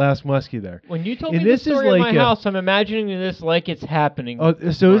landed that last muskie there. When you told And me the this is story of like my a- house, I'm imagining this like it's happening. Oh,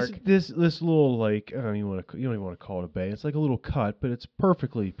 so Mark. it's this little like I don't even want to you don't even want to call it a bay. It's like a little cut, but it's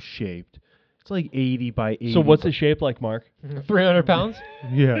perfectly shaped. It's like 80 by 80. So, what's it shaped like, Mark? 300 pounds?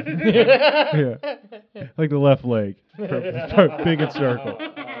 Yeah. Yeah. Like the left leg. Big and circle.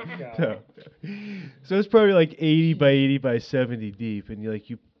 So it's probably like 80 by 80 by 70 deep, and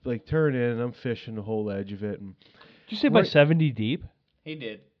you turn in, and I'm fishing the whole edge of it, and Did you say by Right. 70 deep? He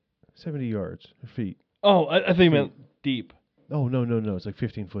did. 70 yards or feet. Oh, I think you meant deep. Oh no, it's like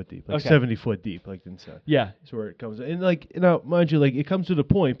 15 foot deep, like Okay. 70 foot deep, like inside. Yeah. That's where it comes, and now, mind you, it comes to the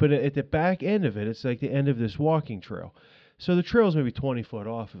point, but at the back end of it, it's like the end of this walking trail. So the trail's maybe 20 foot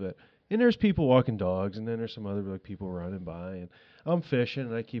off of it, and there's people walking dogs, and then there's some other people running by, and I'm fishing,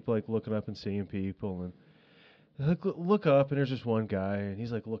 and I keep looking up and seeing people, and I look up, and there's this one guy, and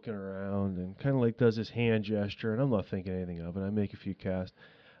he's looking around, and kind of does this hand gesture, and I'm not thinking anything of it. I make a few casts.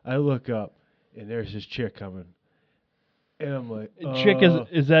 I look up, and there's this chick coming. And I'm like, Chick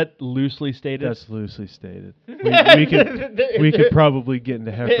is that loosely stated? That's loosely stated. We could probably get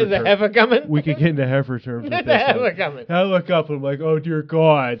into heifer Is the terms. heifer coming? We could get into heifer terms with The this heifer one. coming. I look up and I'm like, oh dear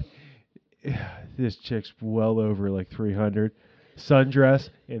God, this chick's well over 300,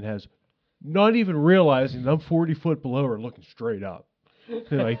 sundress, and has not even realizing that I'm 40 foot below her, looking straight up.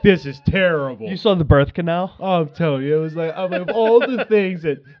 And this is terrible. You saw the birth canal? Oh, I'm telling you, it was of all the things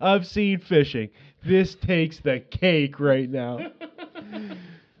that I've seen fishing, this takes the cake right now.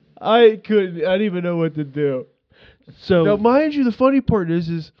 I didn't even know what to do. So, Now, mind you, the funny part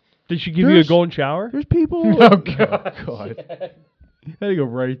is did she give you a there's- golden shower? there's people. Oh, God. God. I had to go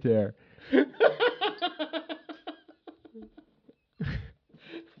right there.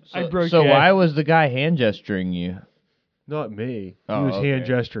 I broke So your why egg. was the guy hand gesturing you? Not me. Oh, He was hand okay.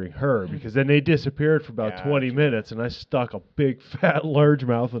 gesturing her because then they disappeared for about 20 Gotcha. minutes, and I stuck a big fat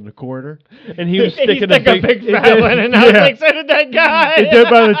largemouth in the corner. And he was He sticking stuck a big fat one, and I was Yeah. like, so did that guy. And then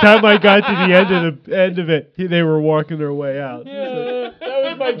by the time I got to the end of it, they were walking their way out. Yeah, that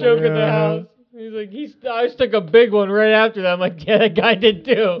was my joke at the Yeah. house. He's like, I stuck a big one right after that. I'm like, yeah, that guy did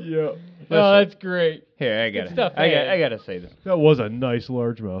too. Yeah. Oh, that's great. Here, I Good got stuff, I man. got to say this. That was a nice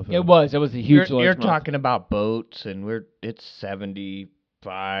largemouth. It was a huge You're largemouth. talking about boats, and it's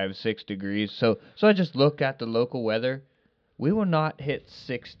 75, 6 degrees. So I just look at the local weather. We will not hit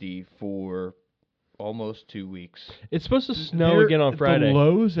 60 for almost 2 weeks. It's supposed to snow again on Friday. The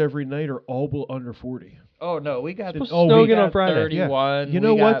lows every night are all under 40. Oh no, we got Supposed to snow again on Friday. 31. You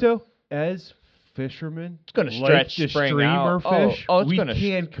know what though? As fishermen, It's gonna like stretch the spring streamer out. fish. It's we gonna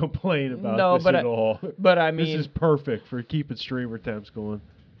can't complain about No, this but at all. But I This mean, is perfect for keeping streamer temps going.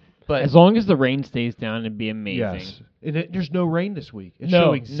 but As long as the rain stays down, it'd be amazing. Yes, and there's no rain this week. It's No,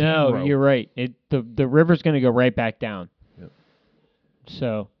 showing zero. you're right. The river's going to go right back down. Yep.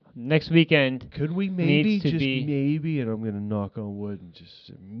 So next weekend, Could we maybe needs to just be- maybe, and I'm gonna knock on wood and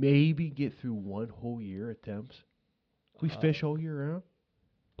just maybe get through one whole year at temps? We fish all year round.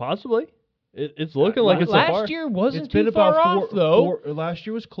 Possibly. It's looking like it's so far. last year wasn't It's been too far about off though. last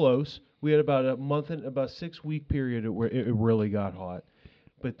year was close. We had about a month and about 6 week period where it really got hot.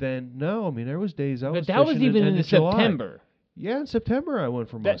 But then no, I mean there was days I was. But that was fishing even end in of July. September. Yeah, in September I went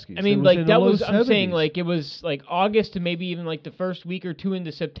for muskies. I mean, It like in that the low was. I'm saying 70s. like it was like August to maybe even like the first week or two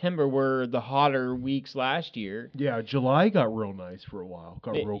into September were the hotter weeks last year. Yeah, July got real nice for a while.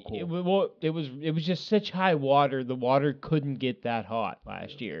 Got real cool. It was just such high water. The water couldn't get that hot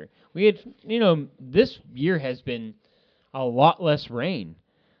last year. We had this year has been a lot less rain.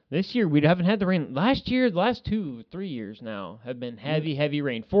 This year we haven't had the rain. Last year, the last 2-3 years now have been heavy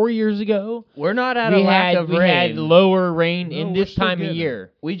rain. 4 years ago, we're not at a lack of we rain. had lower rain No, in we're this still time of getting it.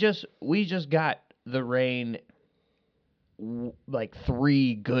 year. We just got the rain like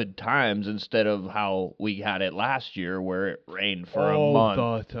 3 good times instead of how we had it last year where it rained for a month.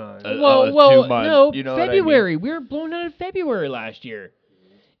 All the time. Well, 2 months, no, you know what I mean? February. We were blown out of February last year.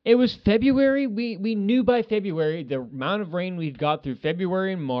 It was February. We knew by February the amount of rain we'd got through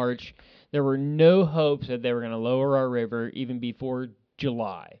February and March. There were no hopes that they were going to lower our river even before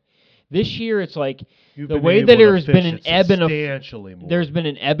July. This year, it's like You've the been way able that to there's been fish an it ebb and a substantially more. there's been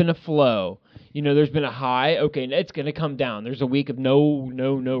an ebb and a flow. There's been a high. Okay, it's going to come down. There's a week of no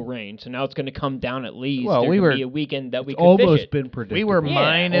rain, so now it's going to come down at least. Well, There we could were- be a weekend that we It's could fish almost it. been predictable. We were Yeah,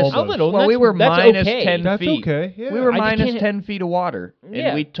 minus a little. Well, we were That's minus okay. 10 That's feet. okay. Yeah. We were I just minus can't- 10 feet of water, Yeah.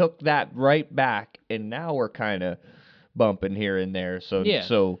 and we took that right back, and now we're kind of bumping here and there. So Yeah.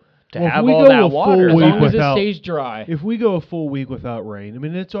 so to Well, if have we all go that a water, As full long week as without- it stays dry. If we go a full week without rain, I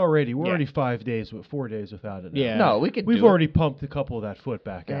mean we're Yeah. already 5 days, 4 days without it. Now. Yeah. no, we could. We've do already pumped a couple of that foot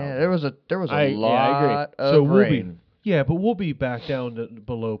back It. out. Yeah, there was a I agree. lot of So we'll rain. be but we'll be back down to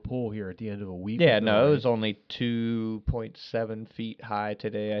below pool here at the end of a week. Yeah, with no, it rain. was only 2.7 feet high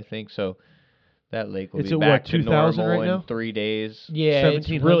today, I think. So that lake will It's be at back what, to 2,000 normal right in now? 3 days. Yeah, it's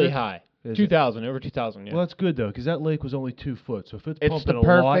 1700? really high. Is it? 2,000, over 2,000. Yeah. Well, that's good though, because that lake was only 2 foot. So if it's It's pumping the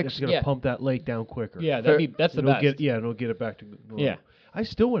a lot, perfect- it's gonna yeah. pump that lake down quicker. Yeah, that's the it'll best. it'll get it back to normal. Yeah. I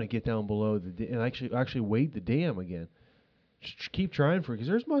still want to get down below and actually wade the dam again. Just keep trying for it, because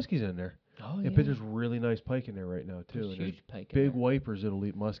there's muskies in there. Oh, Yeah, but there's really nice pike in there right now too. There's and huge pike in big there. wipers that'll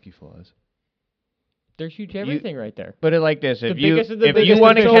eat musky flies. There's huge everything right there. Put it like this: if you biggest of the if you biggest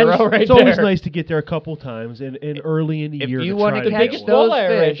want to of the catch row right It's always there. nice to get there a couple times and early in the If year. you to wanna try to catch get biggest one. those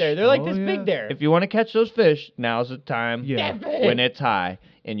walleye right fish- there. They're like Oh, this yeah. big there. if you want to catch those fish, now's the time. Yeah. When it's high,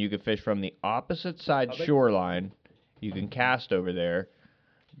 and you can fish from the opposite side shoreline. You can cast over there.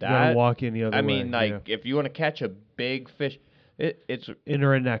 You gotta That walk in the other way. I mean, like yeah. if you want to catch a big fish, it's in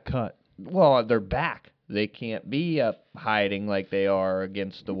or in that cut. well, they're back. They can't be up hiding like they are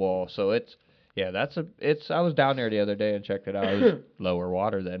against the wall. So it's I was down there the other day and checked it out. It was lower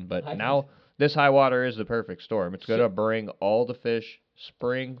water then, but now this high water is the perfect storm. It's gonna bring all the fish,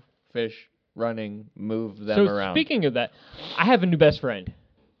 spring fish running, move them So around. speaking of that, I have a new best friend,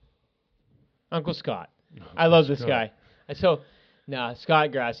 Uncle Scott. I love this Scott. guy.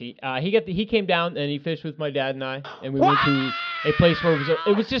 Scott Grassi. He came down and he fished with my dad and I, and we went to a place where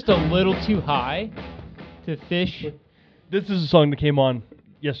it was just a little too high to fish. This is a song that came on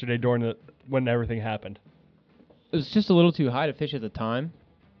yesterday when everything happened. It was just a little too high to fish at the time.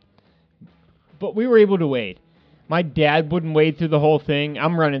 But we were able to wade. My dad wouldn't wade through the whole thing.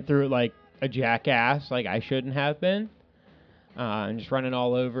 I'm running through it like a jackass, like I shouldn't have been. And just running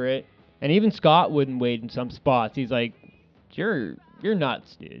all over it. And even Scott wouldn't wade in some spots. He's like, You're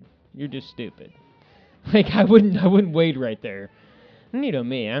nuts, dude. You're just stupid. Like I wouldn't wade right there. And you know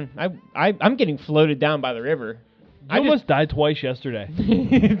me, I'm getting floated down by the river. I almost died twice yesterday.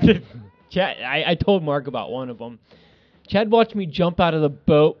 Chad, I told Mark about one of them. Chad watched me jump out of the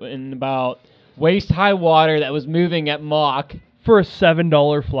boat in about waist-high water that was moving at Mach. For a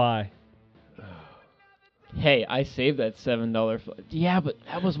 $7 fly. Hey, I saved that $7 fly. Yeah, but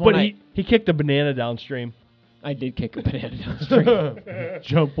that was one But he kicked a banana downstream. I did kick a banana downstream.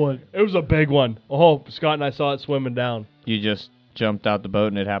 Jump one. It was a big one. Oh, Scott and I saw it swimming down. You just jumped out the boat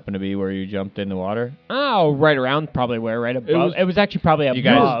and it happened to be where you jumped in the water? Oh, right around probably where, right above. It was actually probably You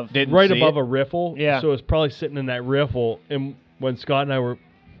guys above. didn't right see above it? a riffle. Yeah. So it was probably sitting in that riffle, and when Scott and I were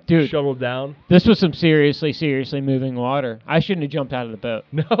Dude, shoveled down. this was some seriously moving water. I shouldn't have jumped out of the boat.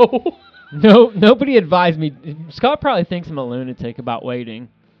 No. No, nobody advised me. Scott probably thinks I'm a lunatic about waiting,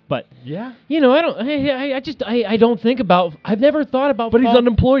 but Yeah. you know, I don't. I don't think about. I've never thought about. But he's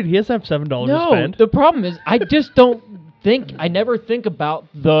unemployed. He has to have $7 to No, spend. the problem is I just don't think. I never think about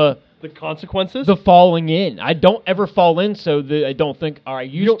the consequences? falling in. I don't ever fall in, so I don't think. Or I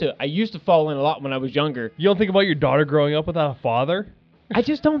used to fall in a lot when I was younger. You don't think about your daughter growing up without a father? I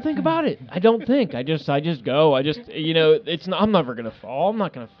just don't think about it. I don't think. I just go. You know, it's not, I'm never gonna fall. I'm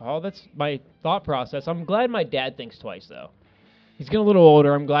not gonna fall. That's my thought process. I'm glad my dad thinks twice though. He's getting a little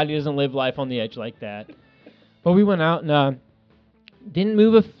older. I'm glad he doesn't live life on the edge like that. But we went out and didn't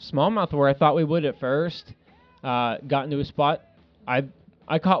move a smallmouth where I thought we would at first. Got into a spot.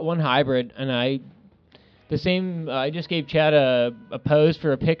 I caught one hybrid and I just gave Chad a pose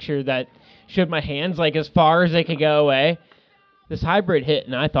for a picture that showed my hands like as far as they could go away. This hybrid hit,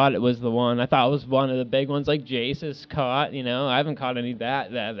 and I thought it was the one. I thought it was one of the big ones like Jace has caught. You know, I haven't caught any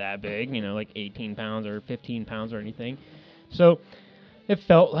that big, you know, like 18 pounds or 15 pounds or anything. So it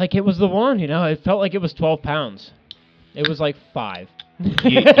felt like it was the one, you know. It felt like it was 12 pounds. It was like 5.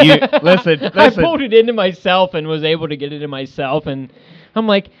 Listen. I pulled it into myself and was able to get it in myself, and I'm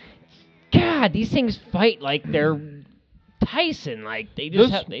like, God, these things fight like they're Tyson. Like they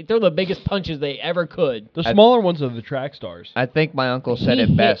throw the biggest punches they ever could. The smaller ones are the track stars. I think my uncle said He it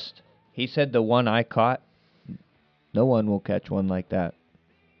hit- best. He said the one I caught, no one will catch one like that.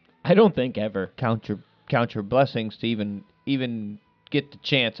 I don't think ever. Count your blessings to even get the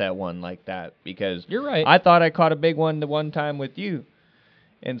chance at one like that, because You're right. I thought I caught a big one the one time with you,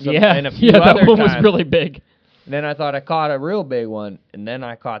 and and a few yeah, other that one times. was really big. And then I thought I caught a real big one, and then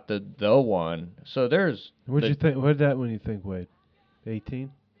I caught the one. So there's What'd you think? What did that when you think, Wade? 18?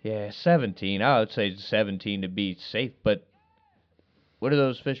 Yeah, 17. I would say 17 to be safe, but what do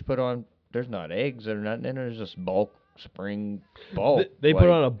those fish put on? There's not eggs or nothing in there. There's just spring bulk. They put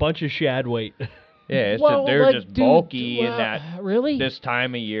on a bunch of shad weight. Yeah, they're like, just dude, bulky in that really this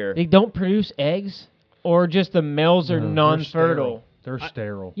time of year. They don't produce eggs, or just the males are No, they're non-fertile. They're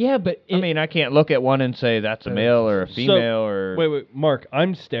sterile. Yeah, but I mean, I can't look at one and say that's a male or a female or. Wait, Mark,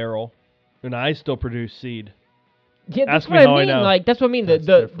 I'm sterile, and I still produce seed. yeah, that's ask what me I how I mean. know. Like that's what I mean. That's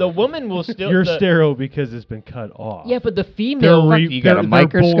The different. woman will still. You're the, sterile because it's been cut off. Yeah, but the They're female. You got a they're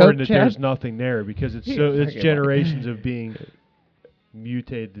microscope, born that Chad? there's nothing there because it's generations of being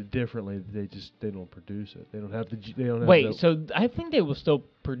mutated differently. They don't produce it. They don't have they don't have Wait, so I think they will still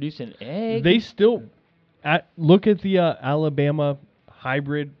produce an egg. They still look at the Alabama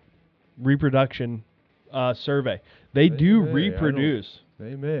hybrid reproduction survey. They do may. reproduce.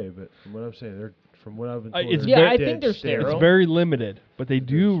 They may, but from what I'm saying, from what I've been told, it's they're Yeah, I dead think they're sterile. sterile. It's very limited, but they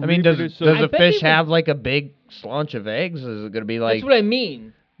do. I mean, does reproduce. does I a bet fish they would- have like a big slaunch of eggs? Is it going to be like That's what I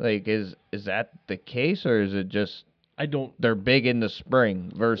mean. like is that the case, or is it just I don't. they're big in the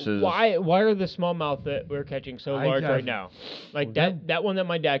spring versus Why are the smallmouth that we're catching so large right now? Like that one that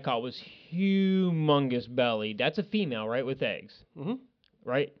my dad caught was humongous belly. That's a female, right, with eggs. Mhm.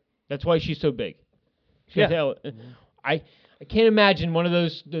 Right? That's why she's so big. Yeah. I can't imagine one of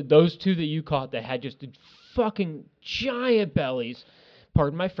those two that you caught that had just fucking giant bellies.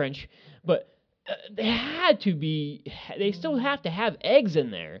 Pardon my French, but they had to be. They still have to have eggs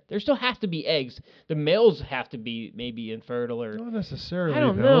in there. There still have to be eggs. The males have to be maybe infertile or. Not necessarily. I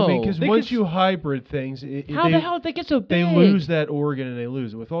don't though. know. Because They once could you hybrid things, How the hell did they get so big? they lose that organ and they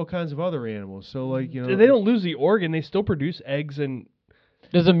lose it with all kinds of other animals. So like They don't lose the organ. They still produce eggs and.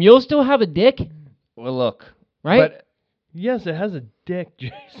 Does a mule still have a dick? Well, look, Right? But Yes, it has a dick,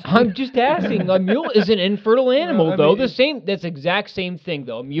 Jason. I'm just asking. A mule is an infertile animal, Well, I though. mean, That's exact same thing,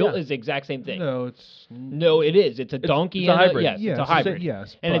 though. A mule Yeah. is the exact same thing. No, it's No, it is. It's a donkey it's a and hybrid. yes, yes, it's a hybrid.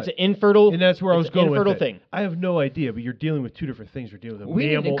 yes, and it's but- an infertile. and that's where I was it's an going infertile with it. thing. I have no idea, but you're dealing with two different things. You're dealing with a We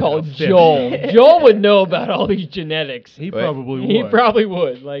need mammal to call and a fish. Joel. Joel would know about all these genetics. He Wait. probably would. He probably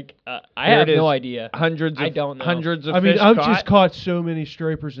would. Like, I There have it no is. idea. hundreds of I don't know. hundreds of I mean, fish I've caught. just caught so many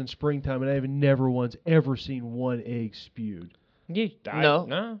stripers in springtime, and I have never once ever seen one egg spewed.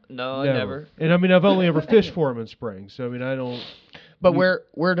 No. No, I never. And I mean, I've only ever fished for them in spring, so I mean, I don't. But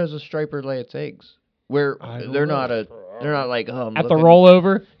where does a striper lay its eggs? Where I don't they're know. not like I'm At the looking-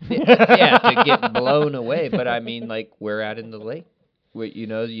 rollover. yeah, to get blown away. But I mean, like where at in the lake? Wait, you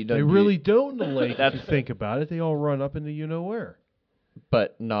don't. They really don't in the lake. If you That's- think about it, they all run up into you know where.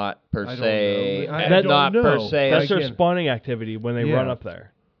 But not per I don't se. know. I not don't per know. se. That's their Again. spawning activity when they Yeah. run up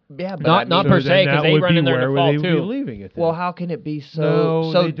there. Yeah, but Not I mean, per se, because that they would run be in there in where the would fall they be too. leaving it then? well, how can it be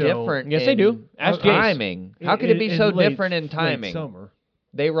No, so they don't. different? Yes, they do. Ask in Jace. timing. How can it be so late- different in late timing? summer.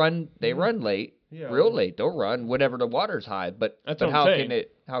 They run late, Yeah, real well- late. They'll run whenever the water's high. But That's but what I'm how saying. can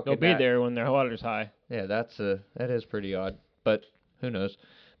it? How They'll can be that? there when their water's high. Yeah, that is pretty odd. But who knows?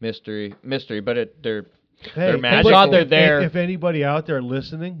 Mystery. But they're Hey, magical. God they're there. If anybody out there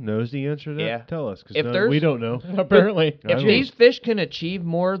listening knows the answer to that, Yeah. tell us. If Because there's- we don't know. Apparently. I If don't these fish can achieve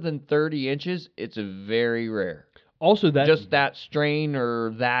more than 30 inches, it's a very rare. Also, that Just that strain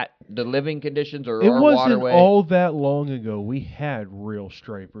or the living conditions or It our wasn't waterway. all that long ago we had real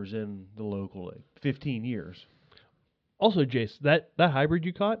stripers in the local lake. 15 years. Also, Jace, that hybrid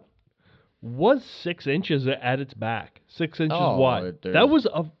you caught was 6 inches at its back, 6 inches Oh, wide. there's- That was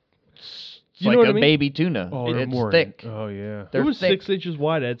a. It's You like know what a I mean? baby tuna. Oh, they're It's more. thick. Oh, yeah. They're It was thick. 6 inches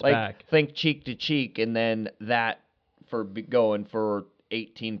wide at its Like back. think cheek to cheek, and then that for going for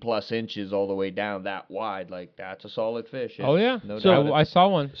 18 plus inches all the way down that wide. Like that's a solid fish. Oh, yeah. No So doubt. I saw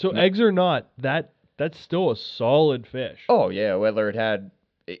one. So eggs or not, that's still a solid fish. Oh yeah, whether it had,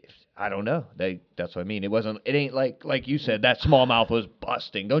 I don't know. That's what I mean. It wasn't. It ain't like you said. That smallmouth was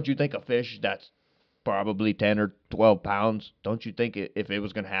busting. Don't you think a fish that's probably 10 or 12 pounds? Don't you think if it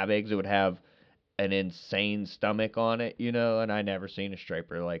was gonna have eggs, it would have an insane stomach on it? You know. And I never seen a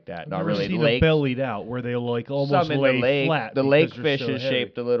striper like that. Not Never really. seen Lake, them bellied out where they like almost some in lay the lake. flat. The because lake they're fish so is heavy.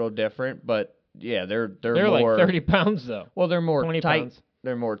 shaped a little different, but yeah, they're They're more, like 30 pounds, though. Well, they're more 20 tight. pounds.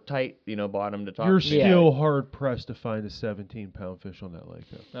 They're more tight. Bottom to top. You're Yeah. still hard pressed to find a 17-pound fish on that lake.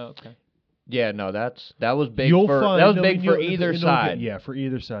 Though. Oh, okay. Yeah, no, that was big You'll for find, that was no, big you'll- for either you'll side. Get- yeah, for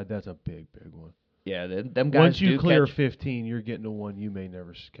either side, that's a big one. Yeah, them guys Once you do clear catch 15, you're getting to one. You may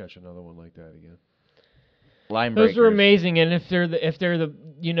never catch another one like that again. line Those breakers. are amazing, and if they're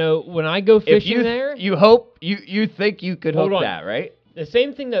the when I go If fishing you there, you hope you think you could Hold hook on. that, right? the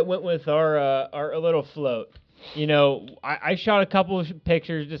same thing that went with our little float. I shot a couple of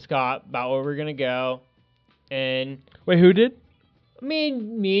pictures to Scott about where we're gonna go, and Wait, who did? me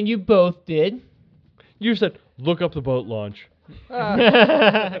and you both did. You said look up the boat launch. We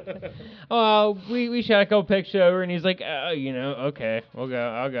shot a couple pictures over, and he's like, okay, we'll go.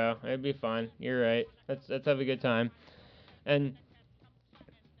 I'll go. It'd be fun. You're right. Let's have a good time. And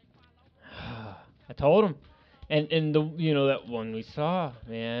I told him, and the that one we saw,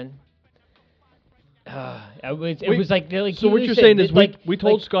 man. It Wait, was like So what you you're said, saying is like, we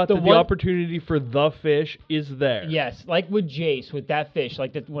told like Scott the that one- the opportunity for the fish is there. Yes, like with Jace, with that fish.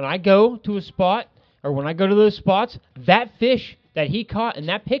 Like that, when I go to a spot, or when I go to those spots, that fish that he caught in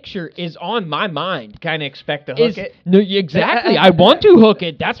that picture is on my mind. Kind of expect to hook Is it. no, exactly. I want to hook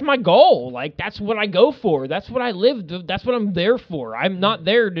it. That's my goal. Like that's what I go for. That's what I live. That's what I'm there for. I'm not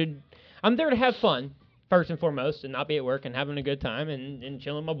there to. I'm there to have fun first and foremost, and not be at work and having a good time and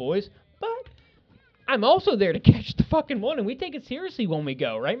chilling with my boys. But I'm also there to catch the fucking one, and we take it seriously when we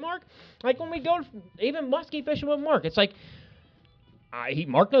go, right, Mark? Like when we go, even muskie fishing with Mark, it's like,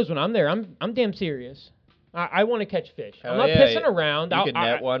 Mark knows when I'm there. I'm damn serious. I want to catch fish. I'm not pissing around. You could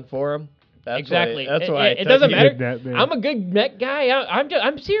net one for him. That's Exactly. That's why It doesn't matter. Net man. I'm a good net guy.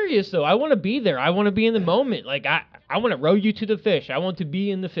 I'm serious though. I want to be there. I want to be in the moment. Like I want to row you to the fish. I want to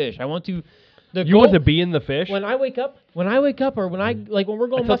be in the fish. I want to. You want to be in the fish? When I wake up, or when when we're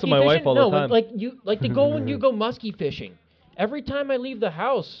going tell muskie to my fishing. wife all the No, time. like the goal when you go muskie fishing. Every time I leave the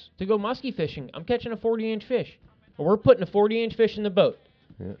house to go muskie fishing, I'm catching a 40-inch fish, or we're putting a 40-inch fish in the boat.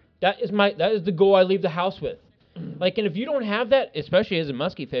 Yeah. That is the goal I leave the house with. Like, and if you don't have that, especially as a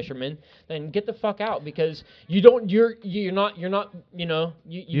muskie fisherman, then get the fuck out, because you gotta be,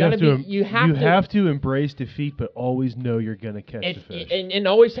 you have to embrace defeat, but always know you're gonna catch the fish. and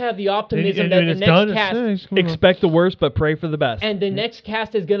always have the optimism And that when the it's next done, it's cast nice. Come on. Expect the worst, but pray for the best. and the next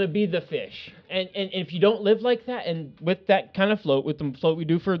cast is gonna be the fish. And if you don't live like that, and with that kind of float, with the float we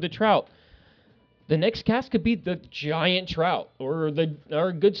do for the trout, the next cast could be the giant trout, or a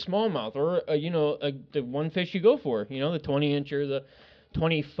good smallmouth, or the one fish you go for, the 20-inch or the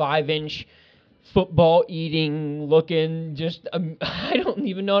 25-inch football eating looking. Just I don't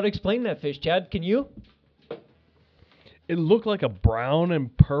even know how to explain that fish. Chad, can you? It looked like a brown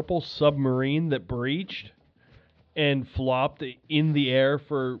and purple submarine that breached and flopped in the air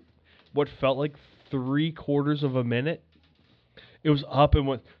for what felt like 3/4 of a minute. It was up and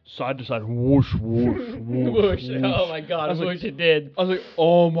went side to side, whoosh, whoosh, whoosh, whoosh. Oh my God! I was like- wish it did. I was like,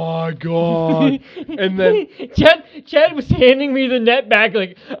 oh my God. And then Chad was handing me the net back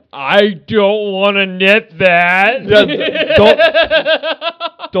like, I don't want to net that.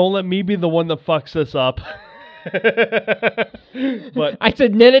 don't let me be the one that fucks this up. But I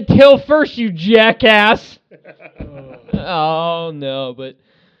said, net it tail first, you jackass. Oh no, but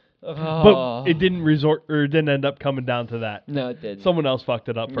But it didn't end up coming down to that. No, it did. Someone else fucked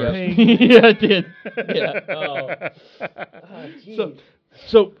it up first. Yeah, it did. Yeah. Oh.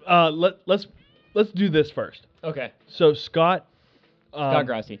 So let's do this first. Okay. So Scott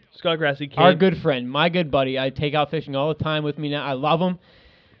Grassi. Scott Grassi came. Our good friend, my good buddy. I take out fishing all the time with me now. I love him.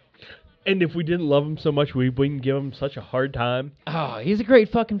 And if we didn't love him so much, we wouldn't give him such a hard time. Oh, he's a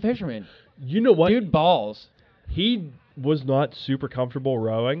great fucking fisherman. You know what? Dude, balls. He was not super comfortable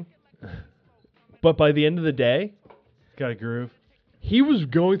rowing, but by the end of the day, Got a groove. he was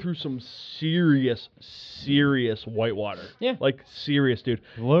going through some serious whitewater. Yeah. Like serious, dude.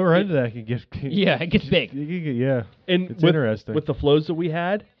 The lower end of that can get. Yeah, it gets big. Yeah. And It's with, interesting. with the flows that we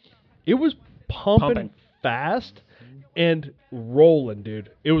had, it was pumping Pumping. fast and rolling,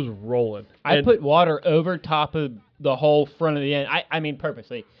 dude. It was rolling. I And- put water over top of the whole front of the end. I mean,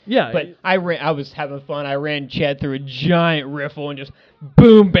 purposely. Yeah, But I was having fun. I ran Chad through a giant riffle and just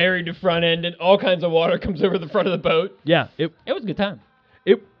boom, buried the front end, and all kinds of water comes over the front of the boat. yeah, it It was a good time.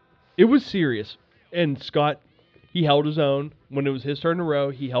 it was serious. And Scott, he held his own when it was his turn to row.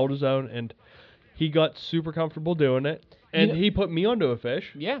 He held his own, and he got super comfortable doing it. And You know- he put me onto a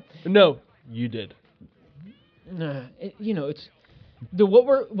fish. Yeah. No, you did. It's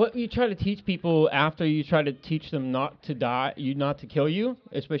what you try to teach people after you try to teach them not to die, not to kill you,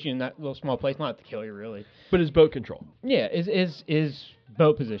 especially in that little small place, not to kill you really. But his boat control. Yeah, is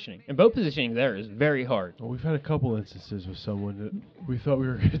boat positioning, and boat positioning there is very hard. Well, we've had a couple instances with someone that we thought we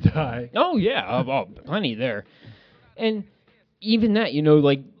were going to die. Oh yeah, plenty there, and even that,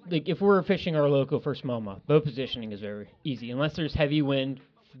 like if we're fishing our local for smallmouth, boat positioning is very easy unless there's heavy wind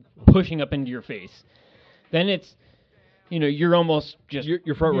pushing up into your face. Then it's, you're almost just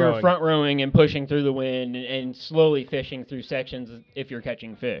You're front rowing. front rowing and pushing through the wind and slowly fishing through sections if you're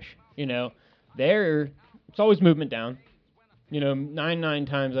catching fish. There it's always movement down. 9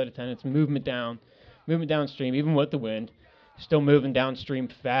 times out of 10 it's movement downstream, even with the wind, still moving downstream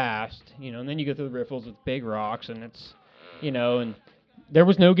fast. And then you go through the riffles with big rocks, and it's, and there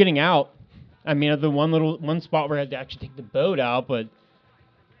was no getting out. I mean, the one spot where I had to actually take the boat out, but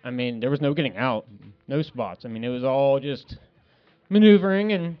I mean, there was no getting out, no spots. I mean, it was all just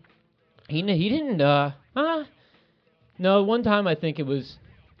maneuvering, and he didn't. No, one time I think it was.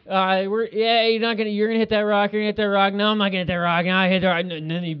 You're gonna hit that rock. You're gonna hit that rock. No, I'm not gonna hit that rock. No, I hit that rock. And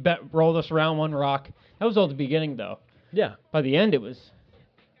then he rolled us around one rock. That was all the beginning, though. Yeah. By the end, it was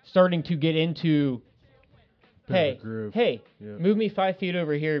starting to get into. Bit of a groove. Hey, Yeah. move me 5 feet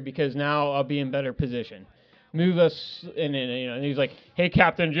over here because now I'll be in better position. Move us, and he's like, "Hey,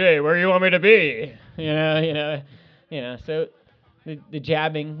 Captain J, where you want me to be?" So the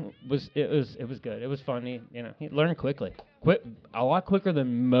jabbing was good. It was fun. He learned quickly, a lot quicker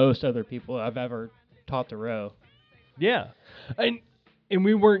than most other people I've ever taught to row. Yeah. And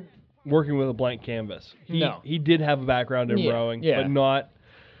we weren't working with a blank canvas. No. He did have a background in rowing, yeah. but not.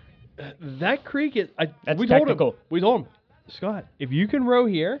 That creek is. That's we technical. We told him, Scott, if you can row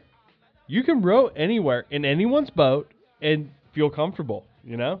here, you can row anywhere in anyone's boat and feel comfortable.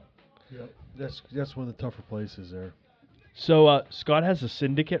 Yep. That's one of the tougher places there. So Scott has a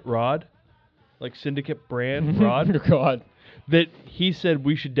Syndicate rod, like Syndicate brand rod, God. that he said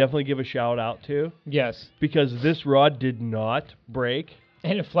we should definitely give a shout out to Yes. because this rod did not break.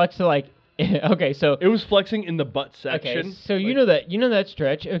 And it flexed to like. Okay, so. It was flexing in the butt section. Okay, so you know that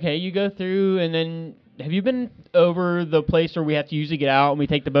stretch. Okay, you go through, and then have you been over the place where we have to usually get out and we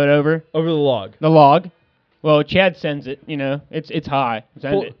take the boat over? Over the log. The log. Well, Chad sends it. It's high.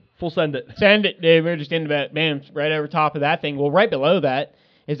 Send it. Full send it. Send it, dude. We're just in the bam, right over top of that thing. Well, right below that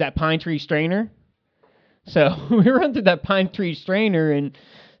is that pine tree strainer. So we run through that pine tree strainer, and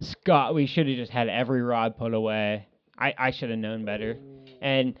Scott, we should have just had every rod put away. I should have known better.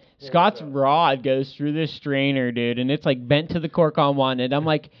 And Scott's rod goes through this strainer, dude, and it's like bent to the cork on one. And I'm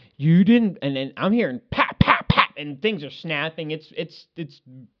like, you didn't. And then I'm hearing pat, pat, pat, and things are snapping. It's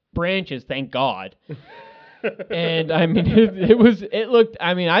branches, thank God. And I mean, it looked.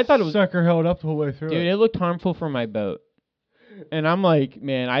 I mean, I thought it was. Sucker held up the whole way through. Dude, it looked harmful for my boat. And I'm like,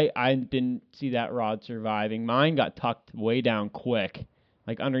 man, I didn't see that rod surviving. Mine got tucked way down quick,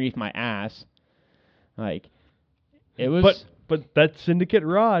 like underneath my ass. Like, it was. But that Syndicate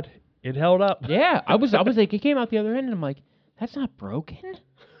rod, it held up. Yeah, I was like, it came out the other end, and I'm like, that's not broken.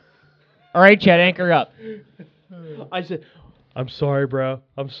 All right, Chad, anchor up. I said, I'm sorry, bro.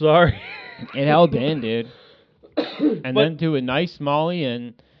 I'm sorry. It held in, dude. And then to a nice molly,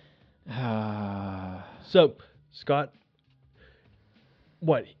 and so Scott,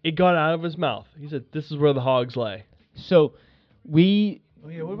 it got out of his mouth. He said, "This is where the hogs lay." So we Oh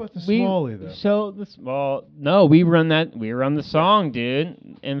yeah, what about the we smallie though? so the small. No, we run the song,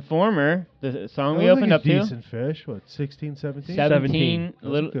 dude. Informer, the song That we was opened like up a decent fish. What, 16, 17? 17, That's a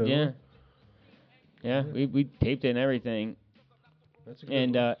little, good yeah. one. Yeah, we taped it and everything, That's a good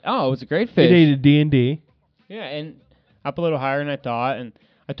and one. it was a great It fish. ate a D&D. Yeah, and up a little higher than I thought, and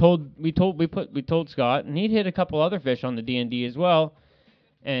we told Scott, and he'd hit a couple other fish on the D&D as well,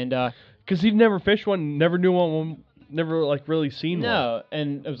 and Because he'd never fished one, never knew one, never like really seen one. no,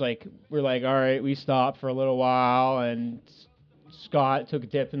 and it was like we're like, all right, we stopped for a little while, and Scott took a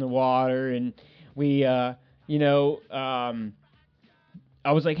dip in the water, and we I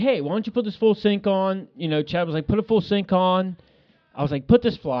was like, hey, why don't you put this full sink on? You know, Chad was like, put a full sink on. I was like, put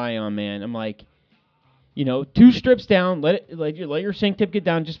this fly on, man. I'm like, 2 strips down, let your sink tip get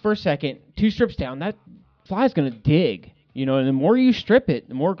down just for a second. 2 strips down, that fly's gonna dig. And the more you strip it,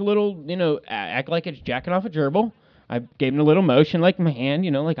 the more little, act like it's jacking off a gerbil. I gave him a little motion, like my hand,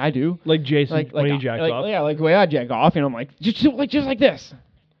 like I do. Like Jason when he jacks off. Yeah, like the way I jack off. I'm like, just like this,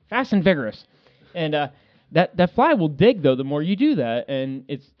 fast and vigorous. And that fly will dig though. The more you do that, and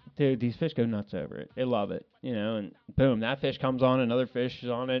dude, these fish go nuts over it. They love it, and boom, that fish comes on, another fish is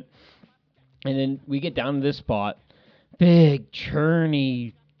on it, and then we get down to this spot, big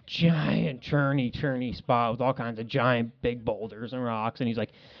giant churny spot with all kinds of giant big boulders and rocks, and he's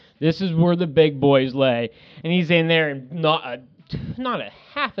like, this is where the big boys lay, and he's in there, and not a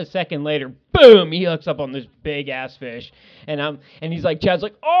half a second later, boom, he hooks up on this big ass fish, and he's like, Chad's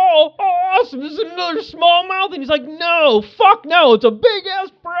like, oh, awesome, this is another smallmouth, and he's like, no, fuck no, it's a big ass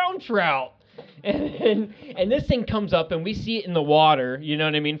brown trout. And this thing comes up, and we see it in the water, you know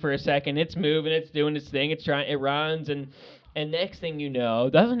what I mean, for a second. It's moving, it's doing its thing, it runs, and next thing you know,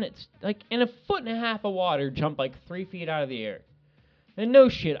 doesn't it, like, in a foot and a half of water, jump like 3 feet out of the air. And no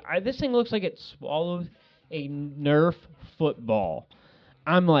shit, this thing looks like it swallowed a Nerf football.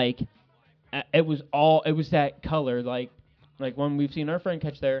 I'm like, it was that color, like when we've seen our friend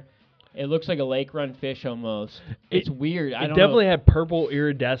catch there. It looks like a lake run fish almost. It's weird. I don't know. It definitely had purple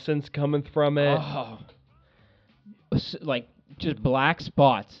iridescence coming from it. Oh, like just black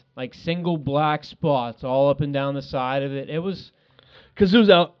spots, like single black spots all up and down the side of it. It was because it was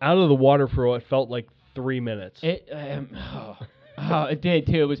out of the water for what felt like 3 minutes. It did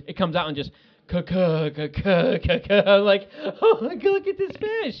too. It comes out and just like, oh, look at this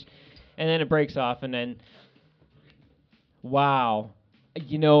fish, and then it breaks off, and then wow.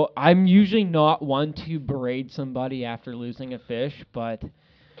 I'm usually not one to berate somebody after losing a fish, but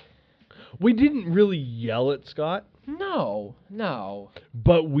we didn't really yell at Scott. No.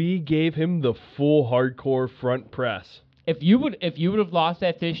 But we gave him the full hardcore front press. If you would have lost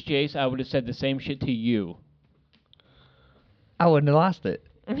that fish, Jace, I would have said the same shit to you. I wouldn't have lost it.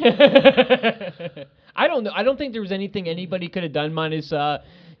 I don't know. I don't think there was anything anybody could have done minus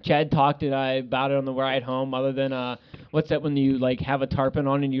Chad talked to I about it on the ride home, other than what's that when you like have a tarpon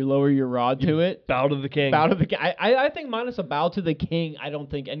on and you lower your rod to it? Bow to the king. Bow to the king. I think minus a bow to the king, I don't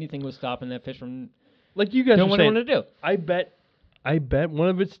think anything was stopping that fish from like you guys doing were what saying. I want to do. I bet one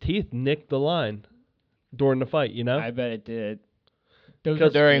of its teeth nicked the line during the fight. I bet it did.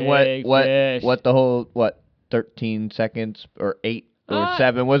 During what the whole 13 seconds or 8 or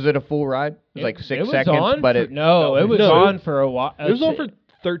 7 was it a full ride? It was like 6 seconds, but it was on for a while. It was on for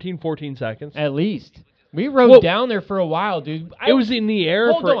 13, 14 seconds at least. We rode down there for a while, dude. It was in the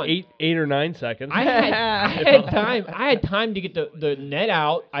air for 8 or 9 seconds. I had time. I had time to get the net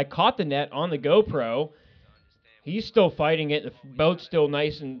out. I caught the net on the GoPro. He's still fighting it. The boat's still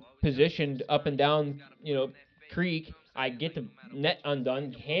nice and positioned up and down, creek. I get the net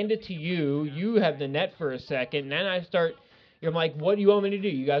undone, hand it to you. You have the net for a second, and then I start. I'm like, what do you want me to do?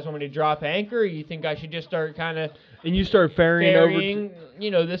 You guys want me to drop anchor, or you think I should just start kind of... And you start ferrying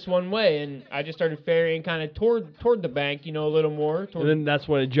over... this one way, and I just started ferrying kind of toward the bank, a little more. And then that's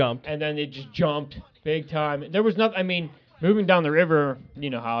when it jumped. And then it just jumped big time. There was nothing... moving down the river, you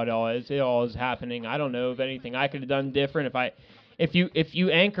know how it all is. It all is happening. I don't know of anything I could have done different. If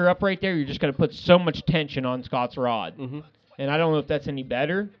you anchor up right there, you're just going to put so much tension on Scott's rod. Mm-hmm. And I don't know if that's any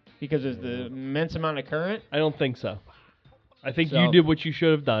better because of the immense amount of current. I don't think so. I think you did what you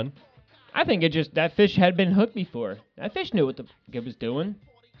should have done. I think that fish had been hooked before. That fish knew what it was doing.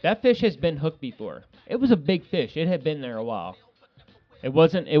 That fish has been hooked before. It was a big fish. It had been there a while. It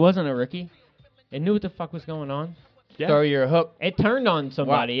wasn't a rookie. It knew what the fuck was going on. Yeah. Throw your hook. It turned on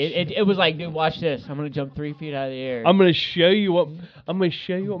somebody. It was like, dude, watch this. I'm gonna jump 3 feet out of the air. I'm gonna show you what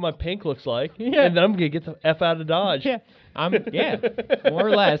my pink looks like, and then I'm gonna get the F out of Dodge. Yeah, more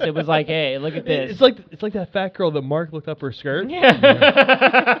or less. It was like, hey, look at this. It's like that fat girl that Mark looked up her skirt. Yeah.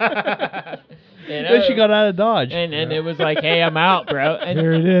 Then she got out of Dodge. And it was like, hey, I'm out, bro. And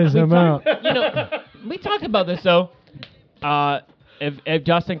Here it is. I'm out. you know, we talked about this though. If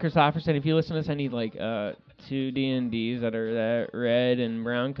Justin Christopherson, if you listen to this, I need like 2 D&Ds that are that red and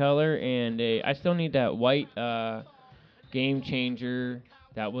brown color, and I still need that white Game Changer.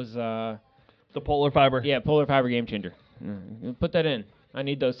 That was the Polar Fiber. yeah, Polar Fiber Game Changer. Put that in. I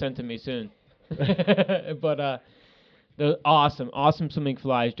need those sent to me soon. But the awesome swimming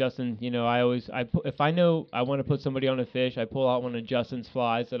flies, Justin. You know, if I know I want to put somebody on a fish, I pull out one of Justin's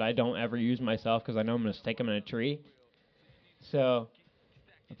flies that I don't ever use myself because I know I'm gonna stick them in a tree. So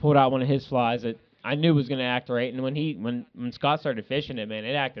I pulled out one of his flies that I knew was gonna act right, and when Scott started fishing it, man,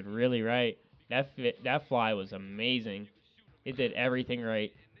 it acted really right. That fly was amazing. It did everything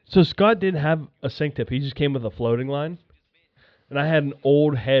right. So Scott didn't have a sink tip. He just came with a floating line, and I had an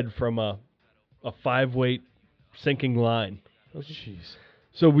old head from a 5-weight sinking line. Jeez.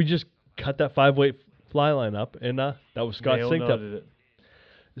 So we just cut that 5-weight fly line up, and that was Scott's Nail sink tip. knotted it.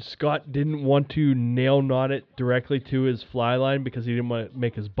 Scott didn't want to nail knot it directly to his fly line because he didn't want to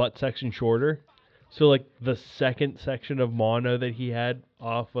make his butt section shorter. So, like, the second section of mono that he had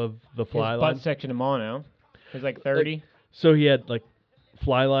off of the fly His line. butt section of mono is like 30. So he had, like,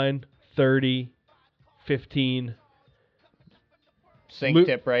 fly line, 30, 15. Sink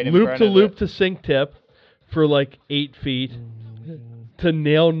tip right in loop front to of loop it. to sink tip for, like, 8 feet. To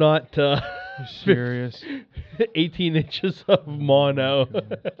nail knot to You serious? 18 inches of mono.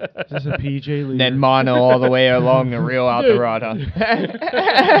 Is this a PJ leader? Then mono all the way along the reel out the rod, huh?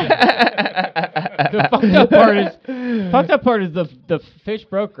 The fucked up part is the fish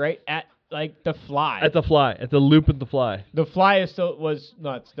broke right at like the fly. At the loop of the fly. The fly is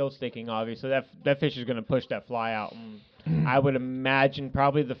still sticking. Obviously, that fish is gonna push that fly out. And I would imagine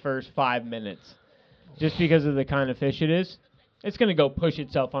probably the first 5 minutes, just because of the kind of fish it is. It's gonna go push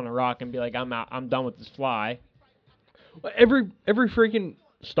itself on a rock and be like, I'm out. I'm done with this fly. Well, every freaking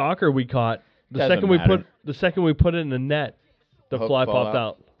stalker we caught, the Doesn't second we put it in the net, the Hook fly fall popped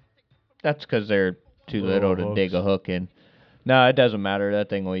out. That's because they're too little to hooks. dig a hook in. No, it doesn't matter. That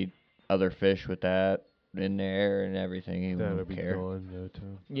thing will eat other fish with that in there and everything. He That'll won't be care. gone no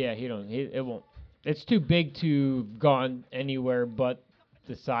time. Yeah, it won't. It's too big to gone anywhere but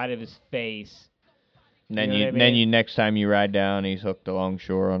the side of his face. And then You know what I then mean? you next time you ride down, he's hooked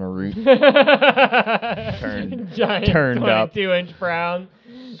alongshore on a root. Giant turned up. 22-inch brown.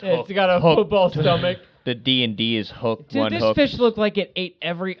 It's hooked- got a hooked. football stomach. The D&D is hooked. Dude, one this hook. fish looked like it ate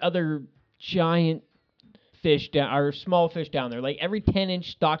every other giant fish down, or small fish down there. Like every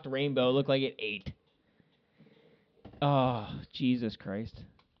 10-inch stocked rainbow looked like it ate. Oh, Jesus Christ.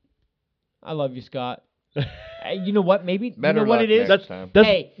 I love you, Scott. You know what? Maybe Better you know what luck it is. next time. That's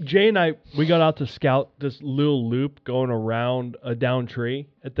Hey. Jay and I. We got out to scout this little loop going around a down tree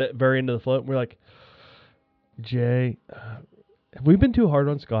at the very end of the float. And we're like, Jay, have we been too hard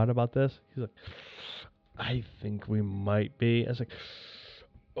on Scott about this? He's like, I think we might be. I was like,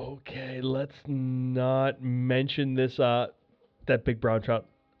 okay, let's not mention this that big brown trout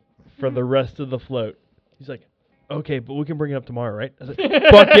for the rest of the float. He's like, okay, but we can bring it up tomorrow, right? I was like,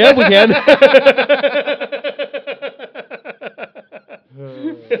 fuck yeah, we can.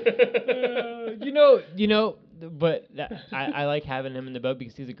 But I like having him in the boat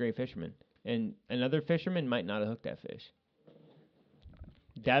because he's a great fisherman, and another fisherman might not have hooked that fish.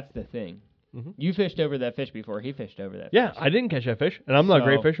 That's the thing. Mhm. You fished over that fish before he fished over that. Yeah, fish. I didn't catch that fish, and I'm not a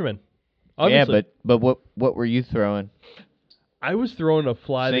great So- fisherman. Yeah, Obviously, but what were you throwing? I was throwing a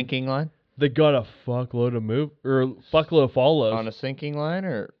fly Sinking line? that got a fuckload of fuckload of follows. On a sinking line,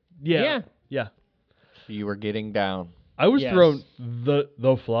 or yeah. you were getting down? I was Yes. throwing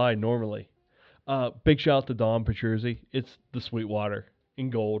the fly normally. Big shout out to Don Petrucci. It's the Sweetwater in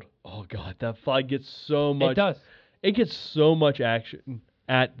gold. Oh god, that fly gets so much. It does. It gets so much action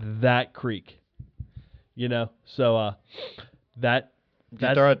at that creek. You know, so Did you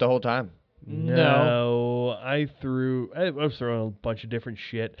that's throw it the whole time? No, I was throwing a bunch of different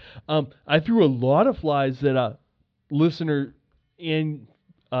shit. I threw a lot of flies that listener and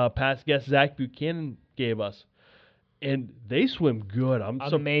past guest Zach Buchanan gave us, and they swim good.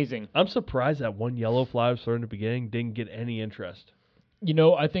 Amazing. I'm surprised that one yellow fly I was throwing in the beginning didn't get any interest. You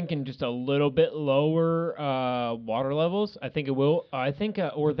know, I think in just a little bit lower water levels, I think it will. I think,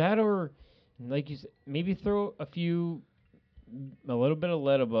 or like you said, maybe throw a little bit of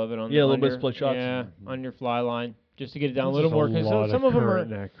lead above it on. Yeah, a little on bit of your- split shots. Yeah, on your fly line, just to get it down a There's little more. a Because lot some of them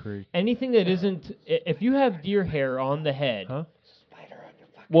current are in that creek. anything that isn't. If you have deer hair on the head, Huh?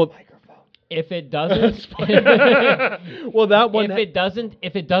 Well, if it doesn't, well, that one if it doesn't,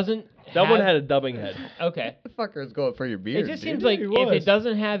 that one had a dubbing head. okay. The fucker is going for your beard. It just seems like if it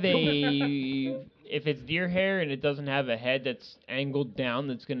doesn't have if it's deer hair and it doesn't have a head that's angled down,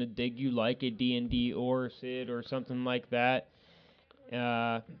 that's gonna dig you like a D&D or Sid or something like that.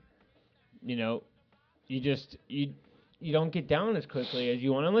 You know, you don't get down as quickly as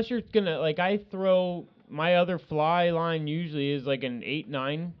you want unless you're gonna like. I throw my other fly line usually is like an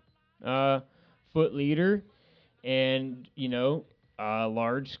 8-9 foot leader, and a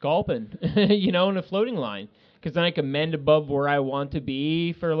large sculpin, and a floating line. Because then I can mend above where I want to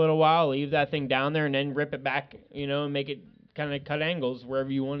be for a little while, leave that thing down there, and then rip it back, and make it kind of cut angles wherever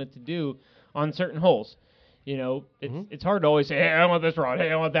you want it to do on certain holes. It's hard to always say, hey, I want this rod,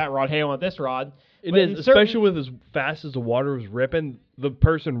 hey, I want that rod, hey, I want this rod. It is, especially with as fast as the water was ripping, the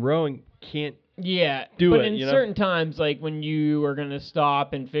person rowing can't do but it. in certain times, like when you are going to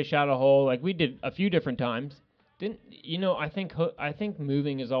stop and fish out a hole, like we did a few different times, I think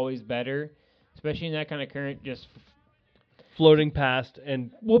moving is always better. Especially in that kind of current, just floating past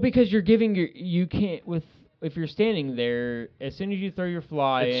and because you're giving if you're standing there, as soon as you throw your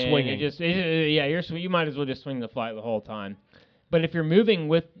fly, it's swinging. You might as well just swing the fly the whole time. But if you're moving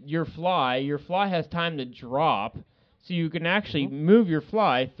with your fly has time to drop, so you can actually move your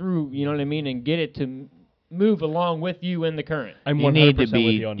fly through. You know what I mean, and get it to move along with you in the current. I'm 100% with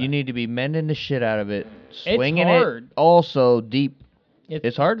you on that. You need to be mending the shit out of it, swinging it's hard. it also deep.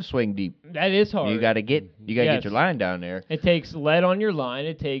 It's hard to swing deep. That is hard. You gotta get your line down there. It takes lead on your line.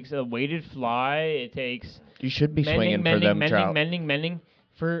 It takes a weighted fly. It takes. You should be swinging for them trout. Mending.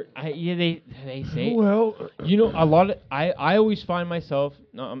 They say. Well, a lot of I always find myself,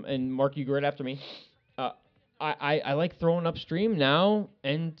 and Mark, you go right after me. I like throwing upstream now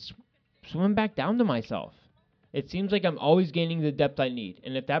and swimming back down to myself. It seems like I'm always gaining the depth I need.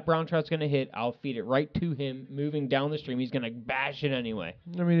 And if that brown trout's going to hit, I'll feed it right to him, moving down the stream. He's going to bash it anyway.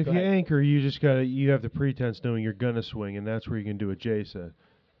 I mean, if you anchor, you have the pretense knowing you're going to swing, and that's where you can do what Jay said.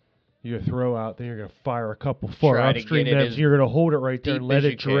 You're going to throw out, then you're going to fire a couple far upstream nets. You're going to hold it right there and let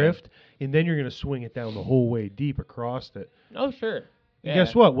it drift, and then you're going to swing it down the whole way deep across it. Oh, sure. And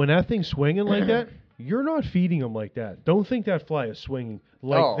guess what? When that thing's swinging like that, you're not feeding them like that. Don't think that fly is swinging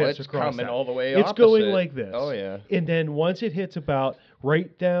like this it's across coming that. all the way It's opposite. going like this. Oh, yeah. And then once it hits about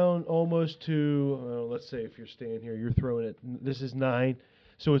right down almost to, let's say if you're staying here, you're throwing it, this is 9,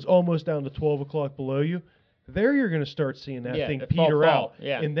 so it's almost down to 12 o'clock below you. There you're going to start seeing that thing peter out.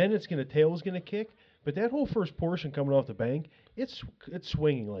 Yeah. And then tail's going to kick. But that whole first portion coming off the bank, it's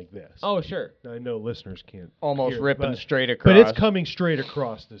swinging like this. Oh, sure. Now, I know listeners can't almost hear, ripping but, straight across. But it's coming straight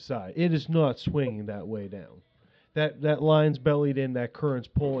across the side. It is not swinging that way down. That line's bellied in, that current's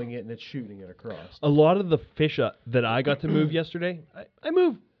pulling it, and it's shooting it across. A lot of the fish that I got to move yesterday, I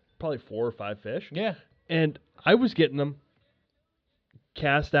moved probably 4 or 5 fish. Yeah. And I was getting them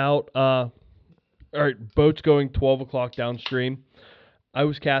cast out. All right, boats going 12 o'clock downstream. I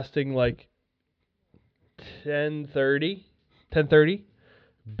was casting like 10:30.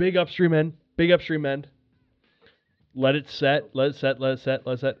 Big upstream end. Let it set.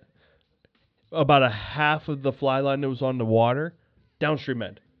 About a half of the fly line that was on the water, downstream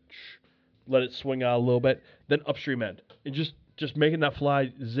end. Let it swing out a little bit, then upstream end. And just making that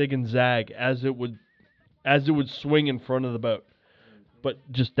fly zig and zag as it would swing in front of the boat. But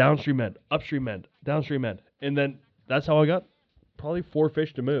just downstream end, upstream end, downstream end. And then that's how I got probably 4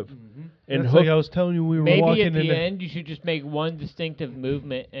 fish to move. Mm-hmm. And like I was telling you, we were maybe walking at the in end you should just make one distinctive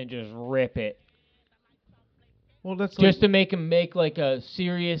movement and just rip it. Well, that's just to make them make like a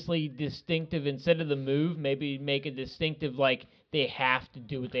seriously distinctive, instead of the move, maybe make a distinctive, like they have to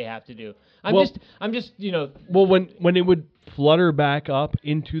do what they have to do. I'm just Well, when it would flutter back up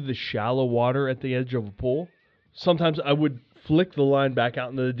into the shallow water at the edge of a pool, sometimes I would flick the line back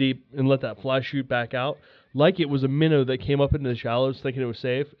out into the deep and let that fly shoot back out, like it was a minnow that came up into the shallows thinking it was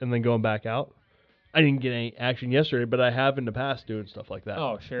safe and then going back out. I didn't get any action yesterday, but I have in the past doing stuff like that.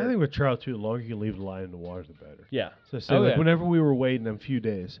 Oh, sure. I think with trout, too, the longer you can leave the line in the water, the better. Yeah. So I say, whenever we were waiting them few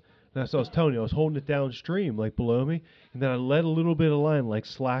days, and that's what I was telling you, I was holding it downstream, like below me, and then I let a little bit of line, like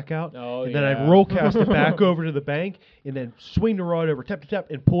slack out, and then I'd roll cast it back over to the bank, and then swing the rod over, tap,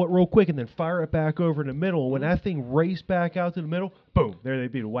 and pull it real quick, and then fire it back over in the middle. And when that thing raced back out to the middle, boom, there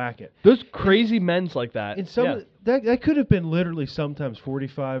they'd be to whack it. Those crazy men's like that. And some that could have been literally sometimes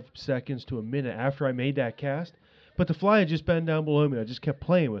 45 seconds to a minute after I made that cast, but the fly had just been down below me. I just kept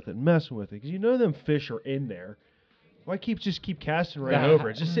playing with it and messing with it, because them fish are in there. Why just keep casting right over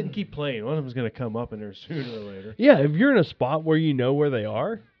it? Just sit and keep playing. One of them's going to come up in there sooner or later. Yeah, if you're in a spot where you know where they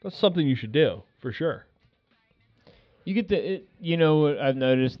are, that's something you should do, for sure. You get what I've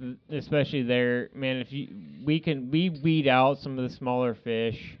noticed, especially there, man, we weed out some of the smaller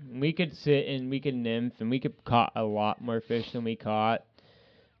fish. We could sit and we could nymph and we could caught a lot more fish than we caught.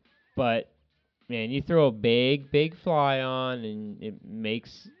 But, man, you throw a big fly on, and it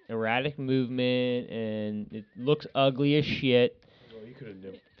makes erratic movement, and it looks ugly as shit. Well, you could have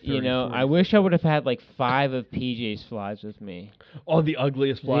nipped You 30, know, 40 I wish foot I would have had like 5 of PJ's flies with me. Oh, the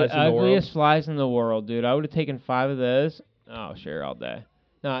ugliest flies The in the world. ugliest flies in the world, dude. I would have taken 5 of those. Oh, sure, all day.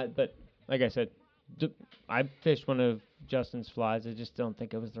 No, but like I said, I fished one of Justin's flies. I just don't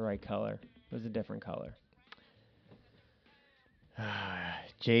think it was the right color. It was a different color.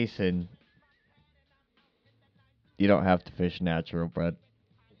 Jason, you don't have to fish natural, bud.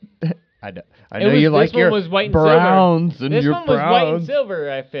 I know you This like one your was white and browns silver. and This your one was white and browns.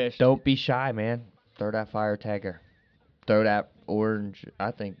 silver. I fished. Don't be shy, man. Throw that fire tagger. Throw that orange.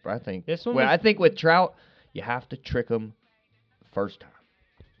 I think. This one Well, was- I think with trout, you have to trick them first time.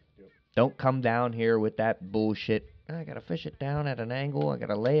 Don't come down here with that bullshit. I gotta fish it down at an angle. I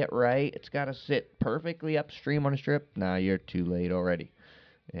gotta lay it right. It's gotta sit perfectly upstream on a strip. Nah, you're too late already.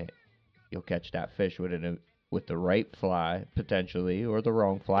 You'll catch that fish with the right fly potentially, or the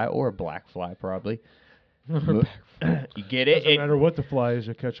wrong fly, or a black fly probably. You get it. Doesn't matter what the fly is,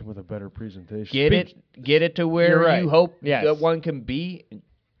 you'll catch them with a better presentation. Get it to where You're right. you hope Yes. that one can be,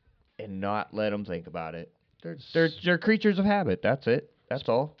 and not let them think about it. They're creatures of habit. That's it. That's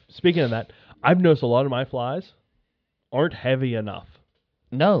all. Speaking of that, I've noticed a lot of my flies aren't heavy enough.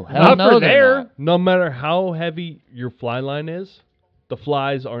 No, Not hell no, for they're there. not. No matter how heavy your fly line is, the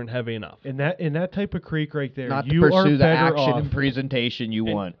flies aren't heavy enough. In that type of creek right there, Not to you are pursue the better action off. and presentation you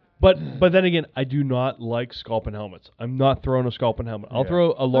want. But then again, I do not like sculpin helmets. I'm not throwing a sculpin helmet. I'll Yeah.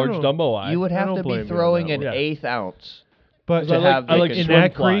 throw a large don't- Dumbo eye. You would I have don't to blame be you on throwing that an one. 1/8 ounce. But to have I like like in swim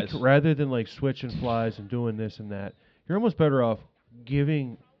that creek, flies. rather than like switching flies and doing this and that, you're almost better off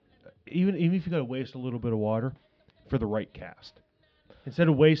giving, even if you got to waste a little bit of water for the right cast. Instead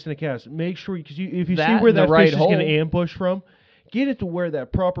of wasting a cast, make sure, because if you see That where and the that right fish is going to hole. ambush from, get it to where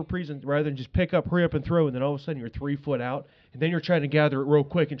that proper present, rather than just pick up, hurry up and throw, and then all of a sudden you're 3 foot out, and then you're trying to gather it real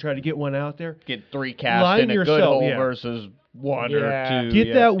quick and try to get one out there. Get 3 casts Line in a good yourself, hole yeah. versus 1 Yeah. or 2. Get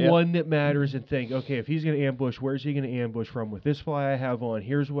yeah, that yeah. one that matters and think, okay, if he's going to ambush, where's he going to ambush from? With this fly I have on,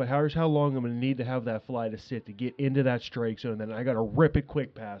 here's how long I'm going to need to have that fly to sit to get into that strike zone. Then I got to rip it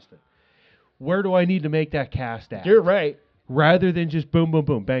quick past it. Where do I need to make that cast at? You're right. Rather than just boom, boom,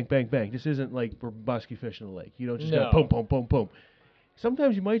 boom, bang, bang, bang. This isn't like we're musky fishing the lake. You don't just go No. boom, boom, boom, boom.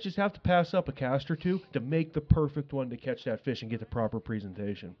 Sometimes you might just have to pass up a cast or two to make the perfect one to catch that fish and get the proper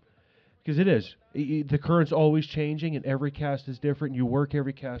presentation. Because it is. The current's always changing, and every cast is different. You work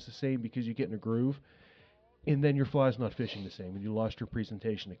every cast the same because you get in a groove, and then your fly's not fishing the same, and you lost your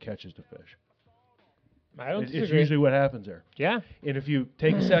presentation that catches the fish. I don't It's disagree. usually what happens there. Yeah. And if you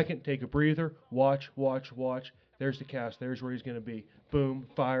take a second, take a breather, watch. There's the cast. There's where he's going to be. Boom,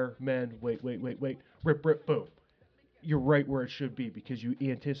 fire, mend, wait. Rip, boom. You're right where it should be because you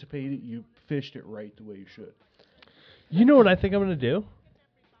anticipated, you fished it right the way you should. You know what I think I'm going to do?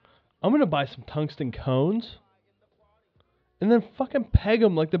 I'm going to buy some tungsten cones and then fucking peg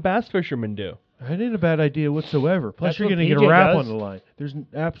them like the bass fishermen do. That ain't a bad idea whatsoever. Plus, That's you're what going to get a PJ wrap does. on the line. There's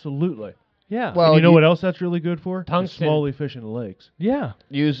absolutely. Yeah. Well, And you know what else that's really good for? Tungsten. Smalley fishing the lakes. yeah.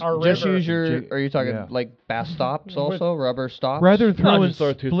 Just river. use your. Jig- Are you talking yeah. like bass stops also? Rubber stops? Rather than No, throwing just throw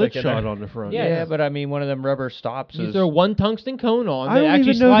a split toothpick in shot there. on the front. Yeah. Yeah, but I mean, one of them rubber stops You is. throw one tungsten cone on I that don't actually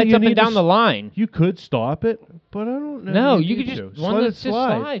even know that slides you up need and to down the line. You could stop it, but I don't know. No, that you need could to. just one Let that's it just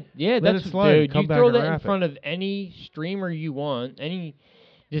slide. slide. Yeah, Let that's it slide, dude. come You back throw and that in wrap it. front of any streamer you want, any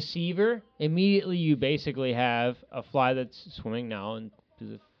deceiver. Immediately, you basically have a fly that's swimming now into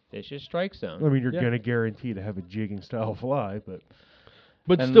the fish's strike I zone. mean, you're Yeah. going to guarantee to have a jigging style fly, but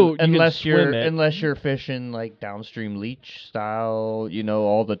But And- still, you unless can you're swim it. unless you're fishing like downstream leech style,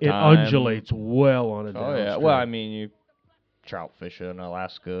 all the it time. undulates well on a Oh downstream. yeah. Well, I mean, you trout fishing in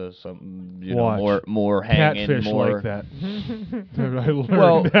Alaska, something Watch. more hanging, Catfish more. like that. I learned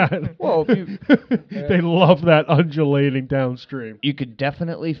Well- that. well, if you- they love that undulating downstream. You could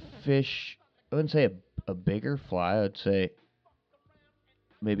definitely fish. I wouldn't say a bigger fly. I'd say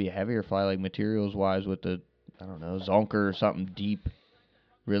maybe a heavier fly, like materials wise, with the zonker or something deep,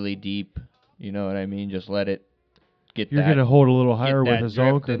 really deep. You know what I mean? Just let it get. You're that. going to hold a little higher with that a drift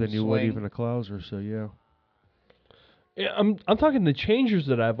zonker and than you would swing. even a clouser, so yeah. Yeah, I'm talking the changers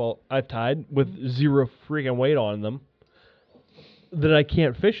that I've tied with zero freaking weight on them that I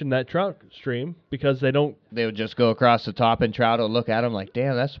can't fish in that trout stream because they don't. They would just go across the top, and trout will look at them like,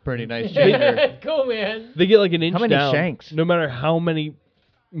 "Damn, that's a pretty nice changer." Cool, man. They get like an inch many down. shanks? No matter how many.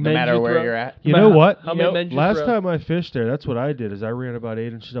 No matter where you're at. You know what? How many men you Last throw. time I fished there, that's what I did. Is I ran about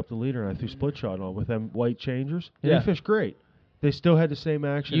 8 inches up the leader and I threw split shot on with them white changers. And Yeah. they fished great. They still had the same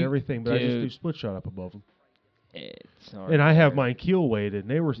action and You- everything, but I just dude. threw split shot up above them. It's And I have hard. mine keel weighted, and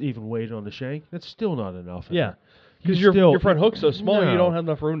they were even weighted on the shank. That's still not enough. in Yeah. there. Because You still- your front hook's so small, you No. don't have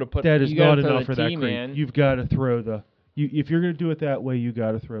enough room to put. That is You gotta not throw enough the for that T, creek. man. You've got to throw the. If you're going to do it that way, you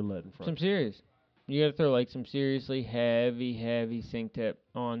got to throw lead in front. Some serious. You gotta throw like some seriously heavy sink tip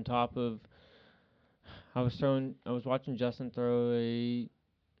on top of. I was watching Justin throw a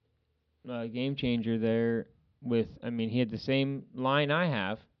game changer there with. I mean, he had the same line I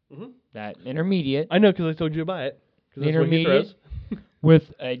have. Mhm. That intermediate. I know because I told you to buy it. Because The that's what he intermediate throws.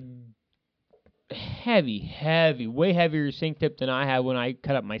 with a heavy, way heavier sink tip than I had when I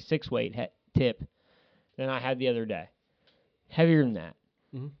cut up my 6-weight tip than I had the other day. Heavier than that.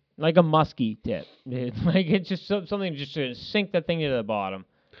 Mhm. Like a musky tip. Like it's just something just to sink that thing to the bottom.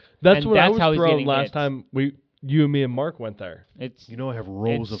 That's And what I that's was how he's throwing getting last hits. time you and me and Mark went there. It's You know, I have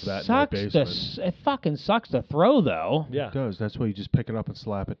rolls it of that sucks in my basement. it fucking sucks to throw though. Yeah. It does. That's why you just pick it up and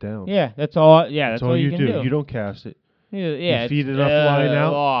slap it down. Yeah, that's all. Yeah, that's all you can do. You don't cast it. Yeah, you feed it's, enough line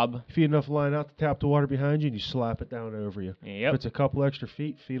out. Lob. Feed enough line out to tap the water behind you, and you slap it down over you. Yep. If it's a couple extra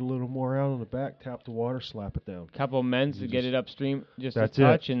feet, feed a little more out on the back, tap the water, slap it down. Couple of men's to You get just- it upstream, just That's a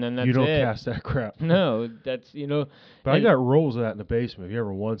touch, it. and then that's you don't it. cast that crap. No, that's But I and- got rolls of that in the basement. If you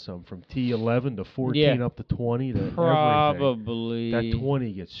ever want some, from T11 to 14 Yeah. up to 20 to everything. Probably That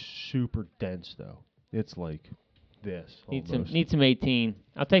 20 gets super dense though. It's like this. need almost. some 18.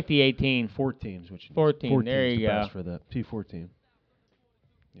 I'll take the 18. 14 is what you need. 14, 14 there is you the go. best for that. T14.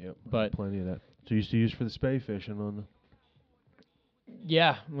 Yep. But- plenty of that. So you used to use for the spay fishing on the.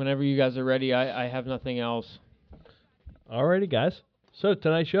 Yeah, whenever you guys are ready, I have nothing else. Alrighty, guys. So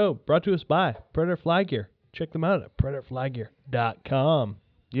tonight's show brought to us by Predator Fly Gear. Check them out at predatorflygear.com.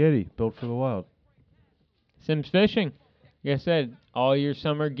 Yeti, built for the wild. Sims Fishing. Like I said, all your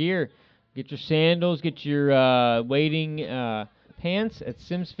summer gear. Get your sandals, get your wading pants at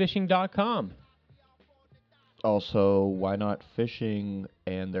simsfishing.com. Also, Why Not Fishing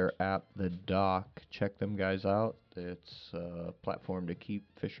and their app, The Dock. Check them guys out. It's a platform to keep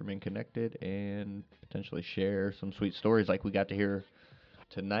fishermen connected and potentially share some sweet stories like we got to hear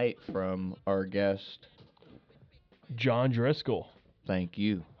tonight from our guest. John Driscoll. Thank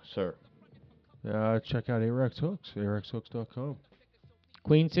you, sir. Check out Arex Hooks, arexhooks.com.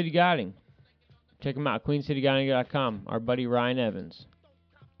 Queen City Guiding. Check them out, queencityguiding.com. Our buddy Ryan Evans.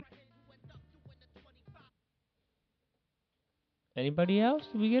 Anybody else?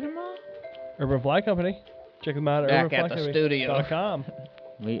 Did we get them all? Urban Fly Company. Check them out at Back at the studio. urbanflycompany.com.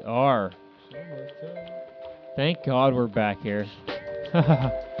 We are. Thank God we're back here.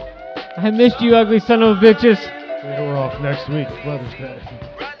 I missed you, ugly son of a bitches. We're off next week, Mother's Day.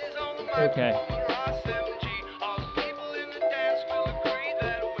 Okay.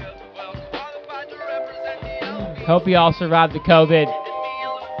 Hope you all survived the COVID.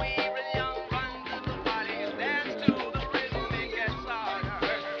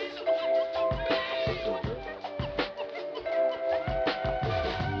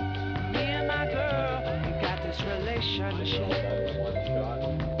 Me and my girl, we got this relationship.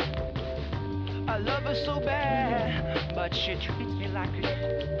 I love her so bad, but she treats me like a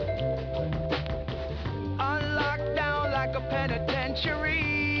unlocked down like a penitentiary.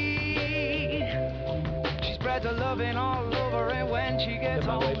 She spreads her loving all over, and when she gets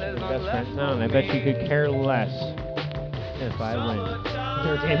home, there's none Best left friends now, and I for bet you me. could care less if I win.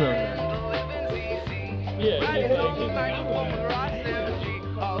 Or game over. Riding on the microphone with Ross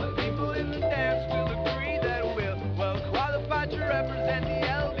MG. All the people in the dance will agree that we're well qualified to represent the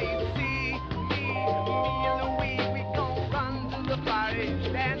LBC. Me and Louis, we gon' run to the party,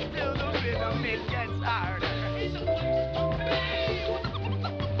 dance till the rhythm it gets harder.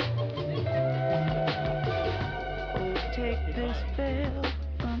 Oh, take this veil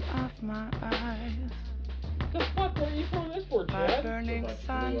from off my eyes. The fuck are you throwing this for, My burning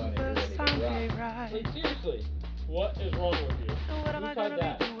sun, the Sunday rise. seriously, what is wrong with you? So what am I Who tried gonna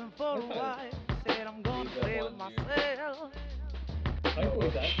that? be doing for a while? Said I'm gonna play with myself. I can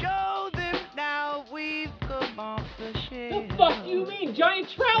believe that. Show them now we've come off the shelf. The fuck you mean? Giant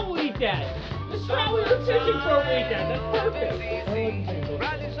trout will eat that. The trout we were fishing for will eat that. That's perfect.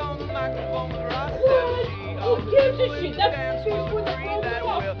 Riley's on the microphone with Ross What? MG. Who gives a shit? That's Dance the will one that agree throws that me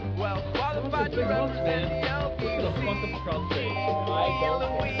off. we're well qualified to represent the LBC.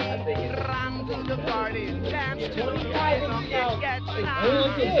 Run to the party and dance to the rhythm. It gets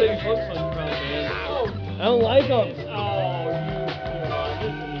I don't like them.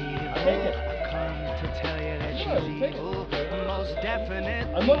 I've come to tell you that she's evil, most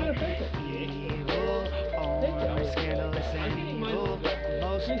definitely I'm not gonna fix it. evil, oh, scandalous and evil,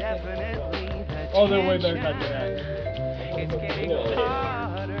 most definitely the Oh, they're way better tension. cut than that. It's getting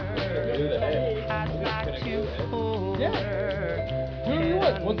harder. I'd like to Yeah. Do what you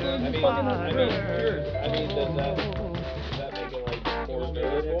want. What's the Cheers. I mean, does that make it like more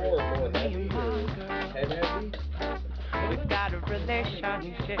durable or more heavy or head heavy? We got a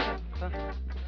relationship.